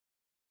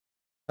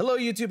Hello,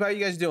 YouTube. How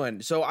you guys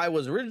doing? So I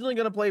was originally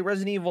going to play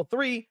Resident Evil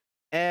 3,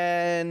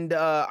 and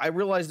I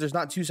realized there's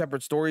not two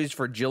separate stories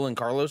for Jill and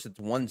Carlos. It's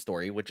one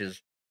story, which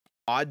is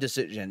odd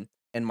decision,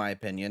 in my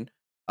opinion.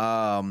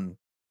 So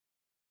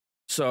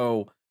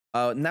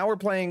now we're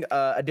playing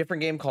a different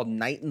game called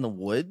Night in the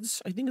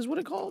Woods, I think is what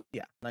it's called.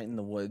 Yeah, Night in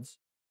the Woods.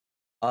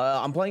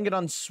 I'm playing it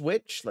on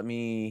Switch.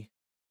 I'm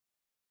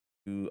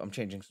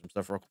changing some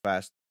stuff real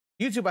fast.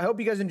 YouTube, I hope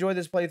you guys enjoy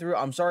this playthrough.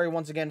 I'm sorry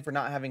once again for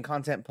not having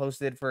content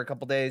posted for a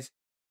couple days.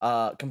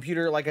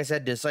 Computer, like I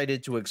said,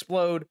 decided to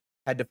explode.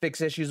 Had to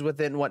fix issues with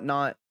it and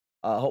whatnot.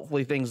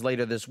 Hopefully things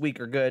later this week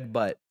are good.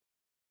 But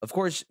of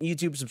course,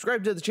 YouTube,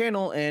 subscribe to the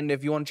channel. And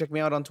if you want to check me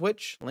out on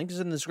Twitch, link is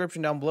in the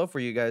description down below for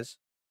you guys.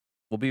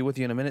 We'll be with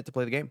you in a minute to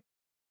play the game.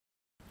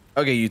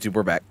 Okay, YouTube,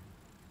 we're back.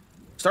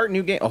 Start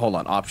new game. Oh, hold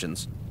on.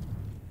 Options.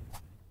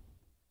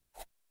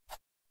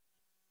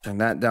 Turn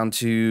that down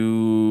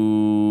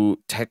to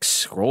text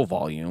scroll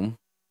volume.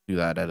 Do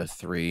that at a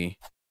 3.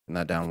 Turn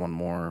that down one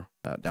more.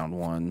 That down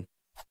 1.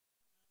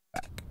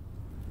 Back.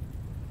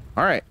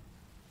 All right.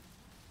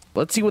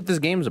 Let's see what this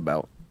game's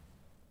about.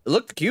 It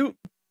looked cute.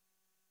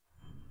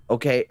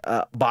 Okay.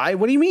 Bye.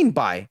 What do you mean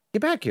bye?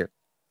 Get back here.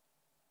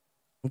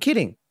 I'm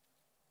kidding.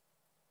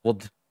 We'll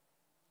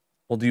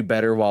do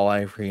better while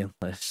I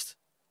re-enlist.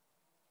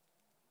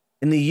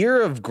 In the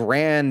year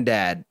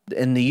Granddad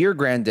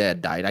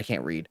died. I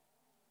can't read.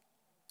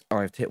 Oh,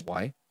 I have to hit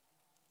Y.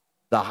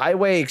 The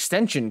highway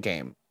extension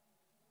came.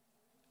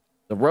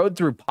 The road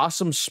through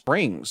Possum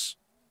Springs.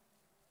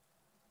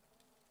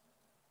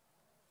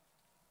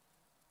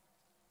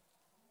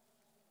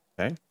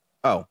 Okay.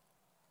 Oh.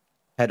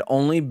 Had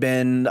only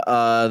been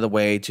the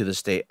way to the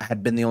state.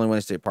 Had been the only way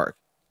to state park.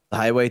 The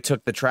highway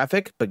took the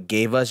traffic, but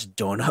gave us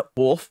Donut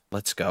Wolf.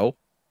 Let's go.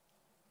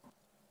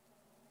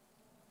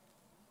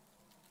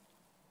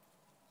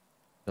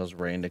 Feels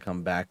rain to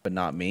come back, but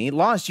not me.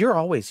 Lost, you're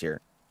always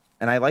here.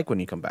 And I like when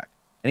you come back.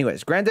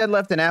 Anyways, Granddad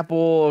left an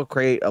apple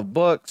crate of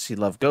books. He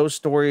loved ghost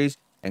stories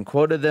and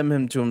quoted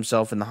them to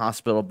himself in the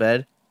hospital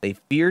bed. They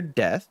feared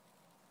death,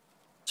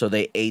 so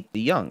they ate the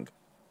young.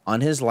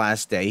 On his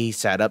last day, he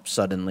sat up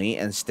suddenly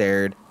and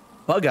stared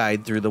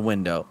bug-eyed through the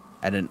window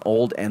at an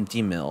old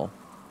empty mill.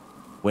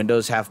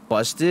 Windows half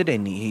busted,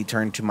 and he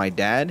turned to my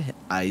dad,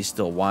 eyes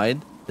still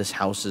wide. This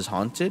house is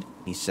haunted,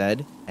 he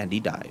said, and he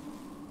died.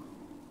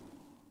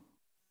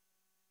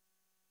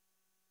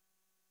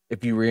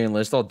 If you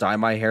re-enlist, I'll dye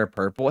my hair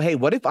purple. Hey,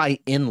 what if I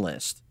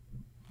enlist?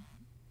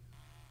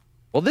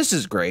 Well, this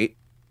is great.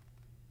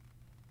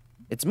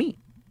 It's me.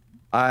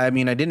 I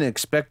mean, I didn't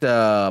expect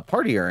a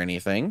party or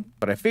anything,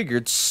 but I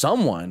figured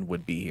someone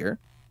would be here.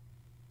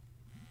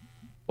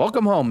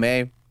 Welcome home,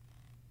 May.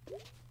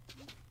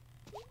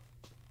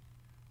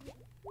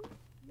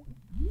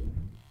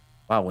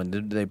 Wow, when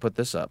did they put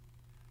this up?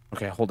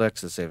 Okay, hold X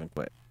to save and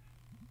quit.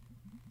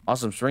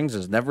 Awesome Springs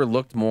has never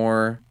looked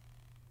more...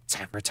 It's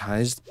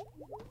advertised.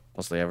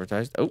 Mostly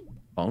advertised. Oh,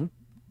 phone.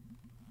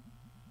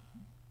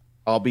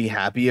 I'll be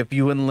happy if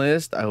you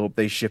enlist. I hope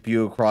they ship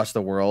you across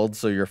the world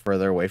so you're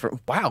further away from...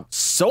 Wow,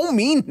 so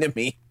mean to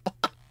me.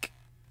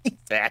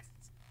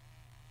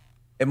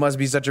 It must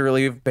be such a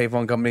relief.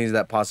 Payphone companies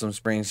that Possum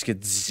Springs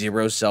get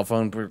 0 cell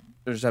phone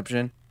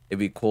reception. It'd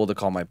be cool to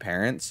call my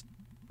parents.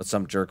 But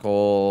some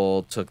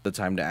jerkhole took the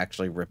time to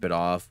actually rip it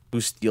off.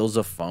 Who steals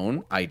a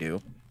phone? I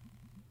do.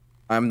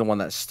 I'm the one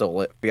that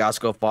stole it.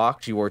 Fiasco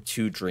Fox, you are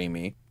too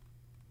dreamy.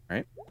 All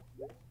right.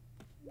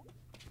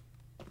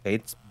 Okay,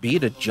 it's B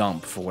to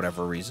jump for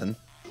whatever reason.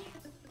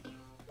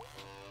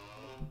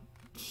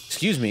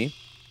 Excuse me,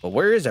 but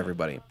where is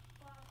everybody?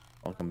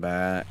 Welcome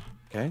back.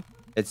 Okay.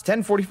 It's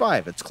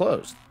 10:45. It's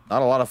closed.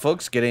 Not a lot of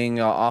folks getting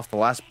off the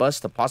last bus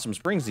to Possum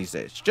Springs these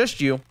days.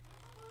 Just you.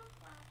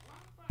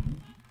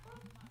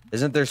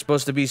 Isn't there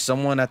supposed to be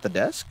someone at the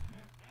desk?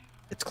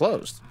 It's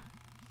closed.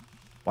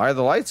 Why are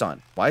the lights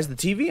on? Why is the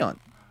TV on?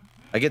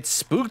 I get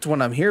spooked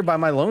when I'm here by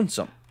my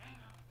lonesome.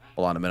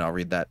 Hold on a minute. I'll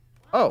read that.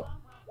 Oh.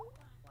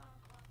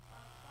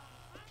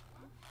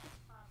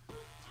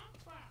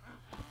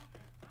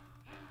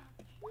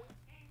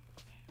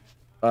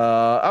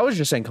 I was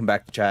just saying come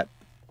back to chat.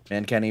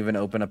 Man can't even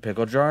open a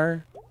pickle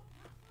jar.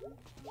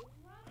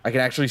 I can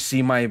actually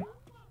see my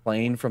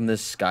plane from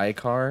this sky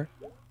car.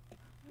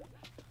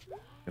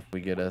 If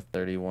we get a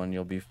 31,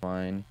 you'll be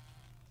fine.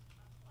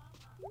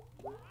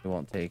 We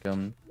won't take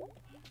them.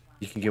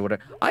 You can get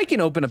whatever. I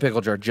can open a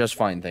pickle jar just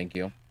fine, thank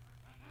you.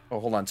 Oh,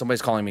 hold on.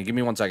 Somebody's calling me. Give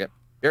me 1 second.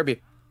 BRB.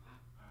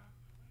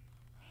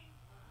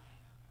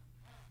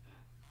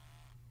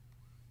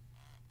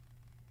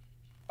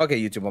 Okay,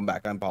 YouTube, I'm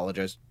back. I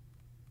apologize.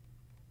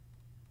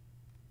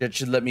 It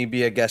should let me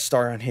be a guest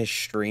star on his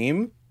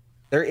stream.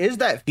 There is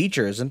that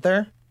feature, isn't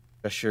there?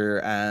 Just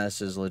your ass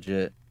is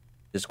legit.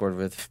 Discord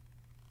with.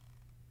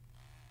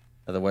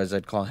 Otherwise,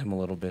 I'd call him a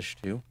little bitch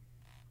too.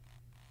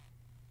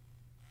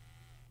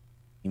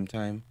 Team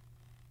time.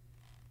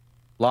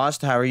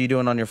 Lost, how are you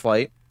doing on your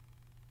flight?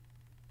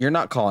 You're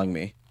not calling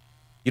me.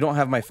 You don't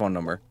have my phone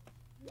number.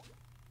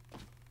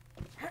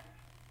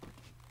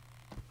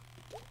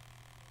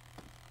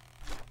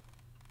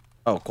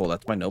 Oh, cool.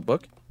 That's my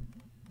notebook.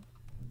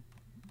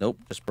 Nope,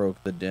 just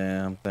broke the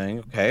damn thing.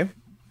 Okay.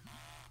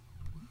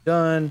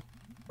 Done.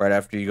 Right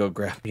after you go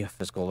grab me a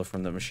Fiscola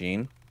from the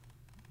machine.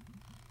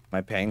 Am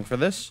I paying for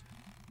this?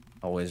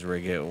 Always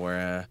rig it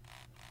where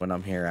when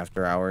I'm here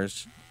after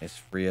hours. It's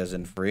free as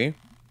in free.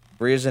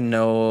 Free as in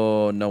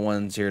no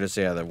one's here to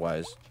say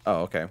otherwise.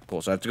 Oh, okay,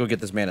 cool. So I have to go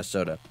get this man a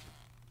soda.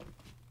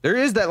 There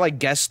is that like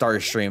guest star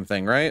stream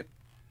thing, right?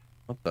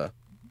 What the?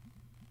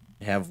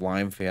 I have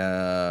lime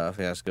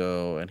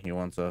fiasco and he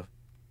wants a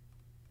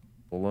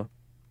cola.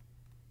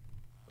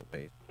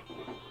 Wait.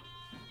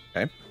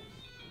 Okay.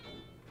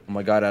 Oh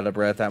my god, out of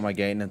breath at my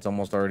gate and it's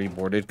almost already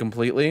boarded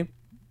completely.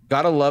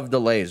 Gotta love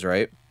delays,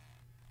 right?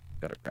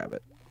 Gotta grab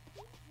it.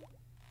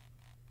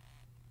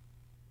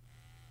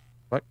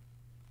 What?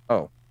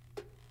 Oh.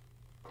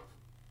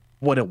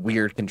 What a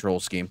weird control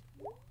scheme.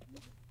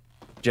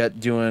 Jet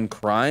doing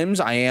crimes?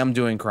 I am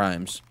doing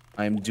crimes.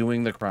 I am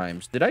doing the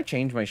crimes. Did I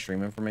change my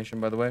stream information,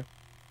 by the way?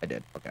 I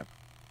did. Okay.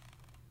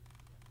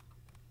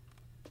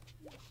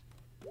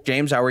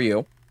 James, how are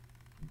you?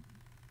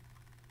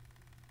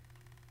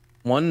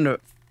 One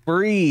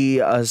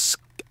free ass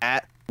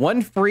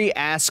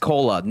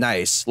cola.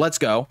 Nice. Let's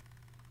go.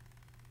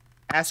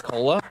 Ass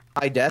cola.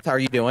 Hi, Death. How are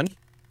you doing?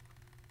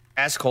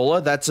 Ass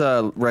cola. That's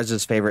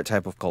Rez's favorite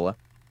type of cola.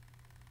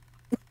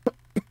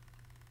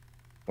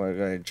 Well, I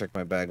gotta check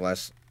my bag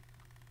last.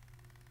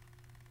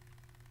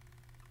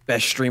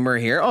 Best streamer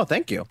here. Oh,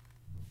 thank you.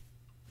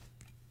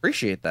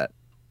 Appreciate that.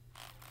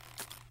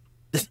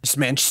 This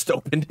man just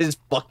opened his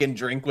fucking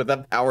drink with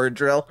a power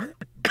drill.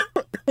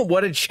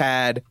 What a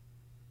Chad.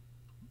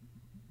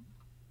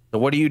 So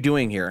what are you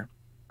doing here?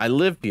 I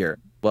live here.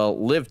 Well,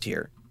 lived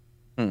here.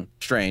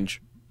 Strange.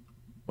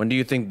 When do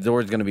you think the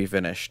door's gonna be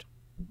finished?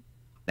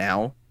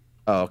 Now?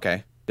 Oh,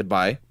 okay.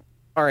 Goodbye.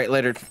 All right,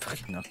 later.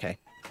 Fucking okay.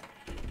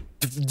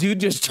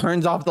 Dude just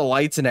turns off the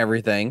lights and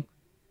everything.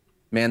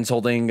 Man's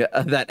holding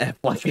that F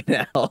like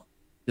an L.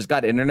 Just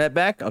got internet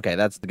back? Okay,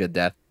 that's the good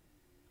death.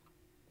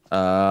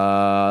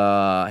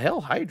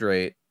 Hell,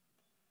 hydrate.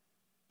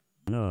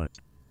 Nut.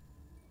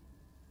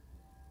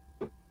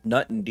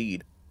 Nut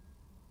indeed.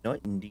 Nut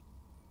indeed.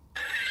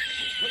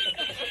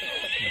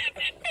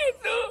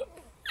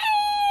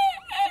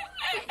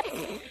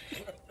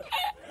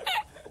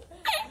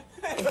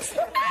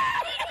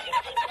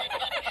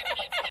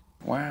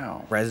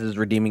 Wow. Rez is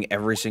redeeming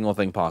every single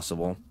thing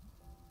possible.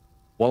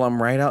 Well,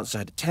 I'm right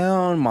outside of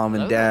town. Mom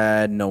and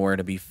dad, nowhere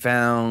to be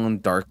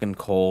found. Dark and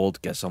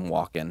cold. Guess I'm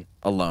walking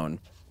alone.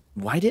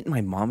 Why didn't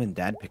my mom and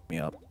dad pick me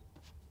up?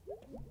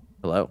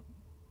 Hello?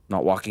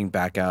 Not walking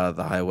back out of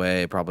the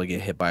highway. Probably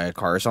get hit by a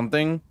car or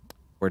something.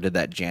 Where did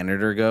that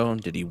janitor go?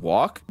 Did he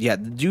walk? Yeah,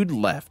 the dude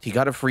left. He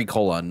got a free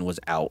cola and was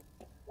out.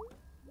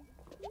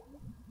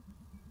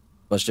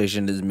 Bus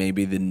station is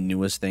maybe the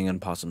newest thing in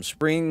Possum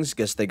Springs.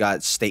 Guess they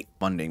got state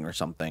funding or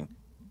something.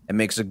 It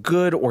makes a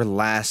good or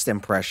last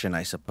impression,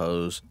 I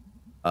suppose.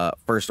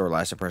 First or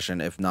last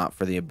impression, if not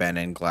for the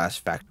abandoned glass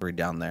factory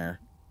down there.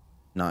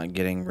 Not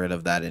getting rid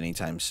of that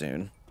anytime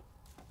soon.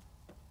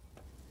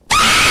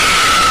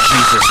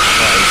 Jesus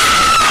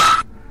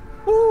Christ.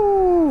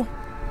 Woo!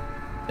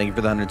 Thank you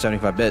for the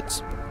 175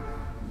 bits.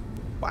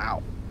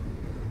 Wow.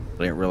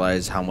 I didn't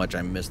realize how much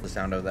I missed the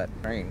sound of that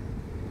train.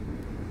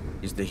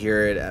 Used to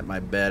hear it at my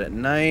bed at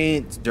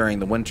night during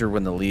the winter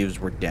when the leaves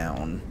were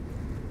down.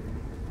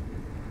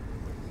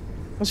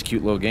 That's a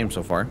cute little game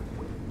so far.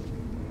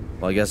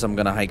 Well, I guess I'm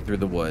gonna hike through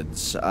the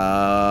woods.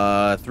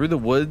 Through the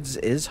woods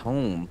is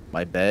home.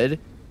 My bed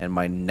and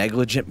my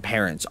negligent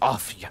parents.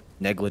 Off. Yeah,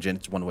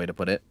 negligent's one way to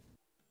put it.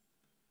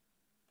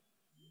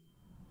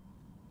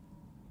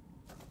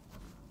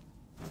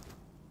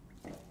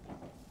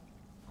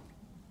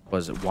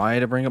 Was it why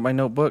to bring up my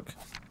notebook?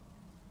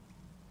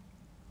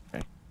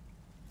 Okay.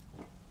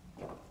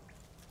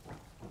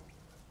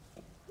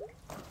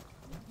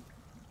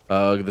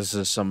 This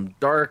is some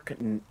dark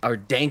or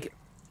dank.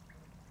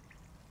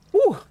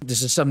 Ooh,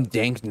 this is some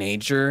dank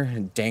nature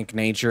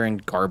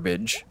and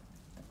garbage.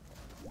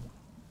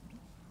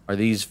 Are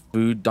these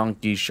food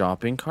donkey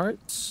shopping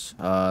carts?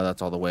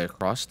 That's all the way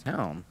across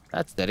town.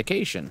 That's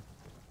dedication.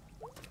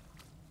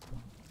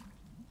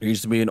 There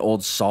used to be an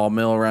old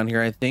sawmill around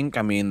here, I think.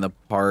 I mean, the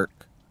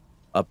park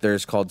up there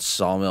is called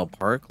Sawmill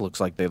Park. Looks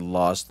like they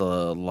lost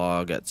the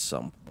log at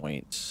some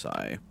point.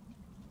 I'm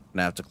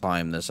gonna have to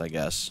climb this, I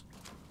guess.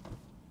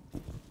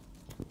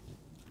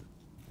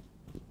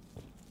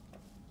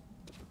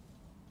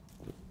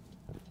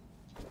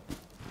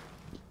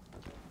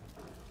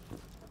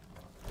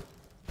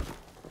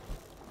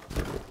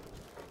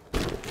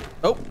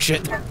 Oh,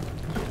 shit.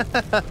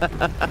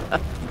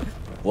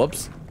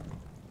 Whoops.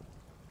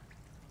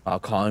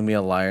 Calling me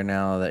a liar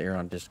now that you're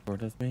on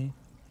Discord with me?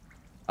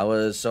 I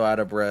was so out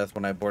of breath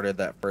when I boarded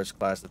that first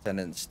class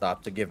attendant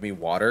stopped to give me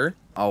water.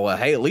 Oh,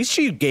 hey, at least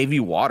she gave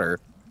you water.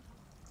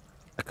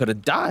 I could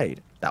have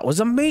died. That was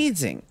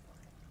amazing.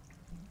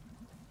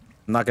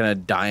 I'm not gonna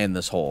die in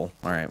this hole.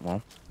 All right,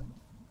 well.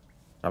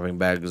 Shopping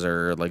bags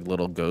are like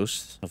little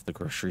ghosts of the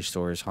grocery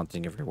stores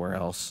haunting everywhere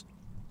else.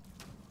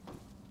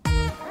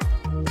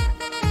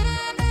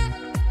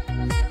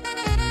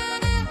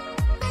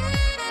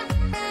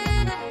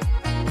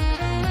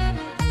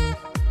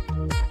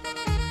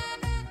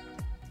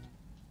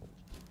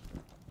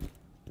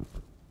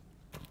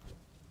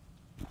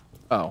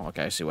 Oh,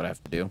 okay. I see what I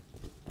have to do.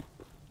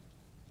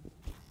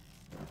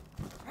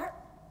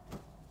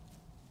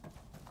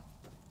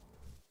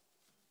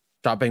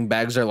 Shopping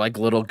bags are like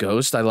little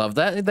ghosts. I love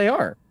that. They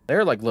are.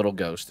 They're like little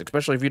ghosts,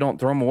 especially if you don't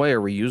throw them away or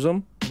reuse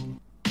them.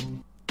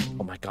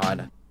 Oh my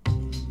god.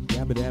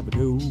 I'm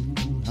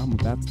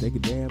about to take a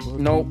dab.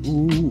 Nope.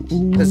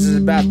 This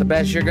is about the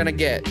best you're gonna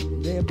get.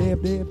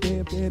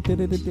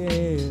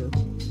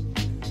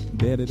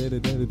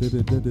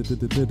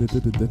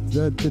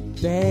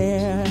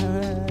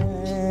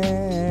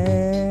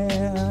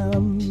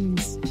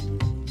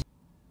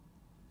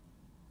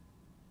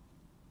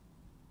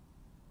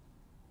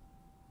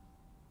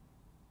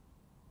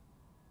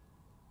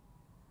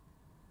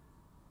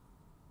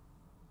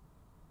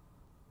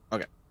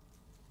 Okay.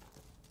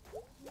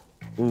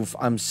 Oof,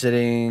 I'm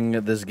sitting.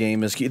 This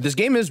game is cute. This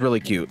game is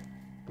really cute.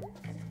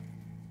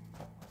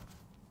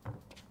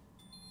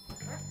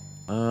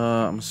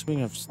 I'm assuming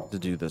I have to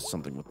do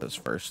something with this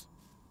first.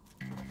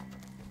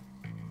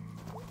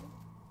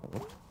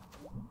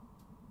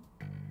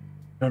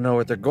 Don't know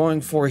what they're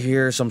going for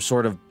here. Some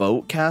sort of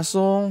boat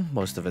castle.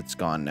 Most of it's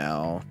gone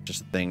now.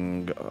 Just a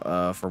thing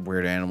for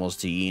weird animals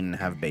to eat and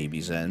have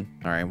babies in.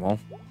 All right, well.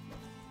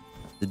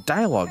 The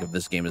dialogue of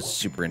this game is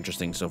super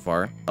interesting so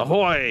far.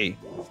 Ahoy!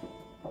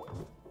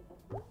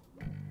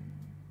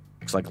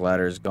 Looks like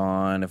ladder is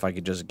gone. If I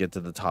could just get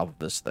to the top of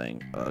this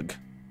thing. Ugh.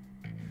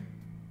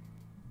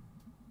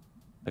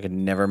 I could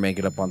never make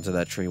it up onto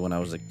that tree when I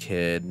was a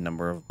kid. The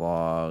number of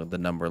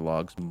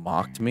logs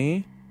mocked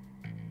me.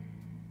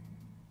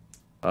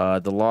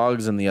 The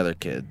logs and the other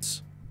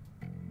kids.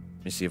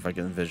 Let me see if I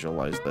can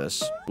visualize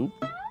this. Oop.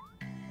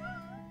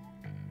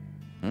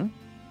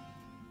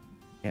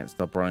 Can't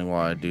stop running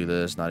while I do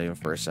this, not even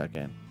for a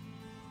second.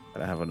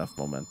 Gotta have enough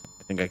momentum.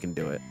 I think I can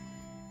do it.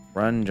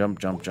 Run, jump,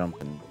 jump,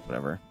 jump, and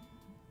whatever.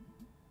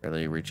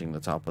 Barely reaching the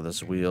top of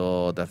this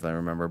wheel. Definitely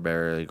remember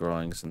barely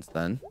growing since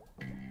then.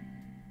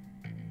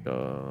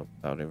 Without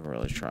even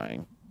really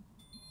trying.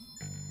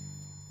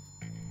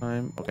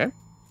 Okay.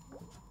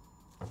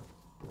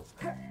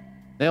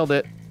 Nailed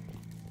it.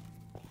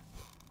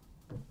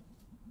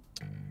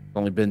 It's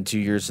only been 2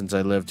 years since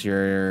I lived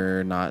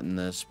here, not in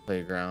this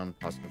playground.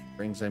 Positive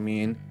Springs, I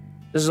mean.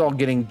 This is all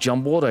getting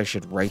jumbled. I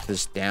should write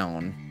this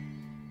down.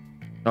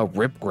 Oh,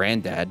 rip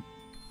granddad.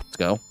 Let's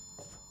go.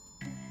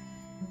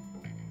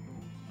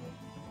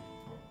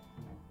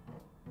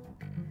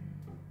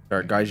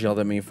 Dark guys yelled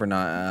at me for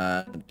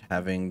not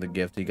having the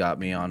gift he got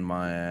me on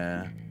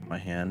my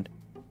hand.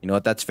 You know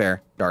what? That's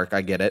fair. Dark,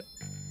 I get it.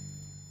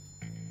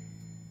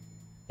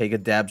 Take a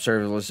dab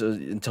service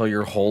until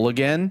you're whole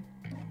again.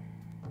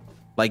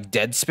 Like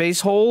Dead Space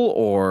whole,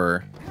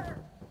 or...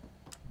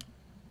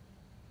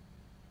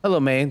 Hello,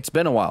 May. It's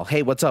been a while.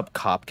 Hey, what's up,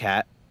 Cop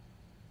Cat?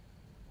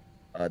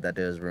 That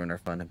does ruin our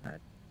fun. There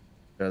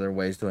are other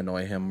ways to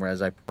annoy him,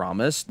 as I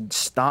promised.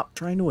 Stop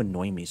trying to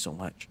annoy me so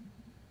much.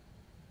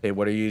 Hey,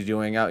 what are you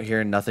doing out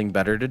here? Nothing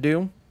better to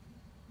do?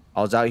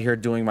 I was out here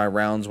doing my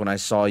rounds when I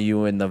saw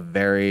you in the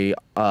very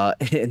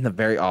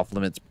off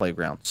limits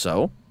playground.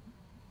 So,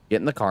 get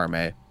in the car,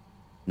 May.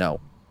 No.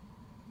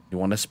 You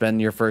want to spend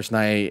your first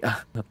night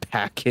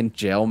back in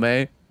jail,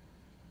 May?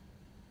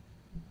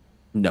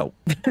 No.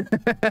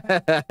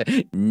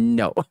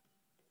 No.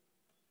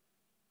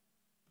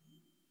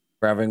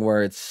 Grabbing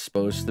where it's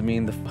supposed to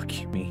mean, the fuck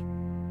you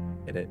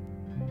mean? Get it?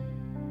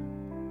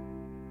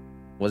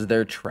 Was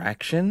there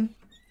traction?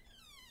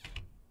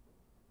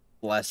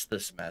 Bless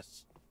this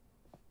mess.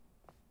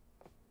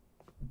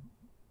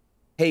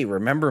 Hey,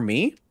 remember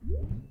me?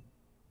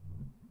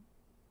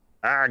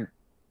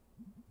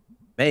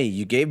 May,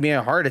 you gave me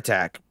a heart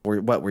attack.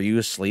 Were you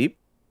asleep?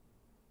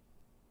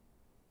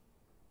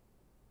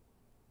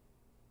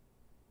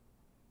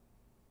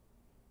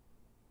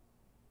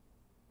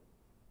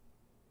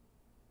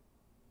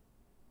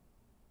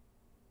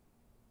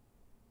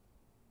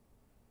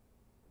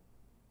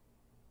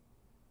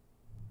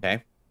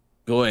 Okay.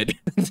 Good.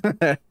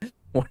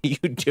 What are you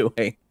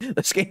doing?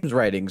 This game's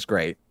writing's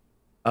great.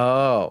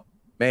 Oh,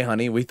 May,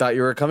 honey, we thought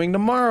you were coming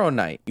tomorrow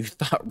night. You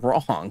thought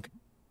wrong.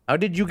 How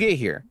did you get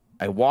here?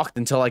 I walked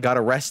until I got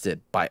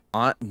arrested by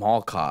Aunt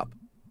Mall Cop.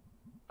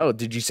 Oh,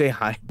 did you say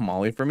hi,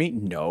 Molly, for me?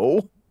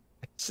 No.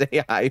 I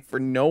say hi for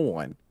no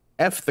one.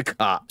 F the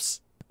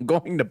cops. I'm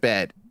going to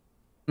bed.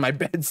 My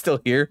bed's still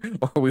here,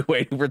 or are we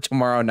waiting for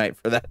tomorrow night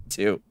for that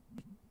too?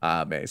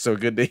 May, so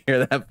good to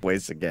hear that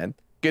voice again.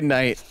 Good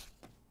night.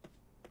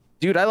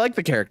 Dude, I like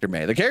the character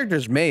May. The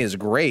character's May is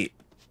great.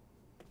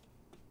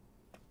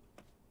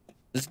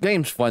 This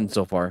game's fun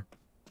so far.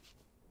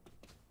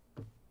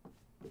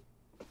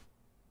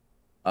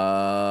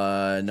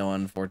 No,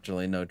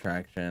 unfortunately, no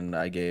traction.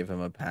 I gave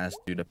him a pass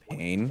due to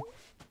pain.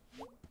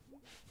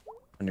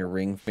 On your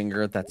ring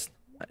finger, that's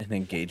an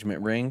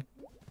engagement ring.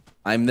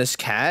 I'm this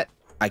cat.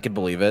 I could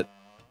believe it.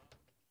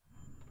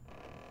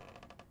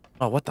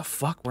 Oh, what the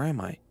fuck? Where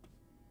am I?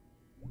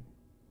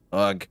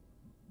 Ugh.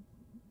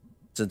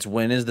 Since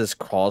when is this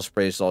crawl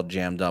space all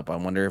jammed up? I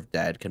wonder if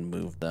Dad can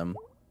move them.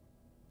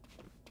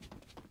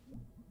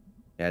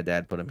 Yeah,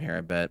 Dad put him here,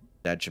 I bet.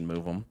 Dad should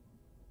move them.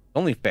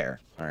 Only fair.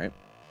 All right.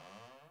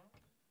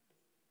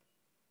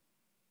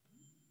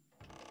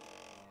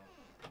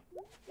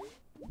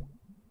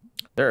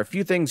 There are a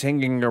few things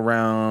hanging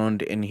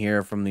around in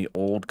here from the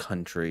old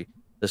country.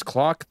 This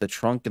clock, the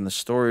trunk in the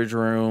storage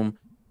room,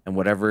 and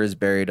whatever is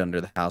buried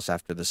under the house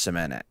after the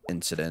cement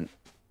incident.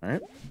 All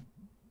right.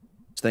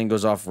 This thing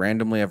goes off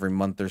randomly every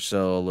month or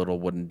so. A little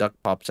wooden duck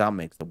pops out,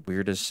 makes the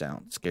weirdest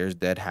sound. Scares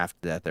Dad half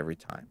to death every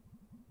time.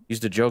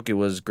 Used to joke it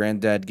was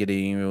Granddad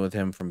getting even with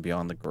him from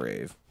beyond the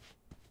grave.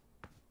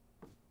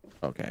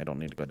 Okay, I don't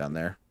need to go down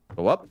there.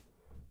 Go up.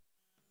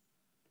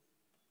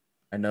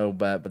 I know,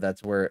 but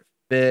that's where it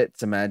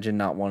fits. Imagine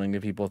not wanting to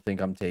people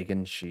think I'm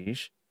taking.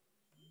 Sheesh.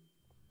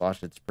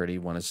 Gosh, it's pretty.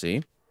 Want to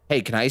see?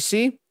 Hey, can I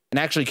see? And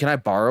actually, can I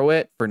borrow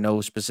it for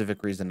no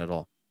specific reason at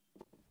all?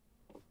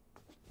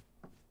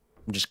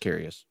 I'm just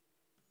curious.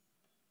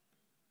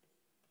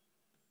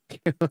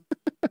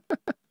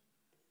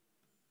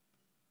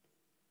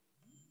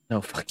 No,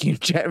 fuck you,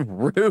 Jet.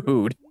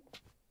 Rude.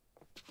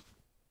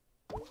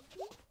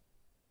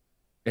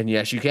 And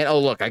yes, you can. Oh,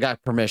 look, I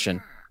got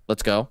permission.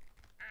 Let's go.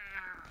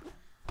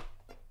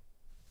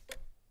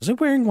 Was I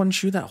wearing one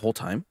shoe that whole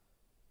time?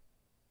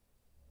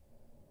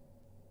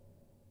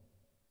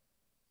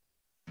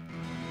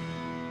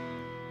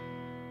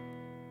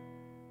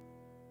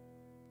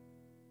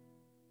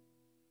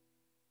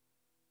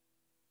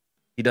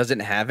 He doesn't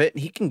have it.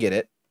 He can get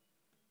it.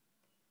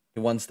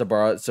 He wants to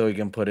borrow it so he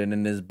can put it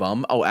in his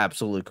bum. Oh,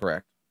 absolutely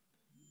correct.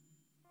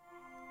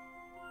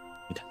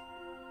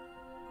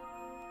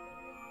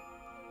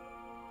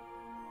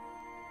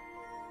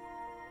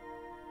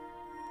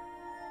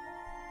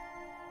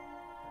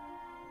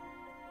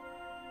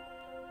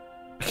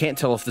 I can't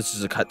tell if this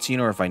is a cutscene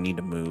or if I need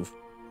to move.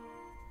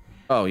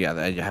 Oh, yeah,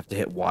 I have to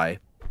hit Y.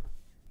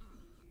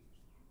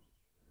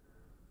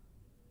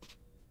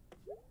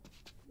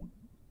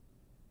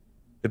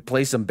 Could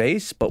play some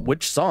bass, but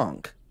which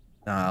song?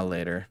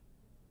 Later.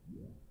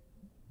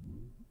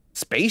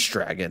 Space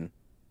Dragon.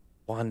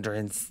 Wander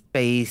in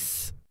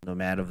space.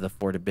 Nomad of the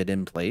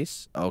Forbidden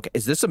Place. Okay,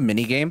 is this a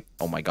mini game?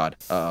 Oh my god.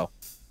 Uh-oh.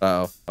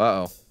 Uh-oh.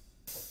 Uh-oh.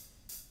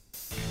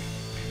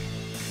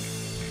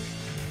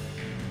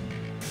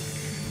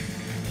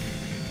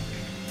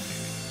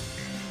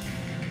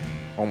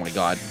 Oh my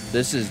god.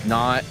 This is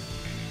not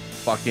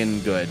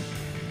fucking good.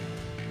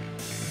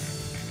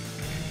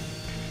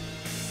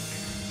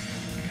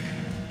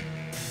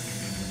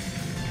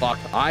 Fuck,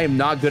 I am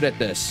not good at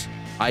this.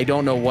 I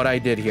don't know what I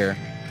did here.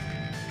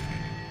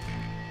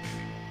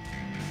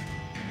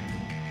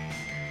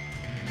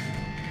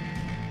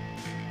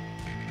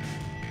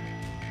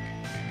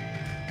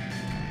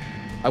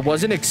 I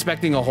wasn't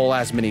expecting a whole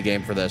ass mini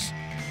game for this.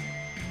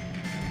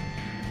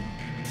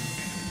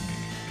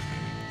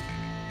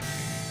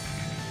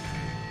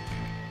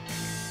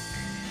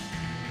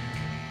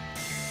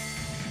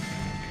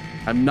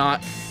 I'm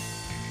not...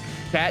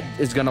 Chat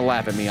is gonna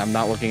laugh at me. I'm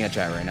not looking at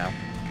chat right now.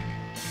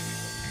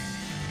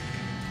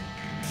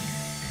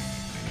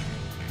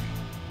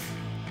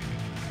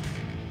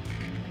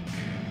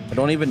 I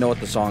don't even know what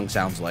the song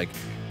sounds like.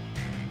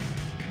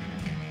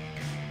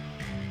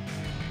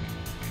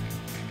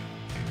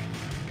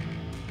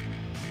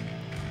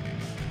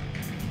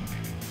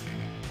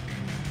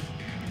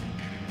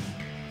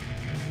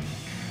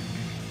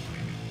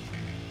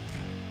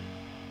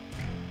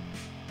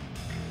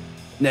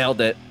 Nailed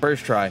it.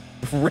 First try.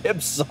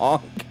 Rip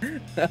song.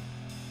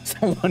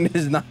 Someone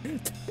is not...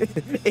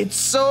 It's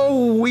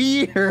so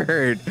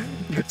weird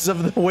because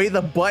of the way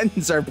the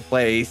buttons are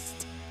placed.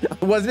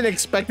 I wasn't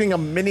expecting a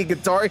mini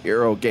Guitar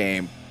Hero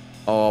game.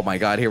 Oh my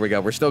god, here we go.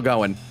 We're still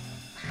going.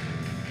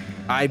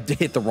 I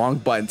hit the wrong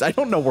buttons. I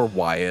don't know where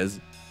Y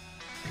is.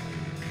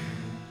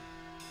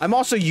 I'm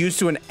also used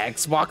to an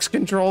Xbox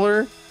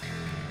controller.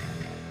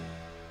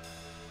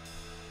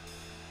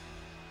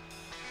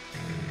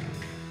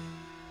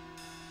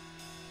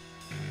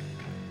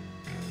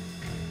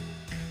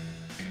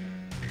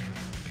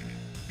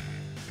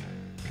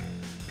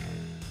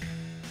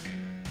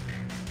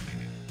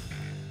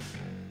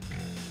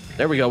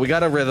 There we go. We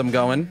got a rhythm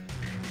going.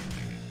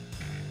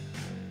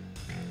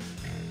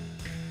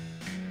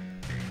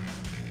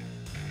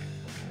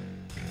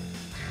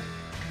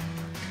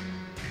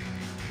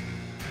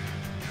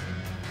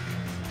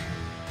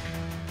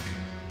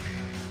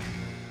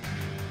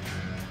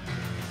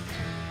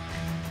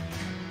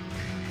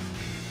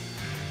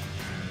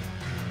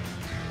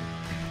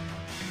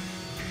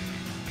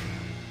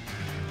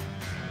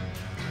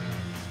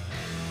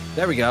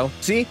 There we go.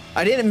 See?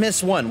 I didn't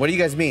miss one. What do you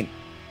guys mean?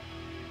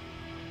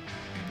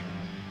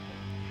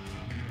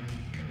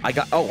 I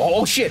got...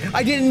 Oh, shit.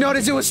 I didn't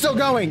notice it was still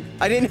going.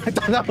 I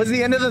thought that was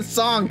the end of the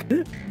song.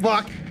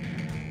 Fuck.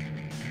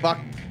 Fuck.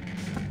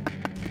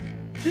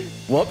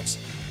 Whoops.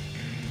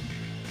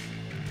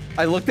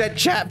 I looked at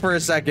chat for a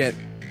second.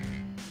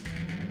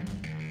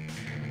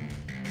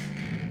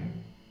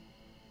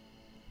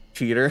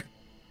 Cheater.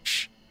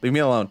 Shh. Leave me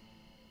alone.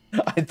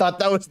 I thought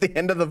that was the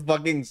end of the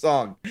fucking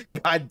song.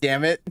 God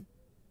damn it.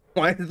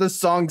 Why is the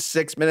song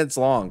 6 minutes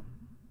long?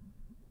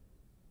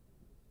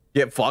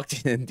 Get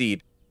fucked,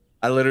 indeed.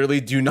 I literally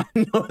do not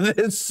know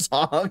this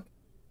song.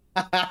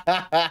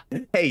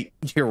 Hey,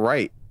 you're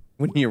right.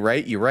 When you're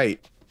right, you're right.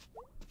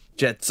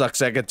 Jet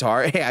sucks at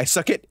guitar. Hey, I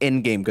suck at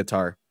in-game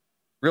guitar.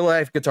 Real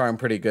life guitar, I'm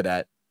pretty good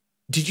at.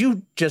 Did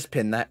you just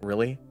pin that,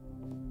 really?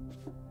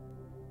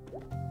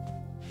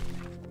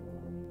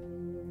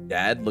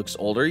 Dad looks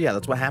older? Yeah,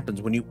 that's what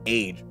happens when you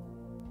age.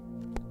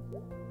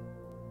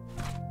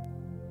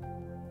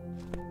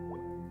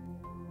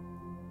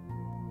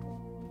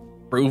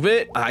 Prove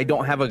it? I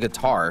don't have a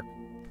guitar.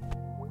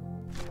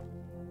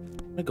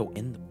 I'm gonna go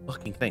in the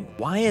fucking thing.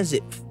 Why is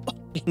it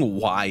fucking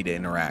wide to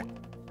interact?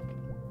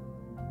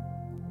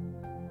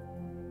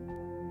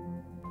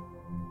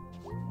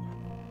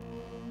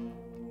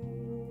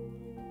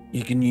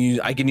 I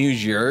can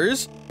use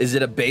yours? Is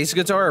it a bass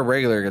guitar or a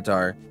regular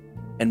guitar?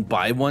 And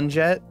buy one,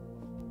 Jet?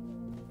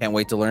 Can't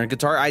wait to learn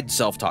guitar. I'd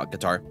self-taught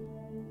guitar.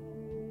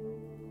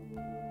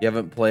 You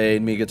haven't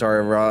played me guitar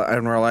in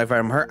real life.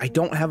 I'm hurt. I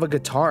don't have a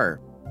guitar.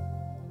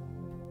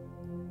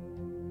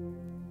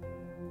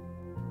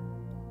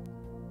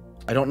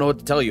 I don't know what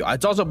to tell you.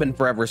 It's also been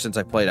forever since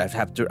I played. I'd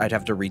have to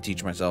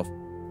reteach myself.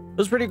 It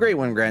was pretty great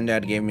when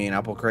Granddad gave me an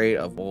apple crate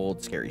of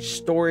old scary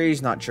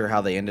stories. Not sure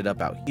how they ended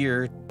up out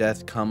here.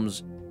 Death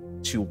comes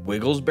to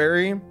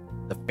Wigglesbury,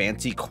 the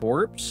fancy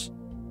corpse.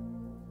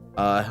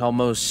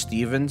 Helmo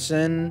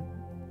Stevenson,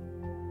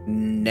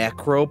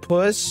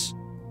 Necropus.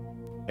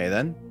 Okay,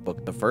 then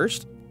book the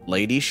first.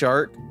 Lady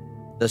Shark,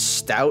 The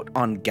Stout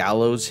on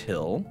Gallows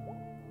Hill.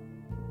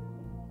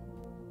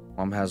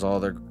 Mom has all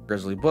their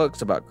grisly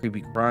books about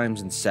creepy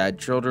crimes and sad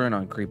children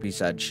on creepy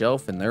sad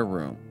shelf in their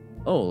room.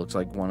 Oh, looks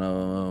like one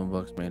of the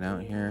books made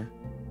out here.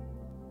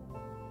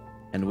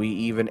 And we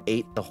even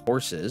ate the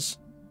horses.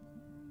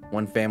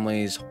 One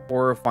family's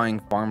horrifying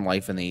farm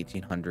life in the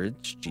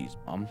 1800s. Jeez,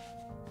 Mom.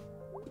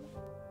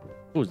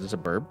 Oh, is this a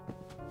bird?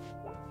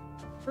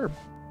 Bird.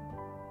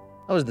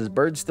 Oh, is this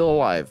bird still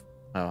alive?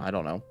 Oh, I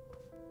don't know.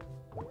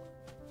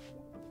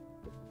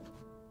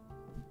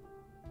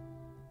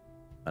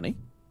 Honey?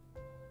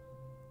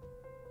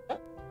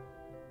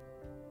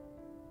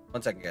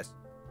 1 second, guys.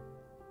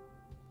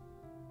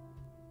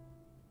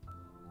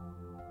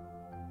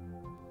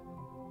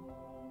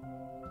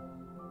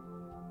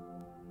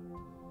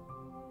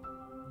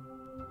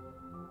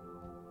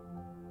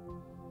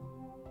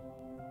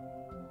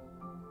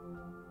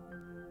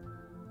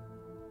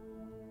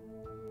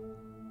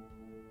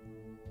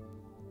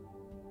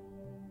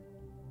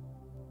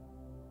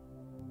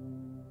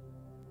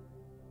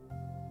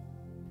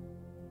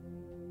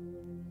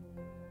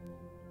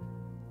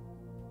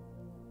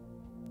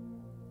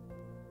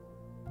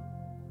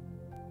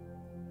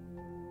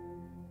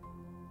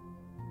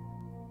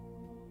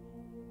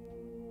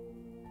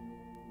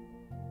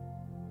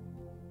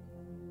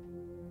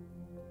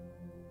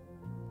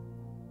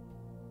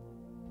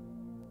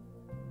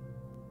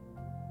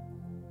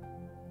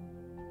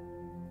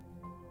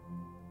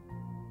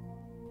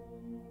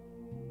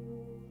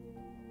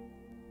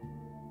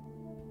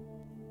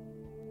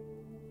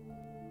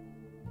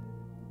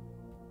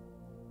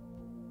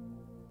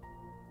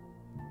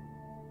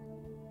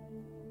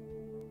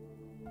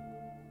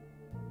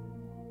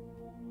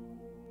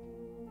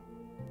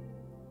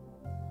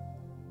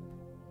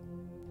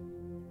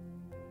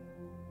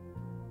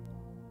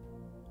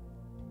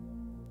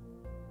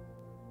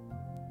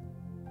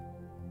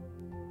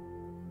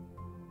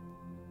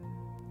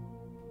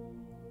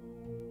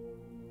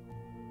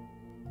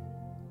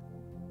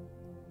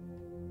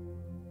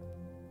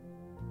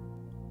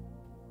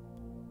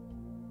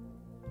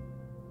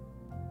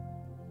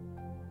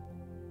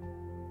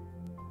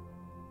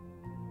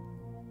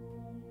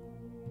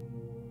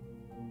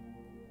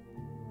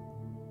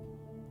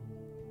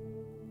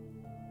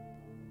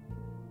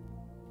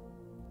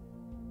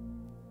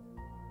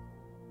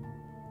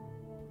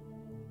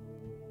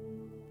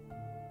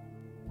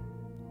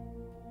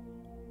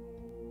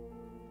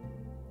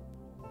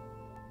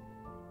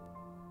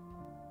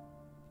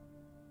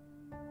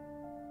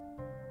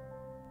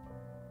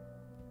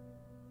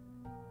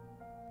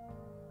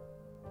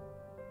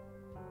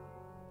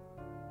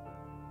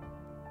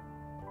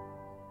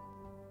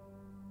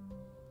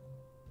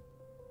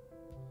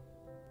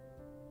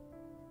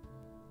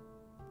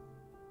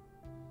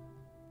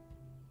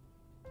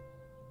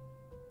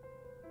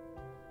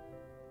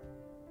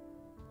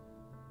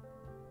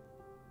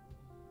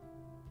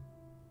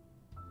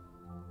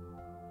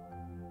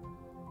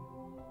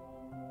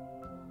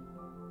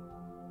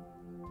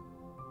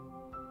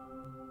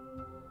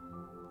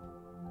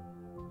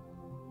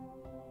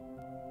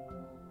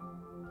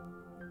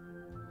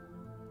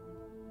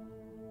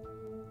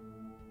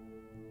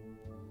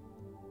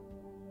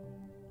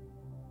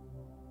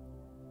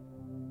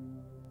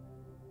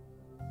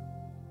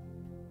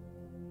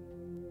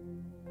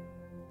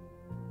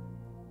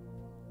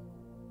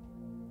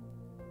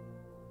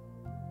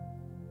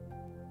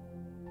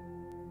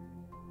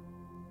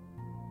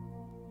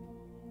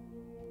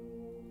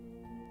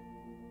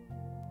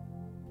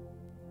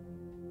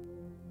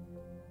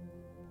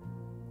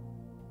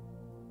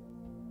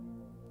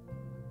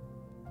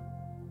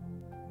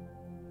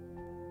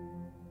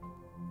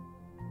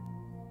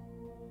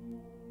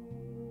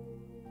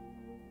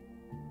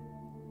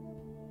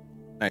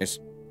 Nice.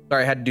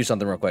 Sorry, I had to do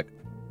something real quick.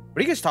 What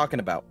are you guys talking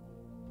about?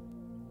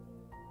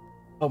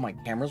 Oh, my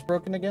camera's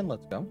broken again?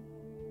 Let's go.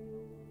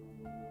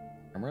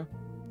 Camera.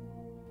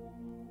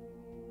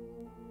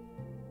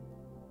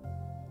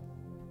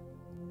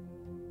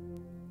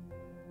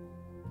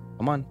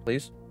 Come on,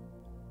 please.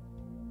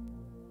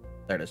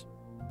 There it is.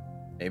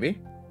 Maybe?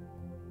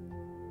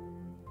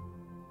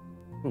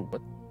 Ooh,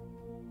 what?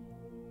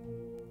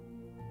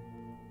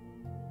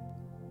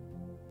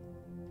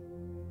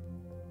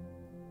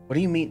 What do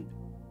you mean?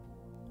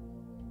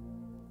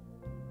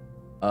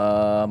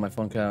 My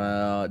phone came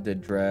out.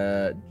 Did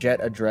Jet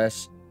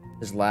address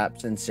his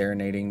lapse in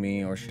serenading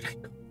me, or should I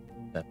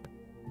go?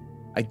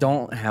 I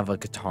don't have a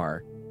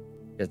guitar.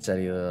 Jet said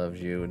he loves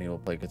you and he will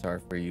play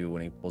guitar for you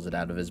when he pulls it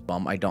out of his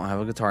bum. I don't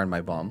have a guitar in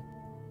my bum,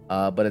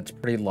 but it's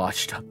pretty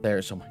lodged up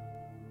there, so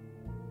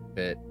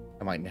I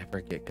might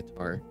never get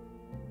guitar.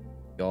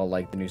 Y'all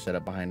like the new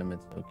setup behind him?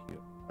 It's so cute.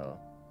 So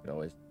I could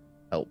always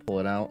help pull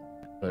it out.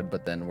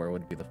 But then where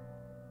would be the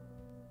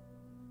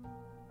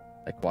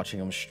like watching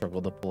him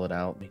struggle to pull it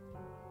out?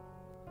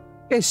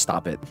 Okay,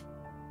 stop it.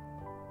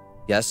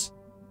 Yes.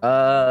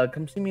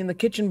 Come see me in the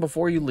kitchen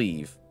before you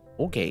leave.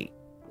 Okay.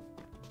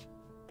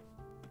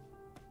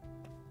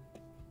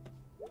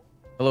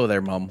 Hello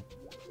there, Mom.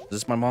 Is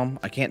this my mom?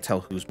 I can't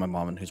tell who's my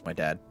mom and who's my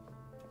dad.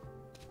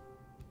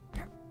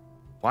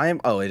 Why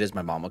am... Oh, it is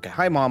my mom. Okay.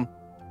 Hi, Mom.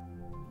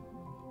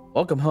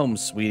 Welcome home,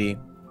 sweetie.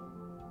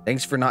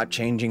 Thanks for not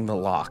changing the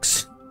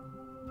locks.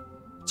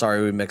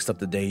 Sorry we mixed up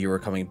the day you were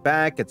coming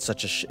back. It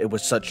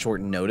was such short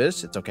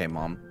notice. It's okay,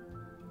 Mom.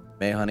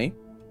 May, honey?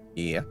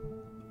 Yeah.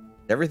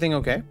 Is everything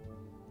okay?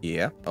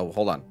 Yeah. Oh,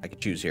 hold on. I can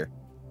choose here.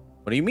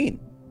 What do you mean?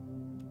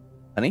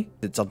 Honey,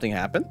 did something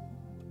happen?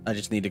 I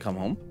just need to come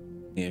home.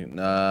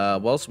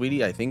 Well,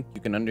 sweetie, I think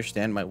you can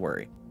understand my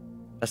worry.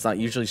 That's not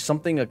usually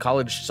something a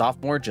college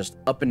sophomore just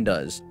up and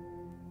does.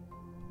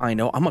 I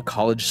know, I'm a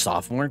college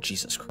sophomore.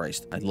 Jesus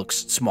Christ, I look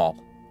small.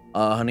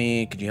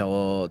 Honey, could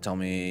you tell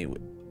me?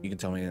 You can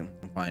tell me I'm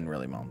fine,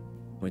 really, Mom.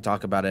 Can we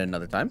talk about it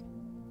another time?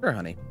 Sure,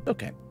 honey.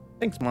 Okay.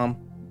 Thanks, Mom.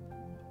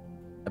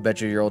 I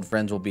bet you your old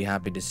friends will be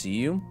happy to see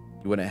you.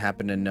 You wouldn't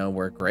happen to know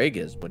where Greg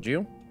is, would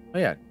you? Oh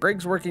yeah,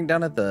 Greg's working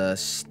down at the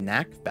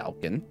Snack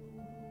Falcon.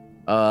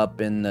 Up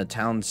in the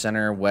town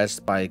center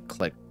west by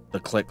the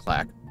Click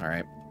Clack.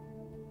 Alright.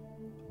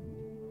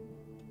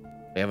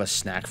 We have a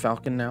Snack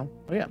Falcon now?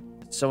 Oh yeah,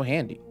 it's so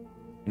handy.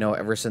 You know,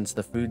 ever since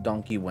the food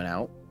donkey went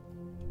out,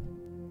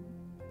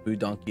 food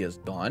donkey is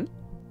gone.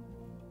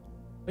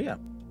 Oh yeah.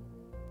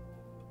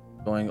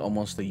 Going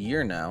almost a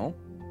year now.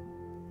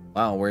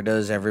 Wow, where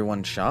does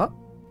everyone shop?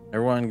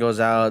 Everyone goes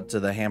out to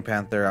the Ham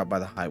Panther out by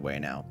the highway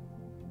now.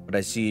 But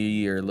I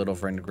see your little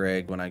friend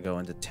Greg when I go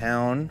into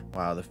town.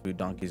 Wow, the food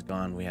donkey's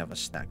gone. We have a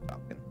Snack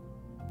Falcon.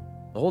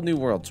 A whole new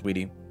world,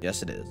 sweetie.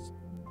 Yes, it is.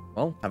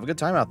 Well, have a good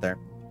time out there.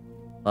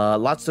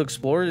 Lots to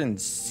explore and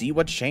see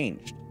what's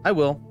changed. I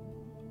will.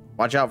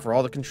 Watch out for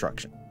all the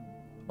construction.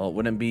 Well, it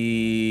wouldn't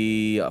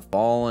be a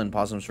fall in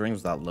Possum Springs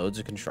without loads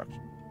of construction.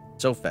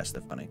 So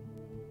festive, honey.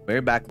 Be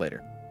back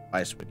later.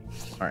 Bye, sweetie.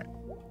 All right.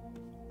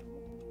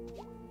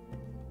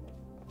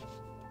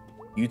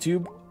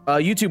 YouTube?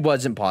 YouTube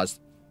wasn't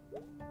paused.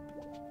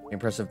 The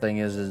impressive thing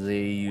is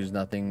they use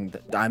nothing.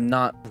 I'm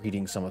not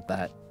reading some of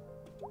that.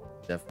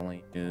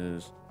 Definitely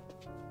use.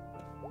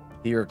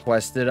 He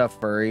requested a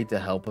furry to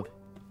help him.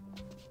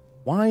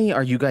 Why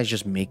are you guys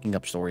just making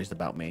up stories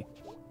about me?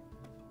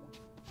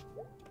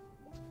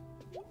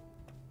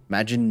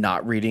 Imagine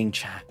not reading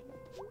chat.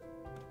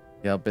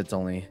 Yep, it's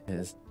only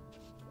his.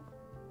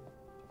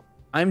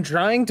 I'm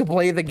trying to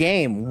play the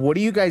game. What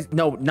do you guys...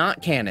 No,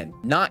 not canon.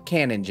 Not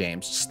canon,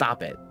 James.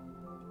 Stop it.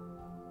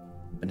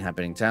 Been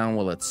happening in town.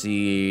 Well, let's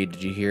see.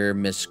 Did you hear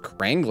Miss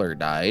Krangler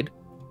died?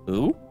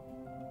 Who?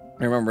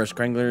 I remember Miss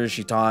Krangler.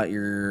 She taught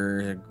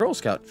your Girl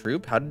Scout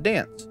troop how to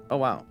dance. Oh,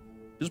 wow.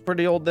 She was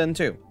pretty old then,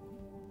 too.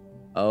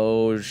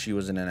 Oh, she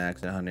was in an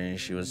accident, honey.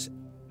 She was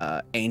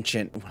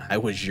ancient when I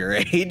was your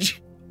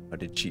age. How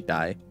did she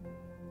die?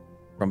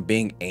 From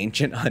being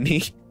ancient,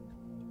 honey?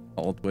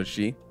 How old was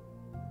she?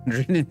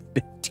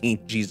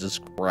 115. Jesus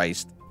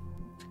Christ.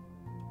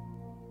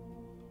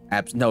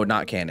 No,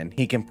 not canon.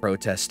 He can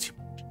protest too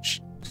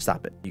much.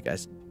 Stop it, you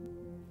guys.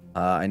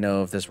 I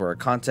know if this were a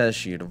contest,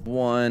 she'd have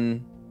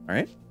won. All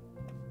right.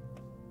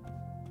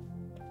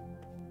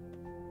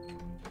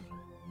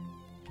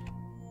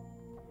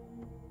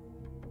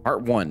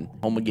 Part 1,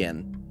 home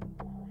again.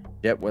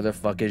 Yep, where the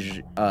fuck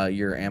is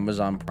your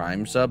Amazon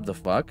Prime sub? The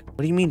fuck? What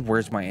do you mean,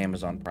 where's my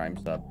Amazon Prime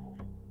sub?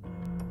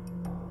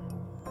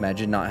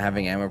 Imagine not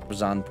having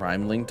Amazon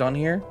Prime linked on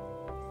here.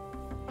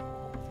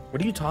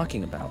 What are you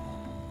talking about?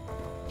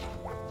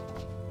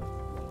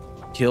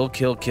 Kill,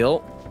 kill,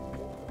 kill.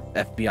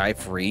 FBI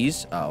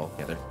freeze. Oh,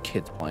 yeah, they're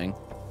kids playing.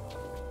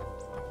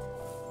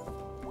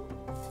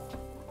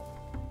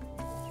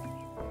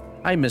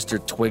 Hi, Mr.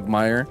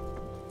 Twigmeyer.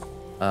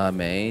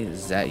 May,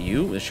 is that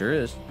you? It sure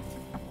is.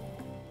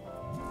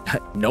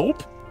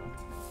 Nope.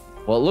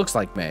 Well, it looks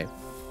like May.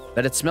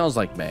 But it smells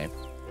like May.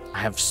 I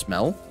have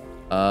smell.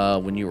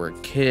 When you were a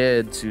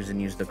kid, Susan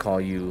used to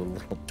call you a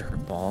little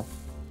dirtball.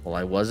 Well,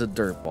 I was a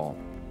dirtball.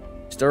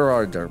 Still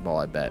are a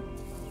dirtball, I bet.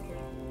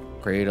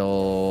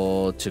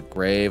 Cradle to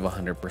grave,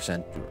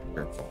 100%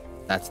 dirtball.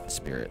 That's the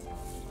spirit.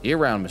 Be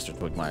around, Mr.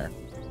 Twigmeyer.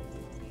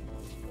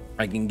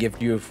 I can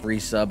gift you a free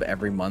sub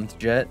every month,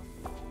 Jet,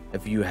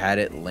 if you had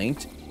it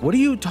linked. What are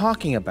you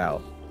talking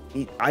about?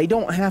 I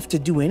don't have to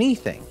do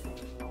anything.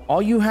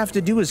 All you have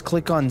to do is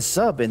click on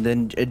sub, and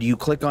then you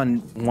click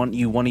on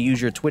you want to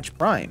use your Twitch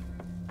Prime.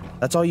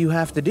 That's all you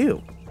have to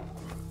do.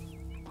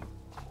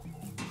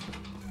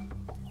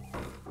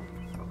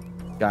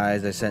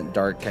 Guys, I sent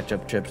Dark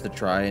ketchup chips to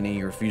try, and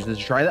he refuses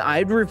to try them.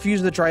 I'd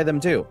refuse to try them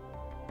too.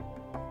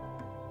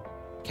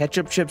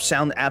 Ketchup chips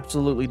sound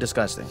absolutely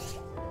disgusting.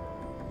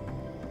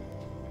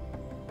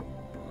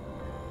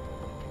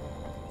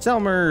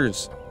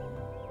 Selmers,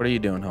 what are you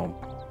doing home?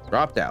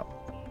 Dropped out.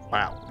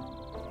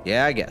 Wow.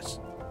 Yeah, I guess.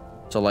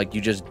 So, like,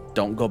 you just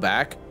don't go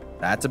back?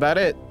 That's about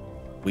it?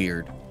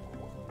 Weird.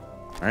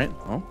 All right,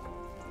 well.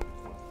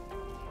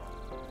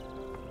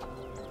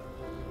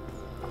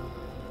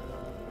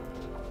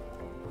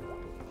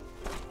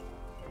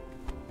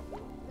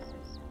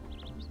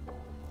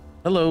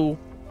 Hello.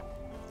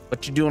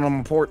 What you doing on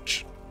my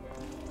porch?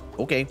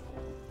 Okay.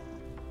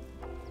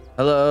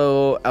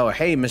 Hello. Oh,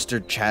 hey, Mr.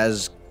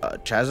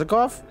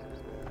 Chazikov?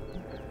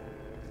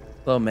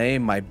 Hello, May,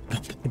 my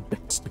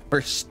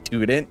best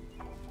student.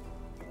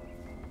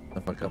 The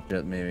fuck up,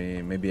 Jet.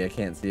 Maybe I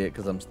can't see it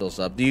because I'm still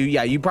subbed.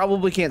 Yeah, you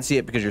probably can't see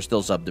it because you're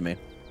still subbed to me.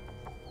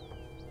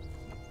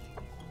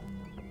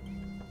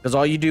 Because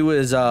all you do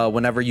is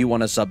whenever you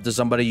want to sub to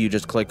somebody, you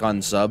just click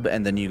on sub,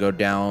 and then you go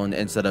down,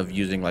 instead of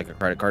using like a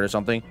credit card or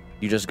something,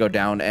 you just go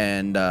down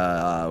and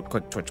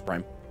click Twitch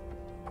Prime.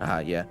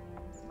 Yeah.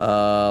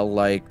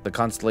 Like the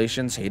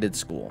Constellations hated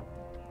school.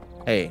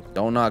 Hey,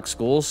 don't knock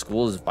school.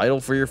 School is vital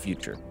for your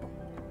future.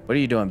 What are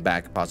you doing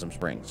back at Possum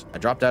Springs? I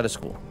dropped out of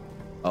school.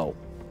 Oh.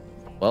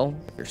 Well,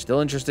 if you're still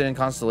interested in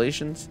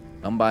Constellations,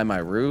 come by my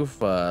roof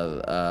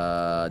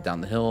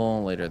down the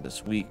hill later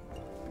this week.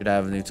 Should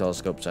have a new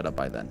telescope set up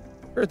by then.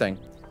 Sure thing.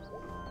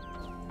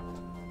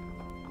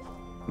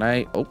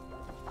 Oh,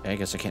 okay, I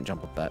guess I can't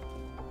jump up that.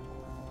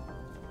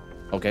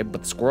 Okay,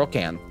 but the squirrel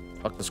can.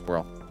 Fuck the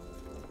squirrel.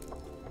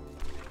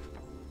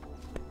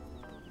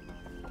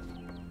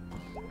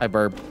 Hi,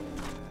 Burb.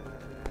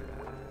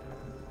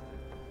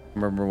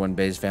 Remember when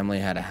Bay's family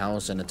had a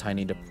house and a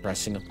tiny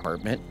depressing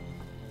apartment?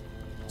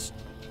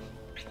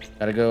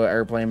 Gotta go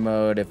airplane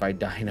mode. If I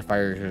die in a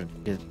fire,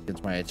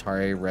 gets my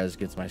Atari. Rez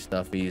gets my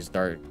stuffies.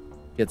 Dark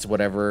gets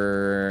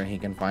whatever he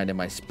can find in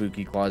my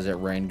spooky closet.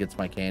 Rain gets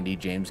my candy.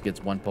 James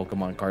gets one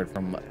Pokemon card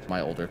from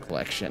my older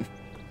collection.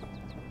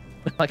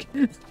 Like,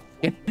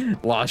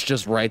 Lost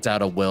just writes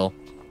out a will.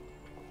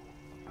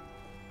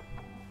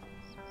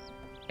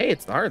 Hey,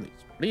 it's the Harleys.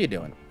 What are you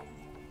doing?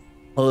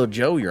 Hello,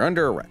 Joe. You're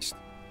under arrest.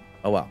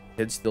 Oh, wow.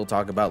 Kids still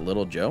talk about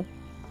little Joe.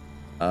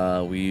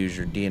 We use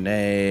your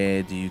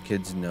DNA. Do you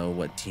kids know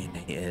what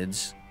DNA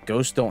is?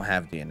 Ghosts don't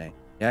have DNA.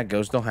 Yeah,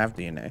 ghosts don't have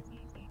DNA.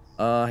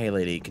 Hey,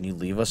 lady, can you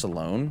leave us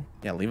alone?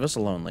 Yeah, leave us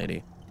alone,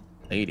 lady.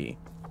 Lady.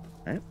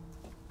 All right.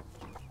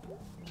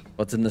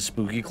 What's in the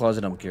spooky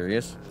closet? I'm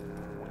curious.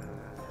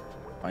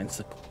 Find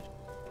some.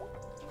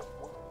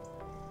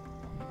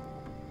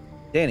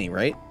 Danny,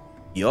 right?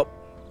 Yup.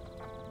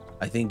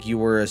 I think you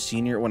were a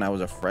senior when I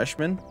was a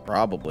freshman.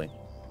 Probably.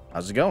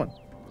 How's it going?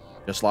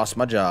 Just lost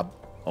my job.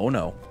 Oh,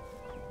 no.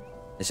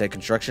 They say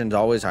construction's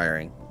always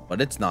hiring, but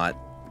it's not.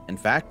 In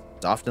fact,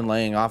 it's often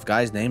laying off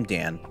guys named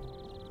Dan.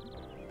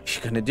 What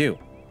you gonna do?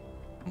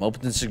 I'm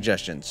open to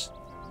suggestions.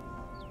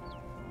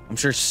 I'm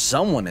sure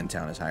someone in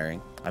town is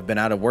hiring. I've been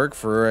out of work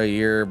for a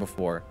year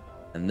before,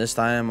 and this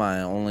time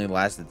I only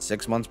lasted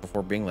 6 months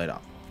before being laid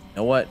off. You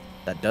know what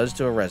that does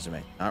to a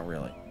resume? Not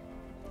really.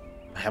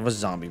 I have a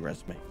zombie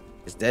resume.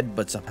 It's dead,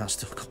 but somehow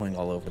still going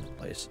all over the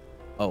place.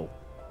 Oh.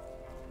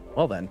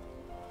 Well then.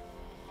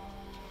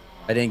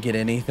 I didn't get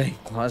anything.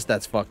 Lost,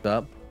 that's fucked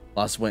up.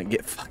 Lost went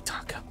get fucked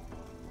taco.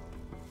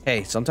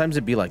 Hey, sometimes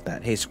it'd be like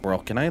that. Hey, squirrel,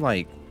 can I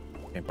like...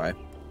 Okay, bye.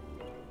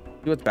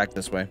 See what's back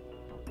this way.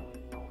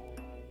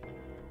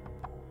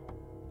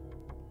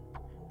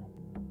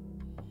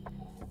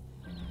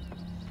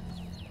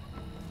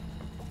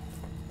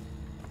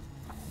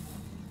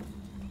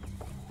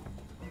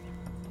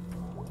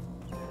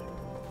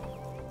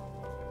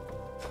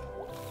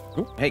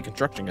 Ooh, hey,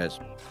 construction guys.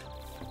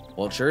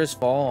 Well, it sure is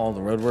fall. All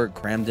the roadwork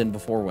crammed in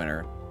before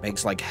winter.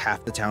 Makes like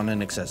half the town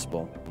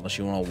inaccessible. Unless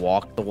you want to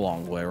walk the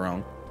long way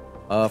around.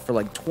 For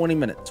like 20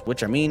 minutes.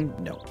 Which, I mean,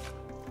 no.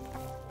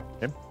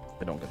 Okay,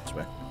 they don't get this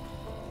way.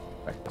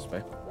 Back this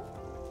way.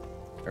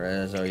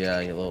 Rez, oh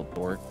yeah, you little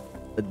dork.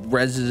 The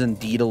Rez is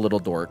indeed a little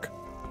dork.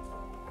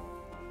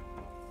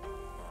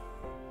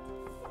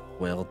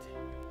 Well,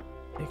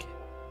 take it.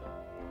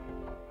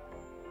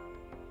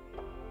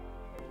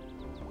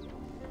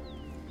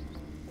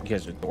 You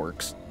guys are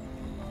dorks.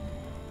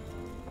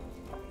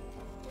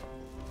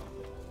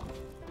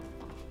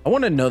 I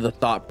want to know the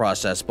thought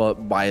process,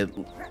 but by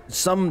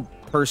some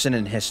person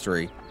in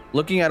history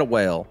looking at a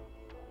whale,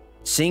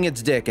 seeing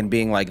its dick and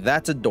being like,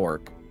 that's a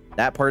dork.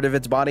 That part of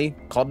its body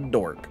called a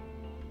dork.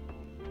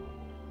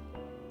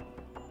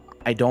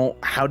 I don't...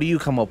 How do you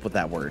come up with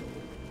that word?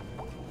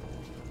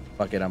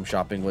 Fuck it, I'm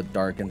shopping with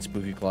Dark and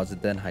Spooky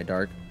Closet then. Hi,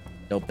 Dark.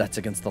 Nope, that's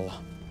against the law.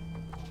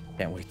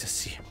 Can't wait to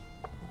see him.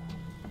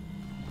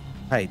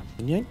 Hi,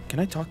 can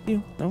I talk to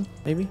you? No?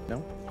 Maybe?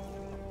 No?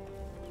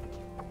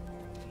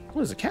 Oh,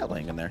 there's a cat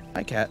laying in there.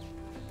 Hi, cat.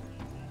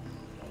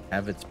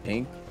 Have its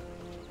pink.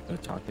 Go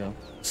taco.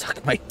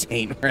 Suck my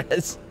taint,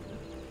 Rez.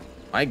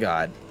 My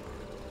God.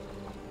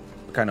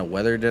 What kind of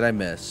weather did I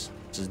miss?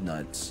 This is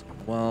nuts.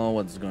 Well,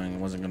 wasn't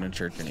going to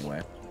church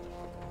anyway.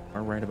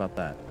 I'm right about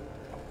that.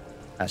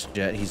 Ask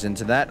Jet, he's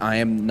into that. I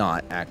am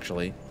not,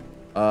 actually.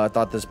 I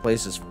thought this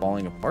place is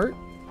falling apart.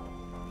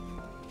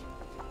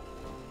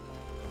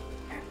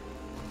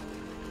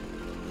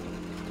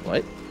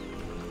 What?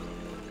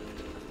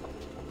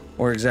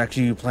 Where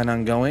exactly you plan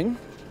on going?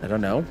 I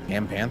don't know.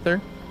 Ham Panther?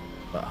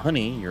 But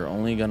honey, you're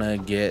only gonna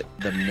get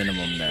the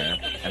minimum there.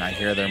 And I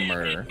hear their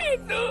murder.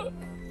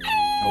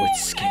 Oh,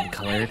 it's skin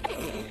colored.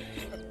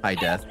 Hi,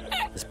 Death.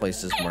 This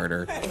place is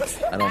murder.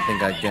 I don't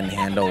think I can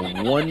handle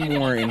one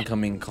more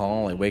incoming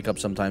call. I wake up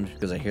sometimes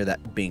because I hear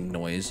that bing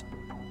noise.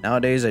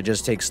 Nowadays, I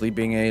just take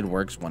sleeping aid.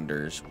 Works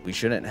wonders. We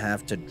shouldn't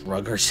have to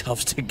drug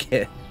ourselves to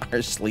get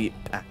our sleep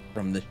back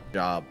from this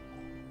job.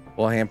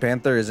 Well, Ham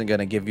Panther isn't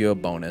gonna give you a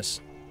bonus.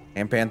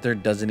 Ham Panther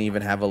doesn't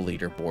even have a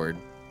leaderboard.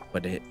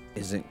 But it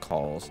isn't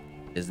calls.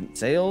 Isn't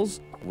sales.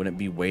 Wouldn't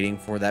be waiting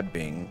for that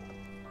bing.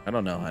 I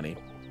don't know, honey.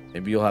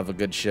 Maybe you'll have a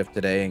good shift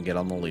today and get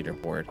on the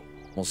leaderboard.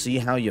 We'll see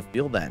how you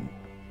feel then.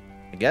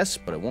 I guess,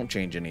 but it won't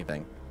change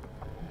anything.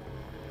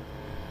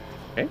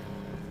 Okay.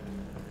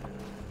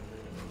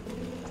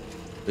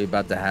 We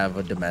about to have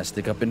a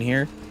domestic up in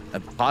here?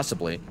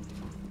 Possibly.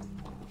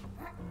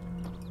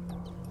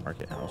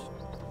 Market house.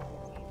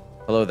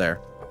 Hello there.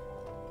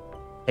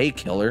 Hey,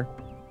 killer.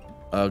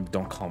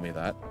 Don't call me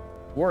that.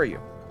 Who are you?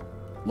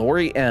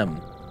 Lori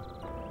M.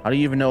 How do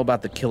you even know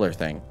about the killer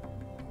thing?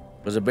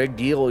 It was a big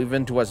deal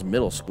even to us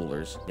middle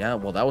schoolers. Yeah,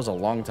 well, that was a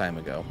long time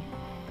ago.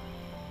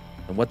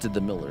 And what did the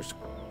Millers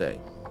say?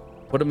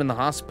 Put him in the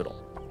hospital.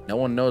 No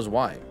one knows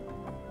why.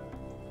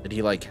 Did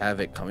he, like, have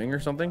it coming or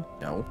something?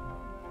 No.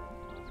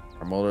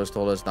 Our mothers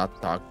told us not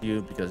to talk to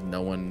you because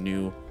no one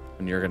knew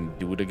when you're going to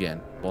do it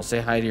again. Well, say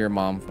hi to your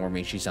mom for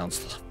me. She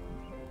sounds...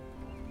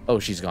 Oh,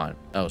 she's gone.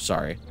 Oh,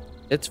 sorry.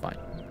 It's fine.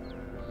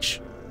 Shh.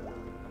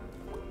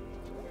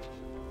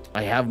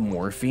 I have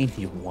morphine.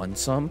 You want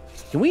some?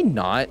 Can we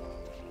not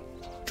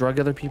drug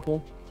other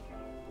people?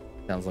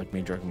 Sounds like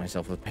me drugging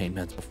myself with pain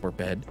meds before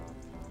bed.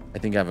 I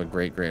think I have a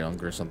great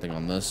uncle or something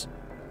on this.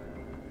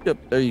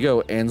 Yep, there you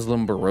go.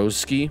 Anselm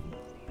Borowski.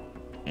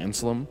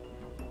 Anselm.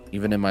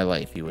 Even in my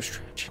life, he was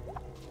tragic.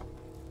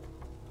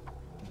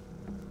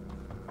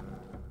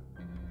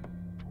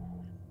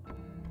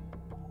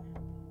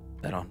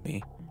 That on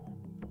me.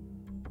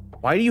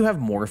 Why do you have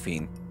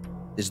morphine?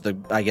 Is the,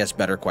 I guess,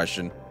 better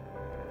question.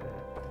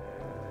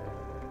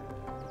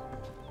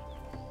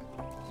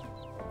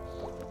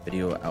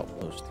 Video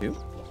outpost 2?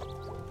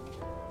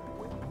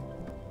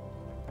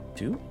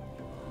 2?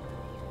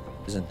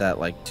 Isn't that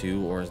like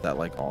 2 or is that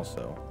like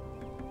also?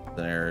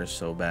 The error is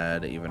so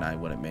bad even I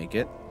wouldn't make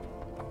it.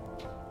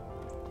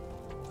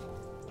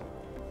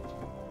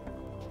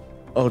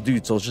 Oh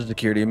dude, Social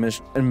Security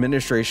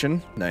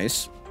Administration.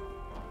 Nice.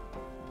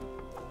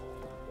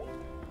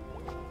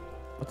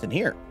 What's in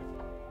here?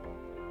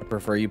 I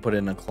prefer you put it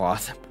in a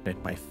cloth and put it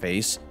in my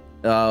face.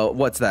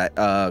 What's that?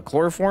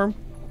 Chloroform?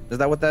 Is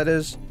that what that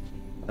is?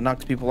 That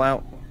knocks people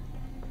out?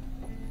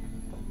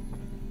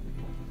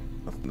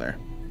 Nothing there.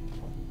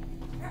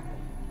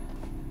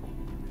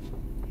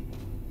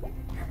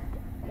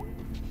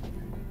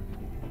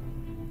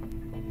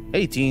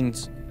 Hey,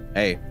 teens.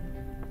 Hey.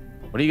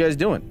 What are you guys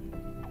doing?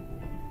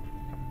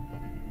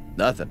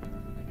 Nothing.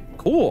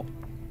 Cool.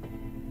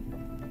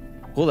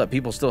 Cool that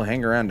people still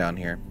hang around down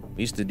here.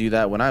 We used to do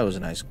that when I was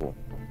in high school.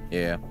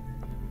 Yeah.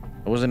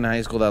 I wasn't in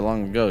high school that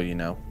long ago, you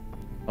know.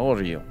 How old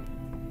are you?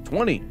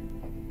 20.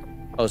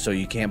 Oh, so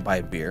you can't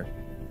buy beer?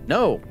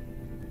 No.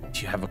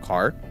 Do you have a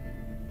car?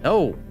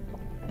 No.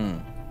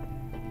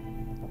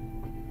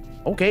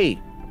 Okay.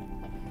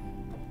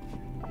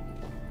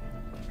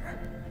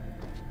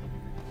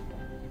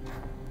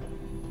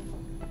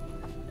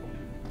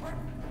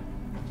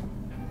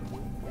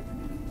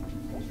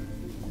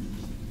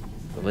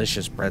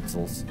 Delicious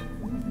pretzels.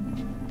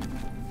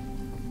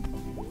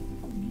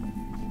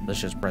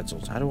 Delicious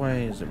pretzels. How do I...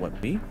 Is it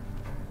what, B?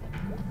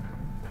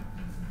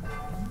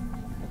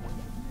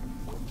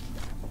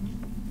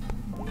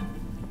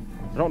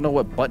 I don't know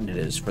what button it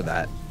is for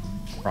that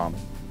prompt.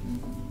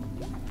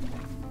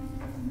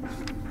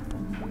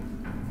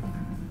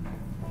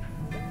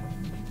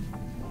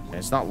 Okay,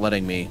 it's not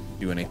letting me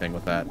do anything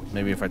with that.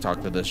 Maybe if I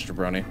talk to this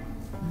jabroni.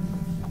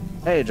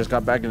 Hey, just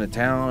got back into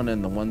town,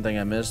 and the one thing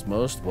I missed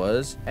most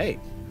was... Hey,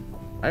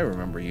 I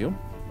remember you.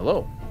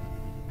 Hello.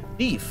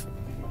 Thief.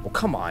 Well,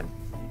 come on.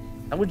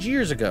 That was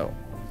years ago.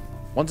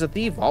 Once a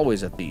thief,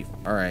 always a thief.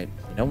 Alright,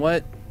 you know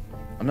what?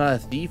 I'm not a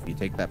thief. You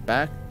take that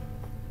back.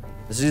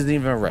 This isn't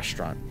even a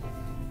restaurant.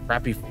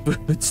 Crappy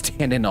food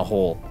stand in a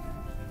hole.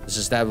 This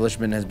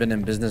establishment has been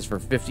in business for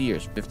 50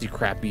 years. 50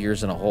 crappy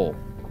years in a hole.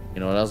 You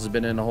know what else has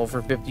been in a hole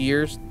for 50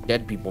 years?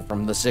 Dead people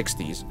from the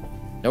 60s.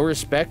 No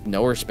respect?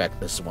 No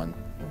respect, this one.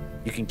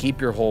 You can keep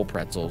your whole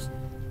pretzels.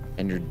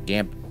 And your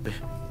damp...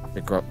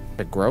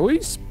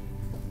 Pigroies?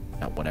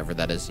 Oh, whatever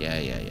that is.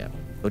 Yeah.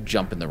 Go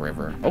jump in the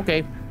river.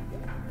 Okay.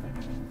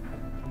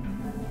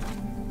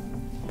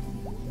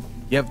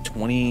 You have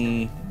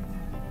 20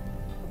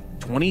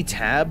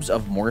 tabs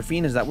of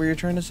morphine? Is that what you're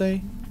trying to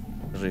say?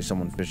 There's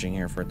someone fishing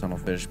here for a tunnel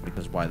fish,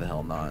 because why the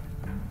hell not?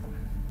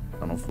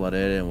 Tunnel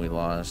flooded and we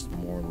lost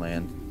more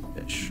land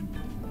fish.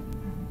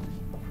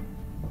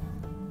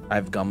 I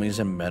have gummies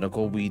and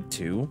medical weed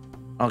too.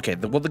 Okay,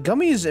 well, the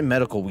gummies and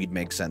medical weed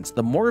make sense.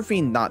 The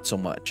morphine, not so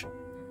much.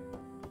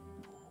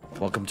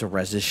 Welcome to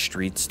Rez's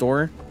street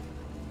store.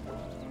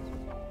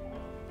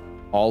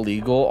 All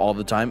legal all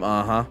the time.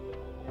 Uh-huh.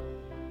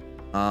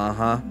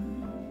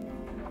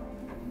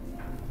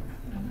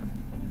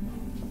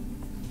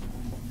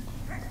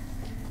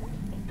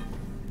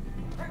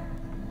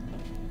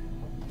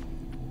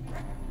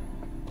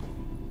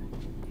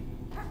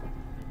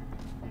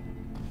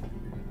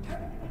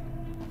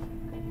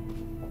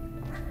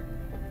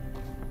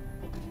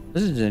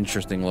 This is an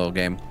interesting little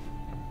game.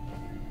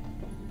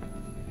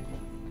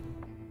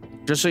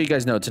 Just so you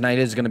guys know, tonight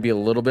is going to be a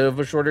little bit of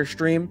a shorter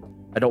stream.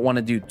 I don't want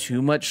to do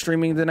too much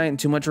streaming tonight and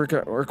too much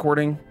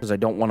recording, because I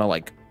don't want to,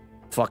 like,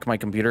 fuck my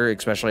computer,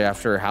 especially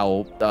after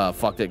how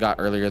fucked it got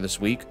earlier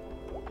this week.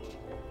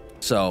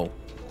 So,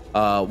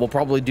 we'll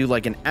probably do,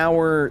 like, an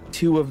hour,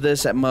 2 of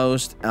this at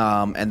most,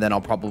 and then I'll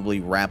probably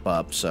wrap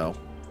up, so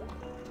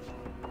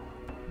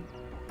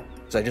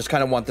I just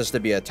kind of want this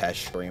to be a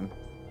test stream.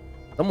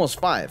 It's almost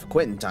 5,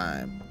 quitting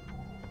time.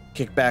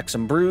 Kick back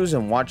some brews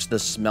and watch the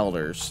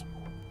smelters.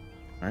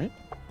 All right.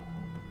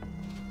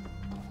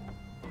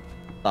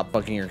 Stop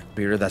fucking your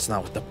computer. That's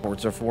not what the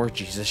ports are for.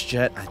 Jesus,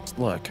 Jet.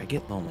 Look, I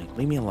get lonely.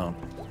 Leave me alone.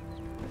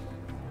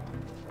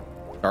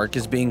 Dark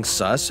is being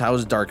sus? How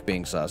is Dark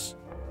being sus?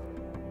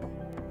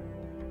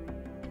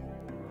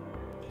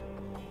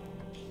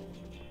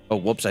 Oh,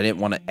 whoops. I didn't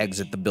want to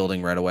exit the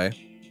building right away.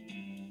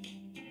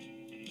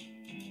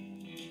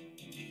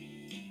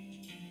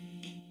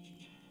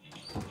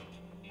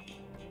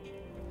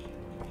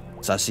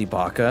 Sussy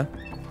Baka?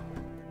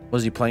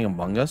 Was he playing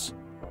Among Us?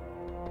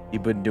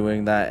 You've been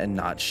doing that and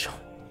not showing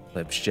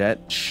clips,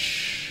 Jet.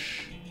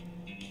 Shh.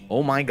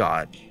 Oh my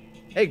god.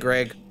 Hey,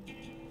 Greg.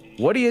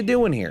 What are you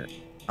doing here?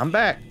 I'm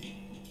back.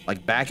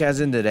 Like, back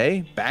as in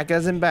today? Back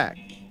as in back.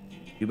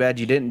 Too bad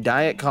you didn't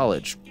die at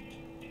college.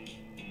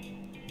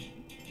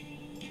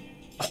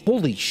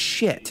 Holy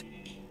shit.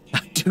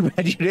 Too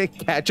bad you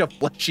didn't catch a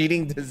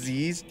flesh-eating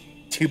disease.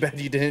 Too bad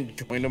you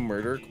didn't join a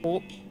murder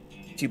cult.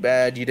 Too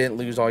bad you didn't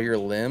lose all your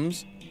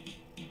limbs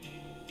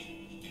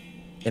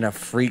in a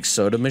freak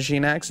soda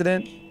machine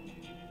accident.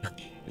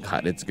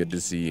 God, it's good to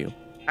see you.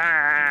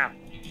 Ah!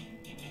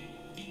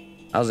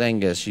 How's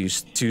Angus? You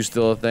two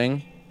still a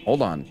thing?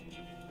 Hold on.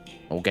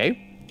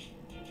 Okay.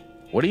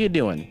 What are you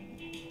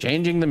doing?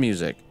 Changing the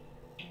music.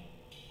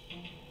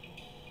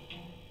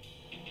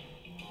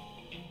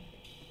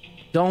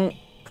 Don't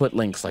put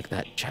links like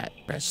that in chat.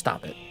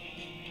 Stop it.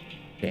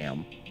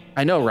 Damn.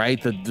 I know, right?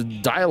 The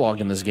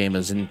dialogue in this game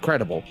is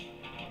incredible.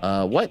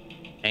 What?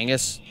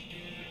 Angus?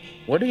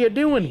 What are you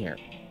doing here?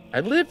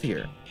 I live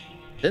here.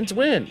 Since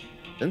when?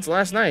 Since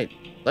last night.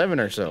 11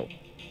 or so.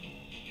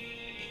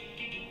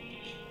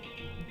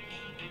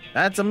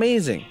 That's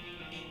amazing.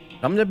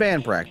 Come to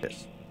band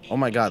practice. Oh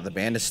my god, the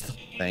band is still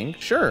a thing?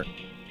 Sure.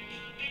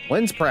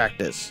 When's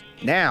practice?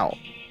 Now.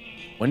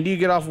 When do you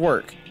get off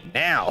work?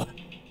 Now.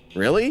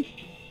 Really?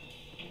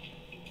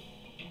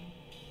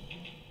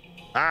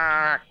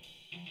 Ah!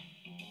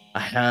 I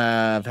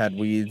have had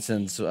weed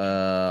since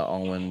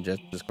Alwyn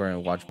just Discord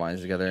and watched Vines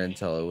together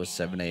until it was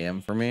 7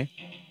 a.m. for me.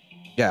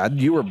 Yeah,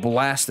 you were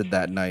blasted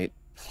that night.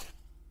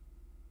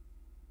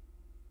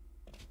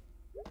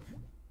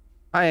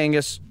 Hi,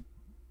 Angus.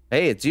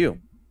 Hey, it's you.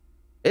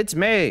 It's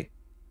me.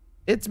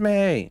 It's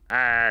me.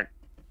 Ah.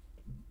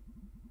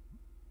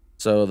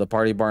 So the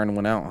party barn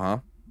went out, huh?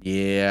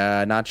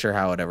 Yeah, not sure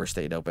how it ever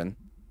stayed open.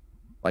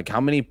 Like,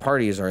 how many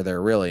parties are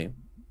there, really?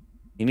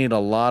 You need a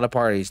lot of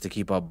parties to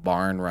keep a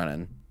barn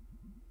running.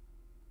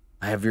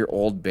 I have your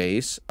old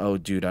base. Oh,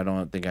 dude, I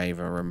don't think I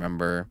even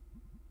remember.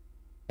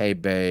 Hey,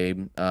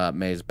 babe.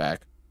 May's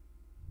back.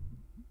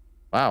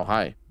 Wow,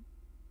 hi.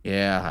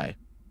 Yeah, hi.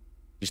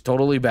 She's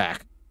totally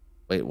back.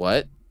 Wait,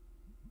 what?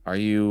 Are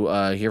you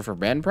here for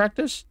band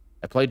practice?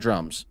 I play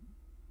drums.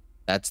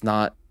 That's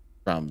not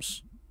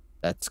drums.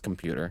 That's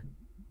computer.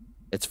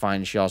 It's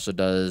fine. She also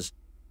does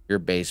your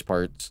bass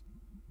parts.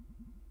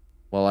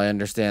 Well, I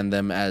understand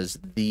them as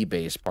the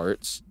bass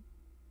parts,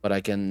 but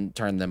I can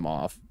turn them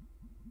off.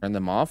 Turn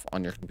them off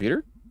on your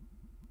computer?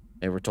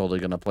 They were totally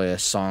going to play a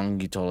song.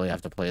 You totally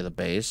have to play the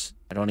bass.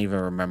 I don't even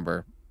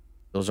remember.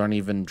 Those aren't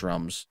even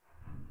drums.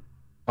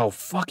 Oh,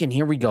 fucking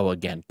here we go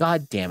again.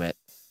 God damn it.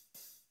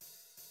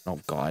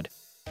 Oh, God.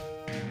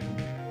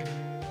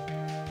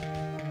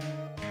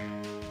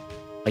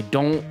 I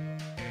didn't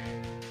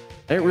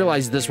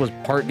realize this was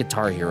part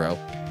Guitar Hero.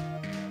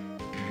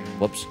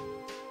 Whoops.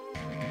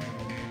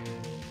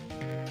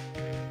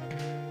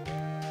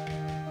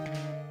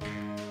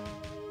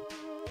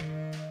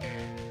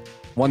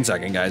 One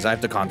second, guys. I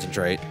have to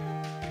concentrate.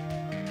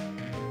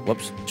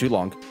 Whoops. Too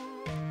long.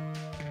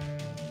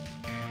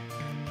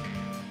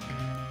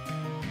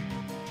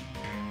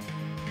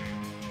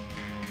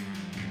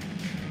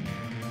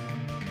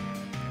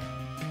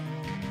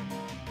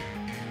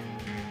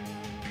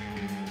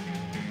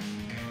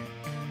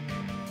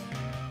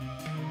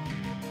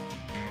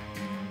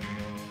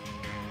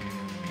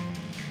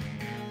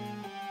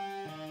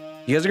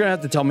 You guys are gonna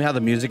have to tell me how the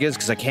music is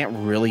because I can't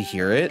really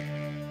hear it.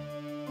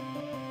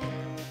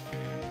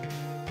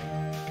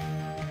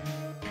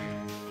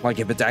 Like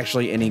if it's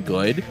actually any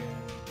good.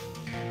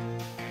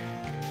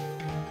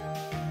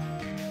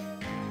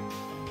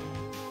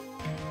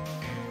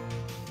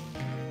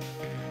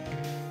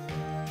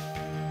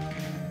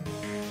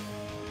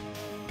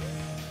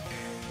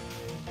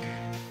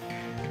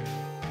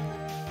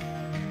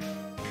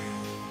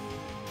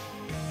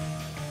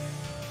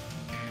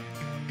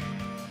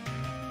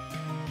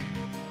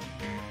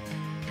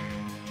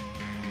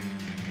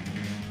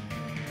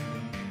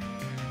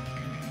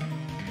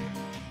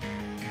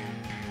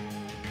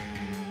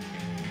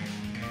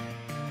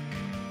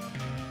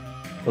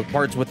 Those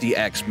parts with the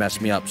X messed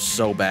me up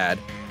so bad.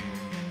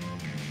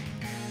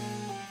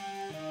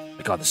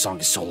 My God, the song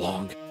is so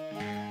long.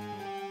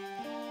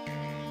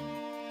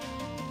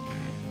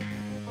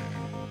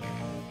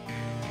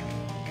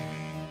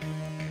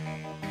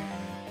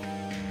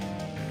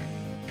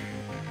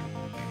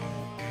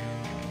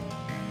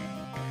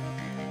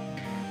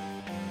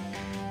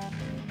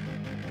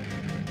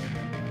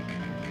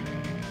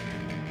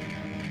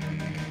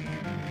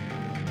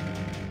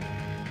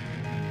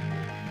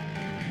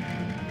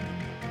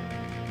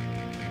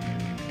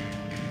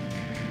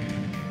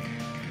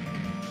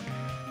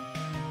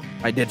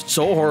 I did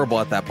so horrible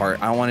at that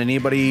part. I don't want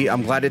anybody...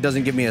 I'm glad it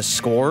doesn't give me a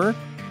score.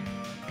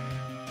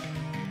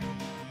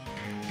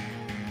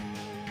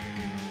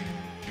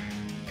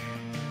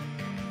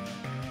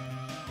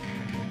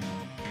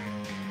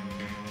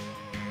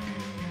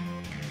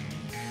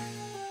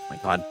 My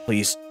God,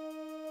 please.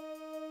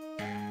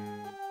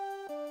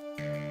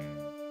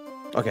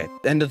 Okay,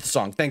 end of the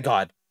song. Thank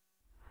God.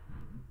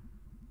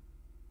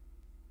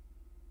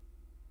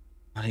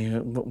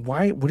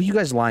 Why? What are you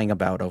guys lying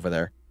about over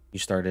there? You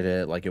started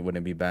it like it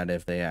wouldn't be bad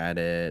if they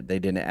added... They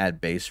didn't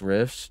add bass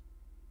riffs.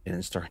 They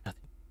didn't start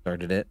nothing.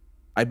 Started it.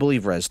 I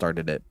believe Rez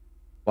started it.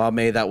 Well,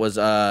 May, that was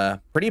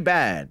pretty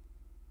bad.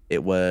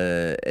 It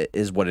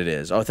is what it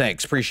is. Oh,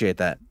 thanks. Appreciate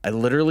that. I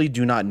literally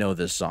do not know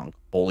this song.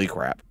 Holy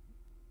crap.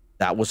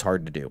 That was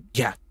hard to do.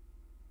 Yeah.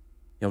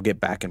 You'll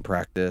get back in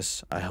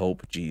practice. I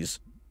hope. Jeez.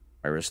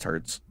 My wrist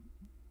hurts.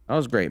 That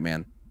was great,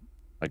 man.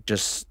 Like,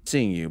 just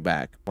seeing you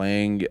back.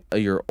 Playing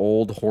your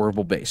old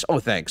horrible bass. Oh,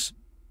 thanks.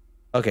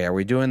 Okay, are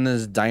we doing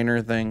this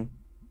diner thing?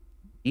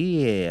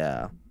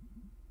 Yeah.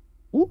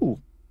 Ooh.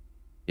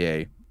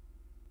 Yay.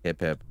 Hip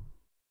hip.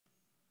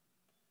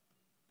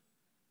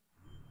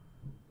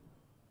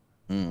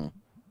 Oh,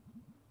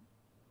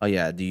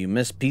 yeah. Do you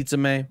miss pizza,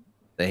 May?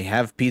 They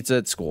have pizza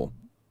at school.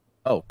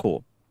 Oh,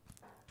 cool.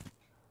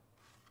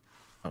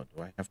 Oh,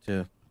 do I have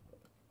to...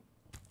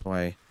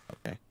 Okay.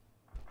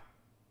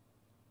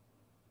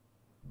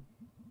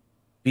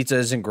 Pizza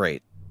isn't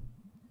great.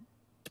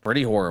 It's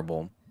pretty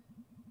horrible.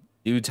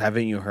 Dudes,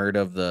 haven't you heard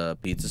of the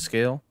pizza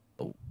scale?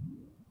 The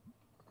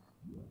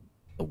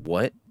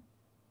what?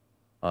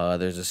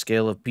 There's a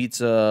scale of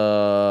pizza.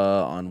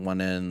 On one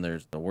end,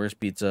 there's the worst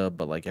pizza,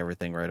 but like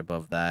everything right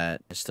above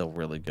that is still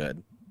really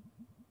good.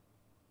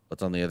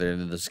 What's on the other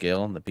end of the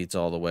scale? The pizza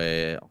all the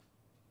way.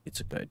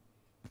 Pizza good.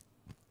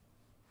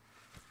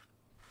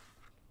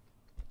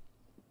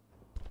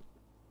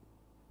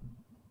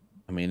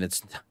 I mean,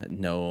 it's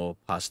no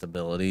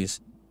possibilities.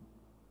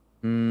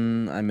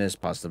 I miss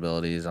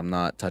possibilities. I'm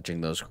not touching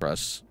those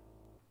crusts.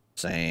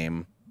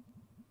 Same.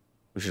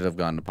 We should have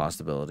gone to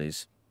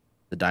possibilities.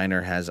 The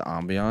diner has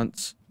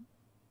ambiance.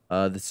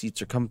 The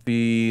seats are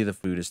comfy. The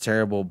food is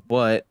terrible,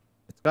 but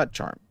it's got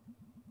charm.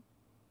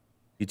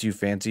 You too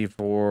fancy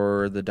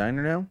for the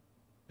diner now?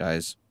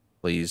 Guys,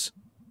 please.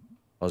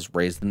 I was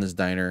raised in this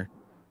diner.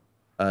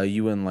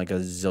 You and like a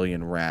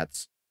zillion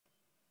rats.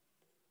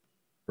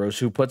 Gross,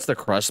 who puts the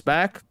crust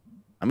back?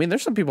 I mean,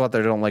 there's some people out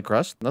there that don't like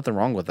crust. Nothing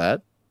wrong with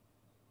that.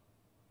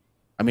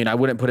 I mean, I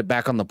wouldn't put it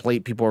back on the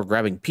plate people are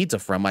grabbing pizza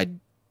from. I'd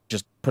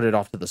just put it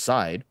off to the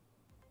side.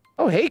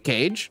 Oh, hey,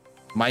 Cage.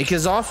 Mic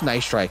is off.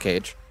 Nice try,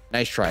 Cage.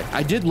 Nice try.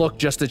 I did look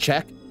just to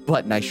check,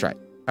 but nice try.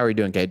 How are you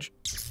doing, Cage?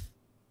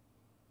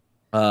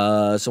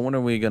 So when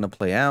are we going to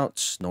play out?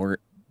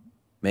 Snort.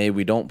 May,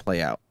 we don't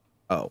play out.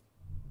 Oh.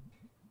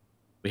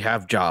 We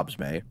have jobs,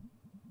 May.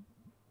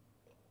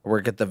 I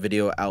work at the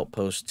video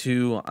outpost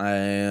 2. I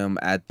am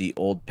at the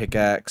old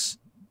pickaxe.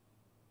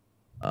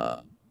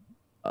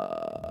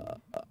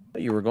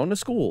 You were going to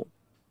school.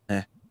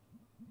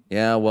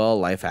 Yeah, well,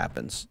 life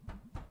happens.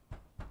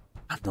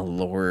 I'm the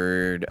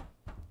Lord.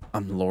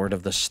 I'm Lord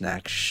of the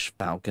Snack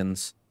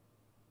Falcons.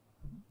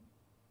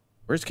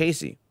 Where's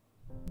Casey?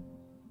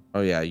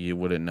 Oh, yeah, you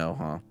wouldn't know,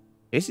 huh?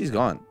 Casey's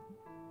gone.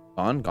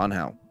 Gone? Gone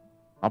how?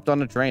 Hopped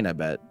on a train, I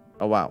bet.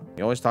 Oh, wow.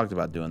 He always talked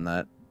about doing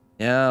that.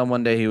 Yeah,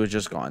 one day he was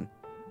just gone.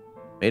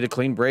 Made a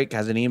clean break,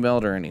 hasn't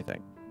emailed or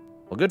anything.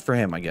 Well, good for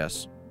him, I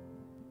guess.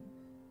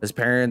 His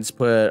parents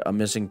put a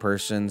missing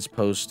persons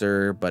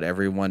poster, but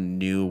everyone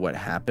knew what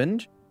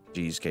happened.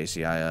 Jeez,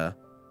 Casey,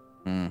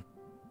 And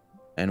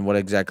what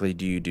exactly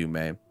do you do,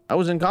 May? I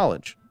was in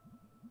college.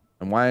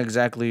 And why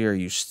exactly are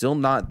you still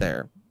not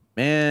there?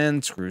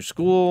 Man, screw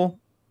school.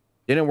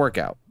 Didn't work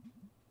out.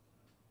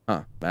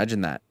 Huh,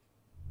 imagine that.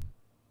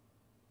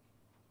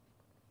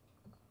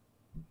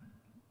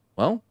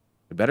 Well,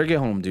 we better get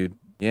home, dude.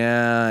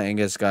 Yeah,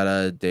 Angus got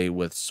a date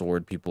with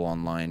sword people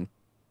online.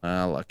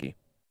 Lucky.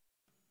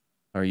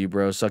 Are you,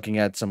 bro, sucking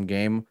at some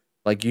game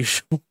like you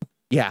should?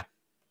 Yeah.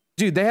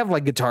 Dude, they have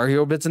like Guitar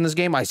Hero bits in this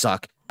game. I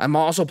suck. I'm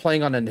also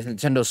playing on a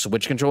Nintendo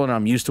Switch controller and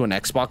I'm used to an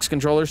Xbox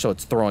controller, so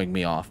it's throwing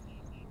me off.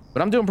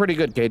 But I'm doing pretty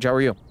good, Cage. How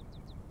are you?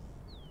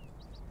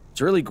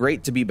 It's really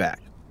great to be back.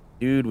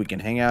 Dude, we can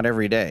hang out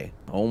every day.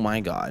 Oh my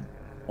god.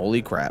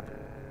 Holy crap.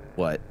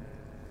 What?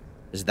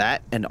 Is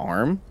that an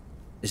arm?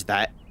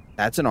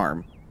 That's an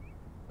arm.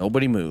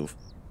 Nobody move.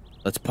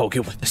 Let's poke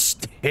it with a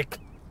stick.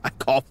 I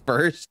call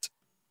first.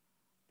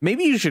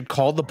 Maybe you should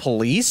call the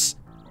police?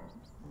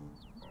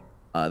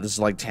 This is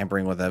like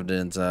tampering with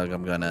evidence.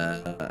 I'm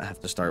gonna have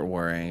to start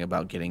worrying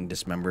about getting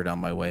dismembered on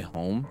my way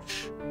home.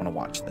 Shh. I wanna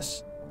watch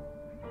this.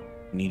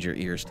 You need your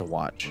ears to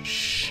watch.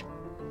 Shh.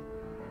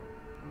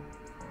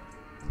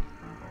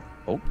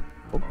 Poke,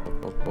 poke,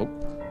 poke, poke,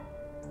 poke.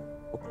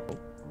 Poke, poke.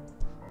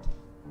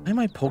 Why am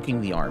I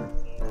poking the arm?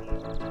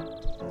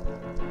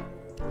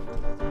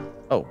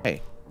 Oh,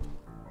 hey.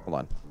 Hold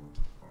on.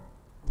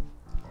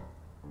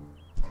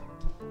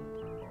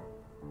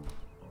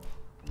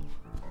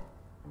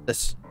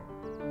 This.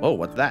 Oh,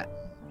 what's that?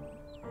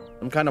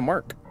 Some kind of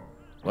mark.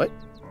 What?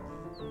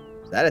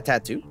 Is that a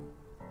tattoo?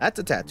 That's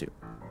a tattoo.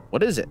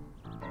 What is it?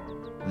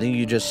 I think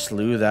you just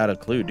slew out a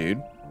clue,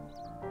 dude.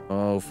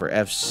 Oh, for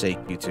F's sake,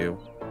 you two.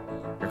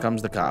 Here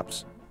comes the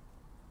cops.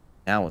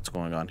 Now what's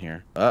going on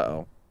here?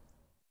 Uh-oh.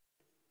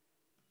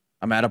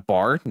 I'm at a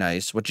bar.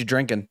 Nice. What you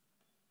drinking?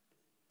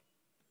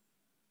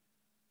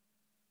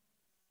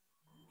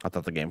 I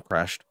thought the game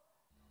crashed.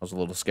 I was a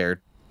little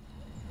scared.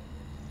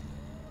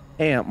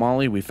 Hey, Aunt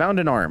Molly, we found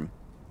an arm.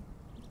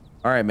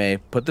 All right, May,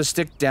 put the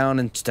stick down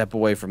and step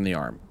away from the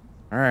arm.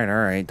 All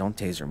right. Don't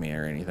taser me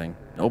or anything.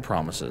 No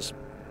promises.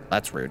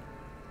 That's rude.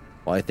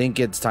 Well, I think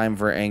it's time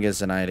for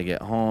Angus and I to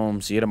get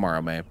home. See you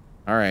tomorrow, May.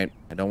 All right.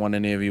 I don't want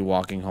any of you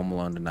walking home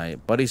alone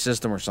tonight. Buddy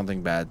system or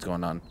something bad's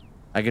going on.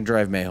 I can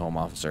drive May home,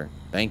 officer.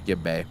 Thank you,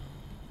 Bay.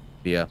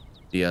 Bia.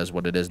 Bia is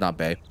what it is, not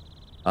Bay.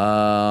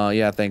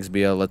 Yeah, thanks,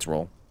 Bia. Let's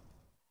roll.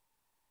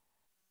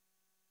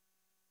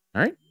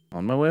 All right.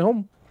 On my way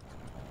home.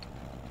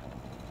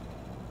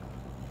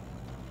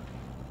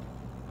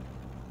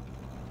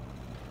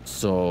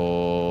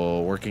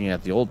 So, working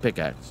at the old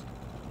pickaxe.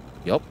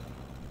 Yup.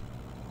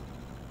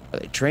 Are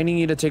they training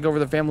you to take over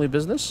the family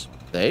business?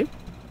 They?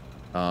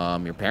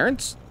 Your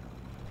parents?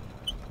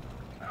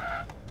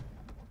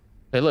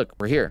 Hey, look,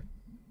 we're here.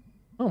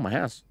 Oh, my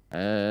house.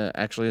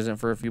 Actually isn't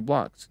for a few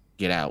blocks.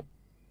 Get out.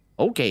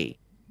 Okay.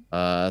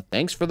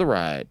 Thanks for the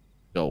ride.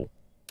 Go.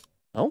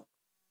 Oh,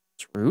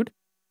 it's rude.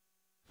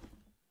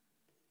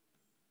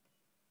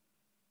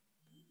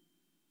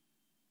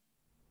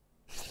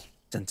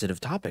 Sensitive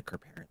topic, her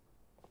parent.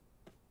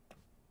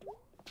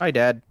 Hi,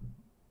 Dad.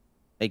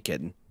 Hey,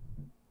 kitten.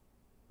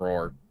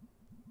 Roar.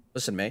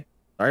 Listen, May.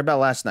 Sorry about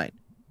last night.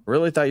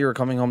 Really thought you were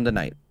coming home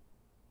tonight.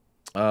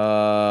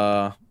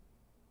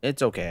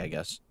 It's okay, I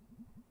guess.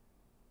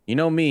 You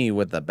know me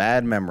with a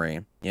bad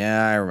memory.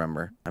 Yeah, I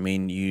remember. I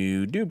mean,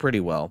 you do pretty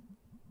well.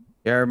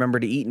 Yeah, I remember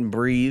to eat and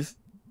breathe.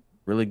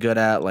 Really good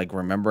at, like,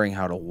 remembering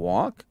how to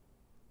walk.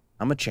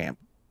 I'm a champ.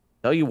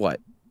 Tell you what.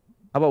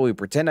 How about we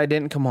pretend I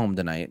didn't come home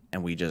tonight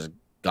and we just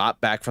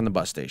got back from the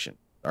bus station?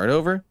 Start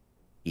over?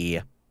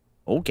 Yeah.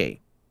 Okay.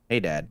 Hey,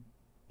 Dad.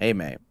 Hey,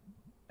 May.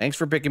 Thanks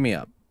for picking me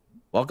up.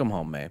 Welcome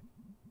home, May.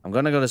 I'm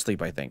gonna go to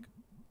sleep, I think.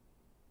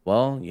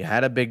 Well, you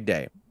had a big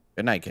day.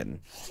 Good night,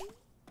 kitten.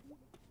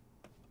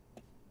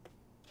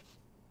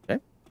 Okay.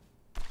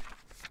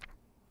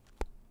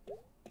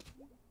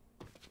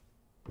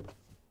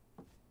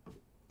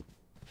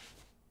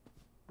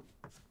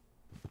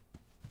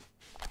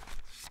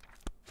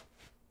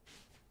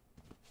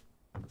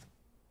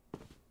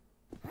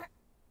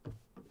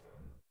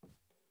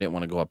 Didn't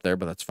want to go up there,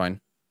 but that's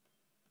fine.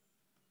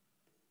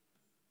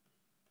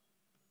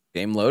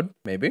 Game load,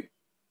 maybe.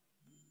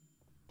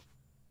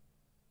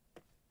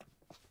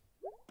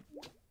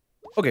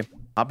 Okay,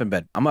 hop in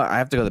bed. I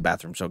have to go to the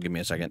bathroom, so give me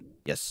a second.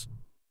 Yes.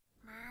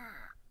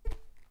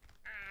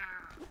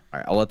 All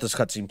right, I'll let this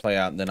cutscene play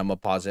out, and then I'm gonna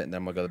pause it, and then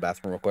I'm gonna go to the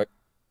bathroom real quick.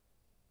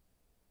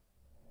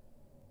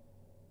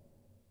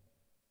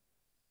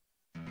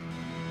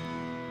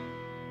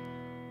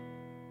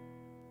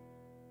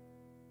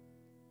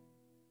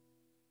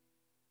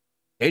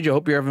 Hey, Joe,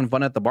 hope you're having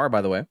fun at the bar,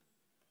 by the way.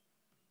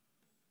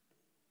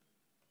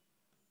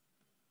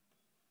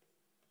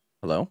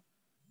 Hello?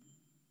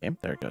 Okay,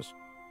 there it goes.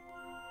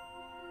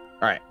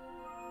 All right.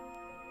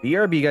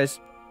 BRB, guys.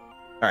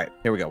 All right,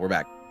 here we go. We're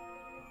back.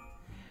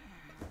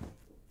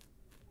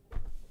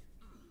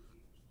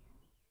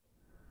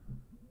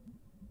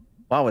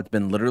 Wow, it's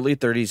been literally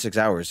 36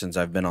 hours since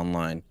I've been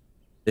online.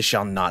 This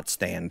shall not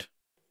stand.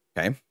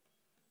 Okay.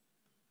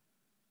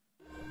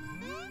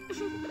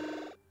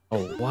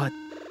 Oh, what?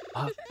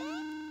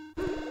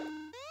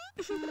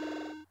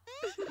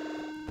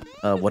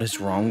 What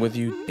is wrong with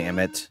you? Damn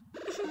it.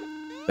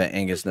 Bet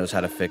Angus knows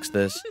how to fix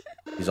this.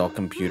 He's all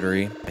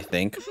computery, I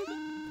think.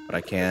 But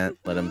I can't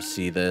let him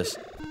see this.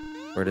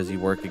 Where does he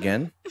work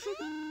again?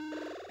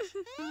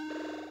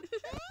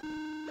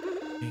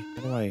 Hey,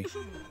 how do I...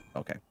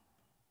 Okay.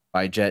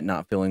 Bye, Jet.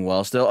 Not feeling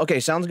well still. Okay,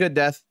 sounds good,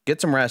 Death. Get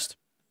some rest.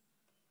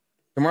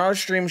 Tomorrow's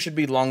stream should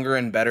be longer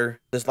and better.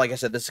 This, like I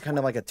said, this is kind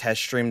of like a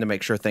test stream to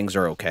make sure things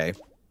are okay.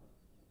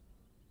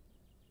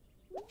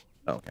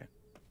 Okay.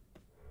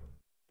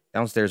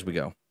 Downstairs we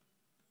go.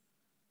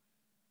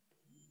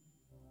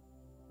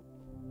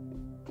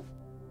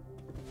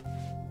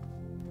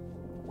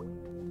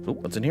 Oh,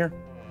 what's in here?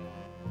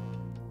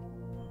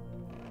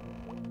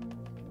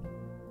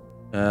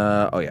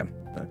 Oh yeah.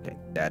 Okay,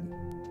 Dad.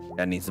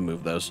 Dad needs to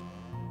move those.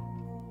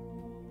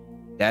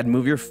 Dad,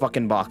 move your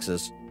fucking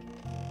boxes.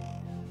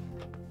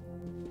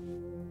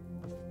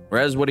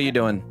 Rez, what are you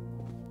doing?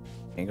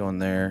 Can't go in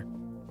there.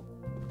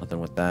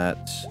 Nothing with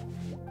that.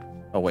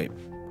 Oh, wait.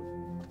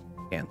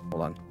 Can.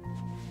 Hold on.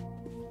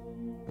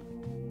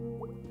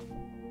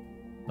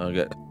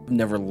 Okay.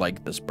 Never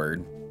liked this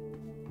bird.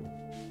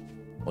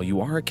 Well,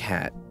 you are a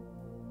cat.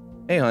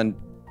 Hey, hon.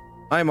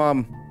 Hi,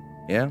 Mom.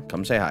 Yeah,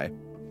 come say hi.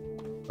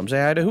 Come say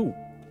hi to who?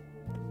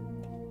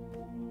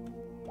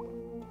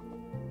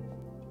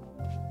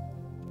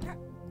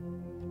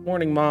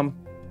 Morning, Mom.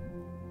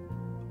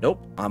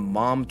 Nope, I'm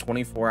Mom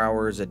 24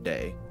 hours a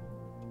day.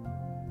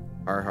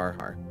 Har, har,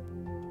 har.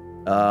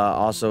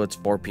 Also, it's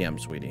 4 p.m.,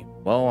 sweetie.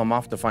 Well, I'm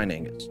off to find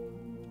Angus.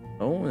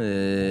 Oh,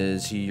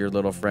 is he your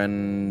little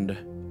friend,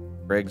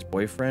 Greg's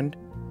boyfriend?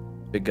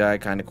 Big guy,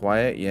 kind of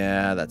quiet?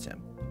 Yeah, that's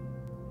him.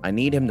 I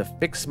need him to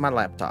fix my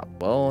laptop.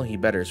 Well, he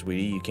better,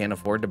 sweetie. You can't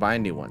afford to buy a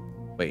new one.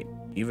 Wait,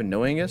 you even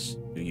know Angus?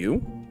 Do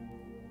you?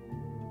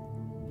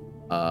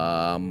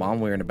 Mom,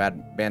 we're in a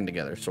band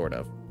together, sort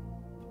of.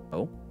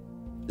 Oh?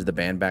 Is the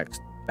band back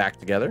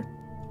together?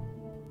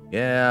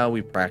 Yeah,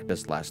 we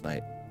practiced last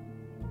night.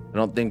 I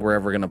don't think we're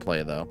ever gonna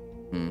play, though.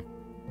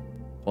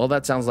 Well,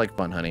 that sounds like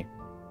fun, honey.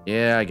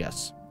 Yeah, I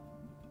guess.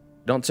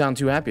 Don't sound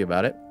too happy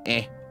about it.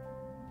 Well,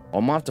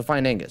 I'm off to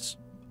find Angus.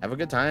 Have a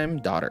good time,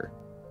 daughter.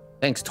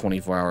 Thanks,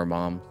 24-hour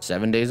mom.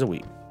 7 days a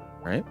week,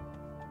 right?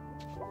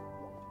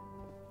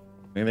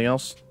 Anything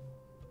else?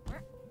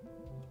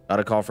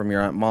 Got a call from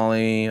your Aunt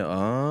Molly.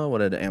 What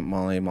did Aunt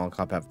Molly Mall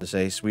Cop have to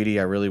say?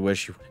 Sweetie, I really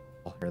wish you would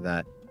tell her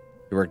that.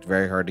 She worked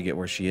very hard to get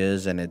where she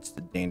is, and it's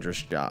a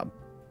dangerous job.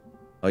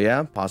 Oh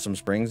yeah? Possum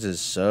Springs is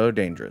so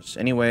dangerous.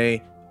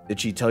 Anyway, did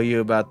she tell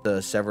you about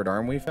the severed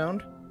arm we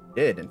found?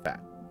 Did, in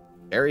fact.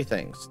 Scary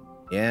things.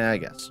 Yeah, I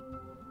guess.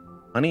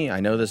 Honey,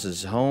 I know this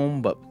is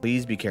home, but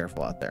please be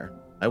careful out there.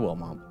 I will,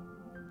 Mom.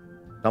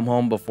 Come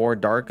home before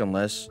dark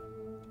unless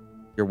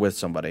you're with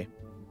somebody.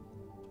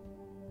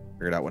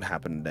 Figured out what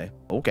happened today.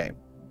 Okay.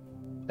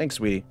 Thanks,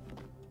 sweetie.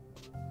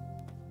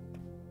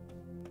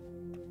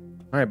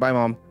 All right, bye,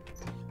 Mom.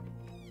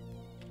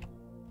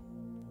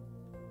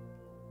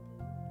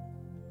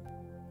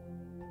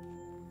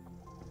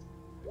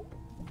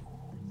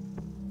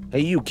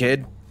 Hey, you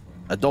kid.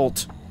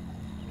 Adult.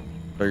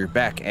 So you're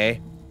back, eh?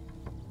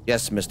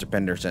 Yes, Mr.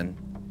 Penderson.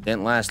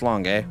 Didn't last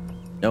long, eh?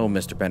 No,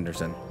 Mr.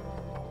 Penderson.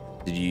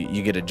 Did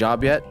you get a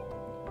job yet?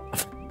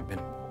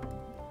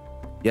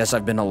 Yes,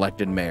 I've been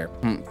elected mayor.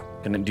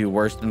 Couldn't do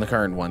worse than the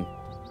current one.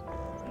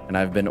 And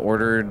I've been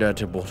ordered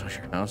to bulldoze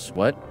your house.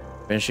 What?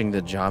 Finishing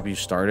the job you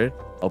started?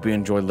 Hope you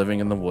enjoy living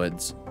in the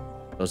woods.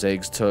 Those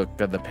eggs took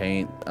the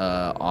paint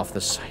off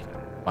the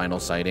vinyl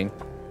siding.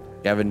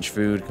 Scavenge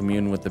food,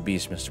 commune with the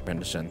beast, Mr.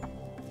 Penderson.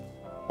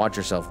 Watch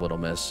yourself, little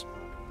miss.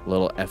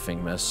 Little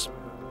effing miss.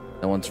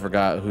 No one's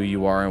forgot who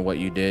you are and what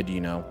you did,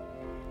 you know.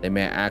 They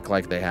may act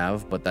like they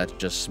have, but that's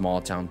just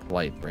small town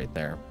polite right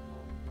there.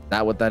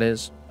 That what that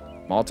is?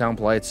 Small town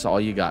polite's all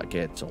you got,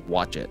 kid, so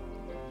watch it.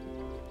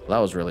 Well, that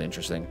was really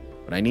interesting.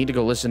 But I need to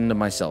go listen to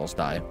my cells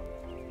die.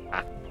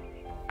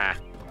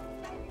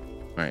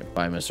 Alright,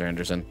 bye, Mr.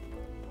 Henderson.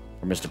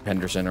 Or Mr.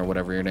 Penderson, or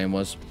whatever your name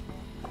was.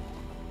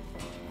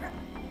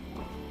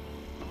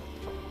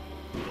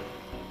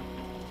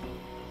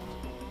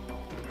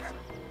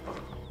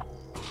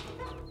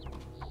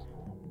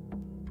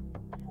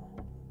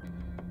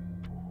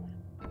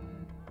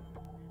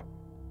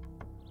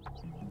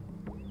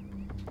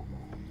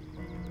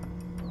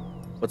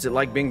 What's it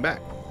like being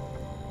back?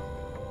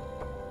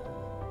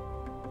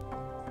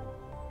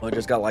 Well, I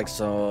just got like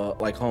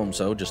home,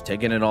 so just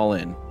taking it all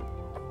in.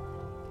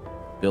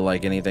 Feel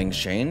like anything's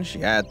changed?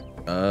 Yeah,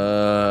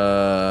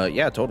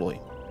 yeah,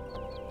 totally.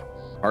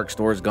 Park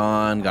store's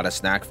gone, got a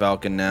snack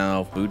falcon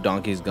now, food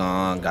donkey's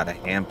gone, got a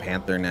ham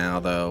panther now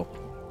though.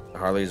 The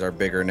Harleys are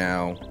bigger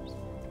now.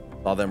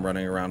 Saw them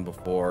running around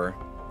before.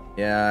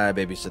 Yeah, I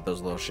babysit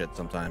those little shits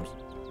sometimes.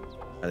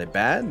 Are they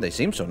bad? They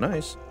seem so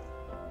nice.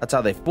 That's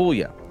how they fool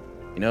you.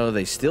 You know,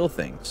 they steal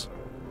things.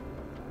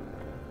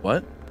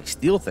 What? They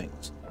steal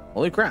things.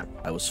 Holy crap,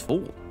 I was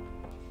fooled.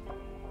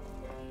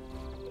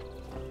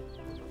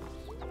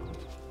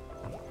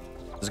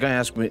 This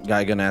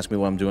guy gonna ask me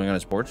what I'm doing on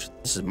his porch?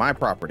 This is my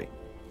property,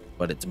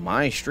 but it's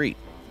my street.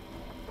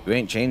 You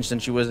ain't changed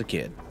since you was a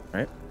kid,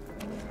 right?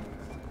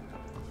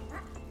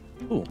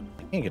 Ooh,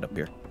 I can't get up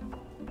here.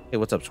 Hey,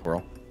 what's up,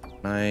 squirrel?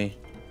 Oh, I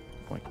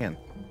can.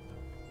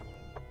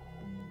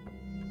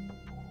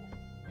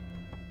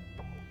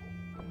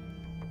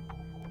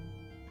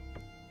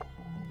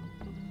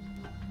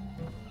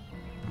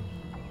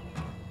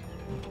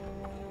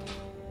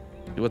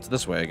 What's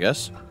this way, I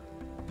guess?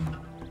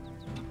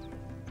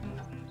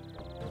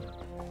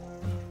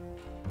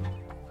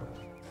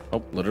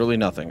 Oh, literally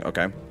nothing.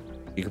 Okay.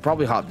 You could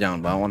probably hop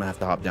down, but I don't want to have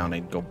to hop down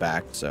and go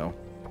back, so...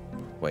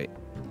 Wait.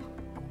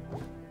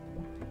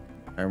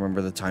 I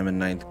remember the time in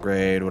 9th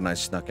grade when I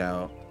snuck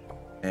out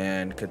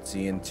and could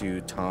see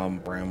into Tom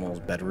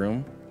Bramwell's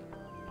bedroom.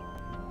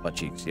 Butt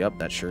cheeks. Yep,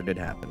 that sure did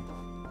happen.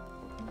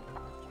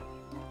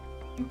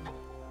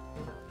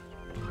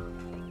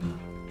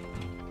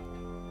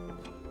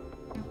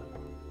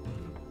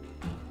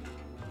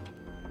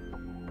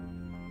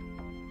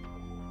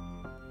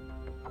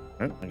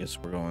 Alright, I guess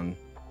we're going...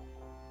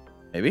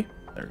 Maybe?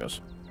 There it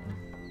goes.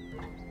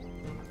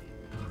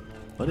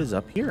 What is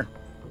up here?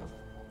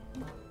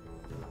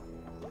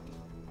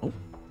 Oh.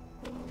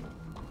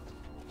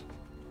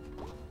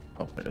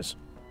 Oh, there it is.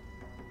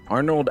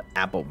 Arnold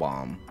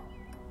Applebaum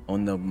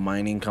owned the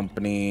mining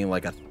company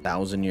like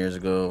 1,000 years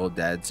ago.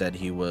 Dad said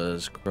he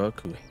was crook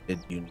who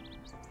hated you.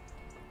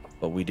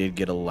 But we did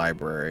get a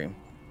library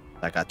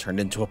that got turned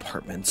into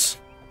apartments.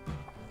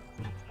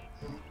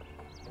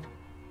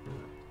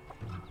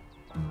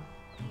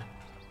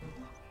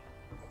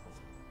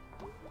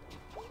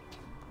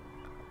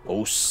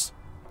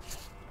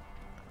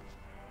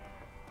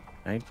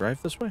 Can I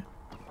drive this way?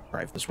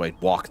 Drive this way.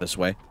 Walk this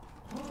way.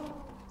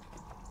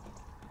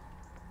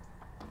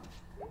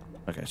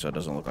 Okay, so it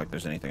doesn't look like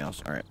there's anything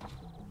else. All right.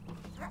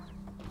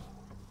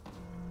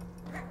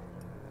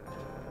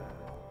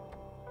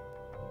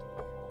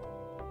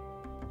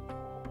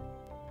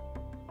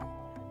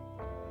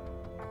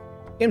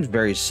 Game's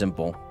very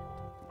simple.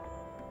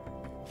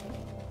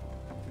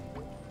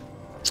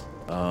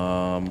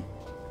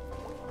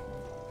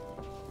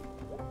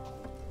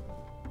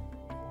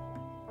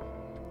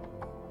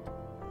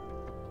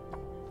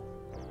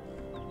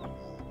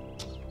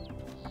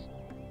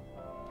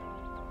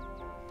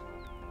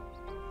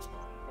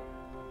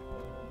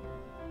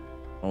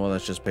 Oh, well,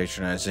 that's just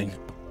patronizing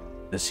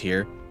this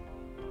here.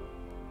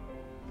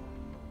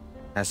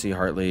 Cassie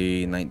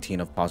Hartley,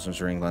 19 of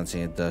Possum's Ring,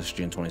 glancing at dust,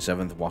 June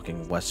 27th,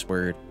 walking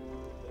westward.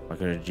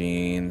 Bucket of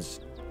jeans.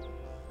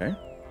 Okay.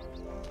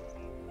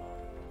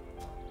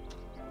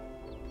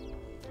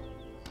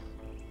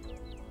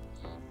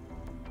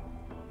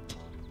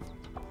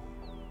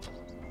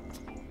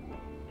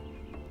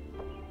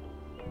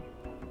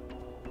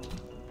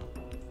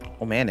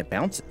 Oh man, it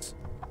bounces.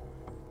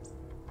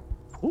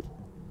 Oop.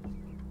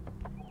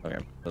 Okay,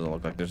 doesn't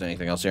look like there's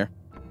anything else here.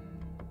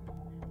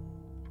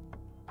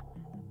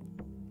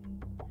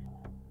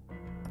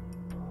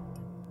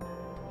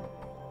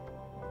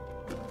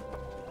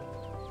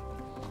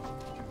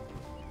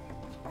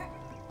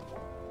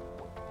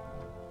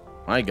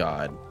 My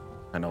God.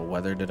 What kind of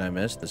weather did I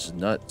miss? This is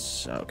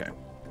nuts. Okay.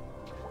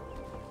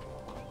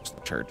 It's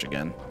the church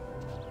again.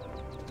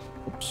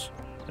 Oops.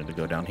 Need to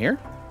go down here.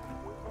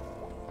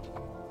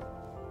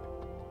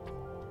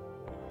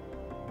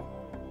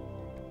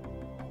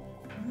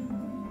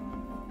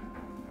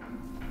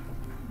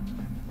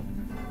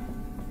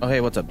 Oh, hey,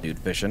 what's up, dude?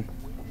 Fishing.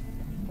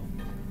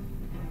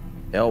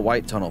 L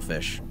white tunnel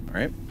fish. All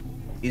right.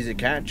 Easy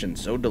catch and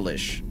so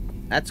delish.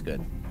 That's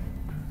good.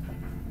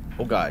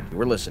 Oh, God. You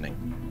were listening.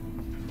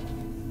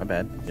 My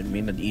bad. Didn't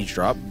mean to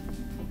eavesdrop.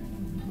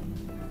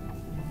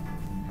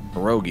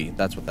 Pierogi.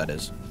 That's what that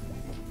is.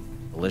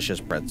 Delicious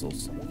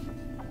pretzels.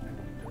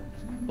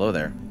 Hello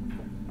there.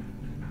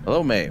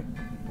 Hello, May.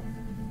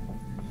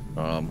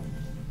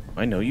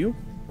 I know you.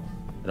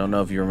 I don't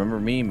know if you remember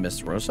me,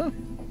 Miss Rosa.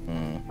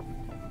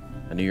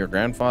 I knew your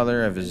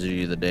grandfather. I visited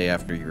you the day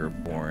after you were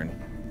born.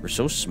 We're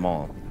so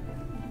small.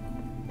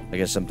 I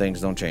guess some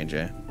things don't change,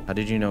 eh? How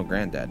did you know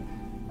Granddad?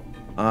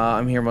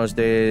 I'm here most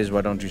days.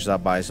 Why don't you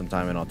stop by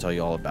sometime and I'll tell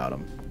you all about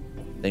them.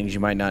 Things you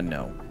might not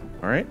know.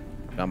 Alright?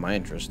 Got my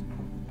interest.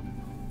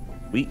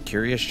 Sweet,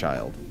 curious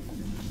child.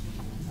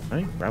 Can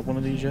I grab one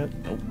of these yet?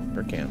 Nope,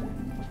 sure can't.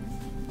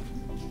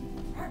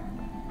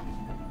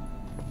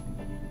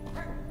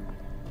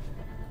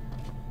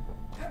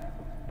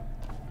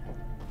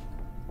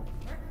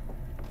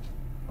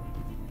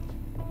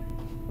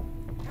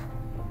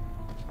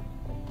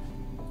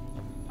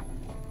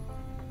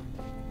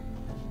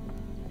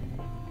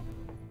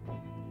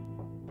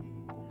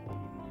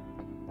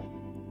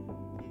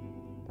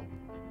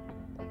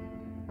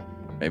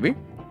 Maybe?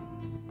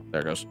 There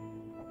it goes.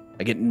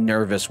 I get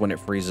nervous when it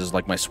freezes,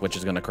 like my Switch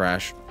is gonna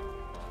crash.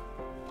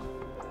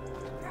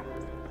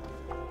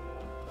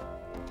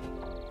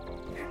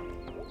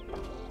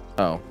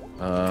 Oh,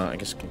 I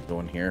guess I can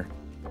go in here.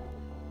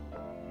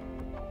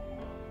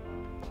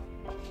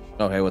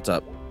 Oh, hey, what's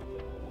up?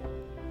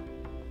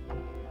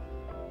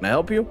 Can I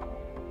help you?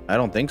 I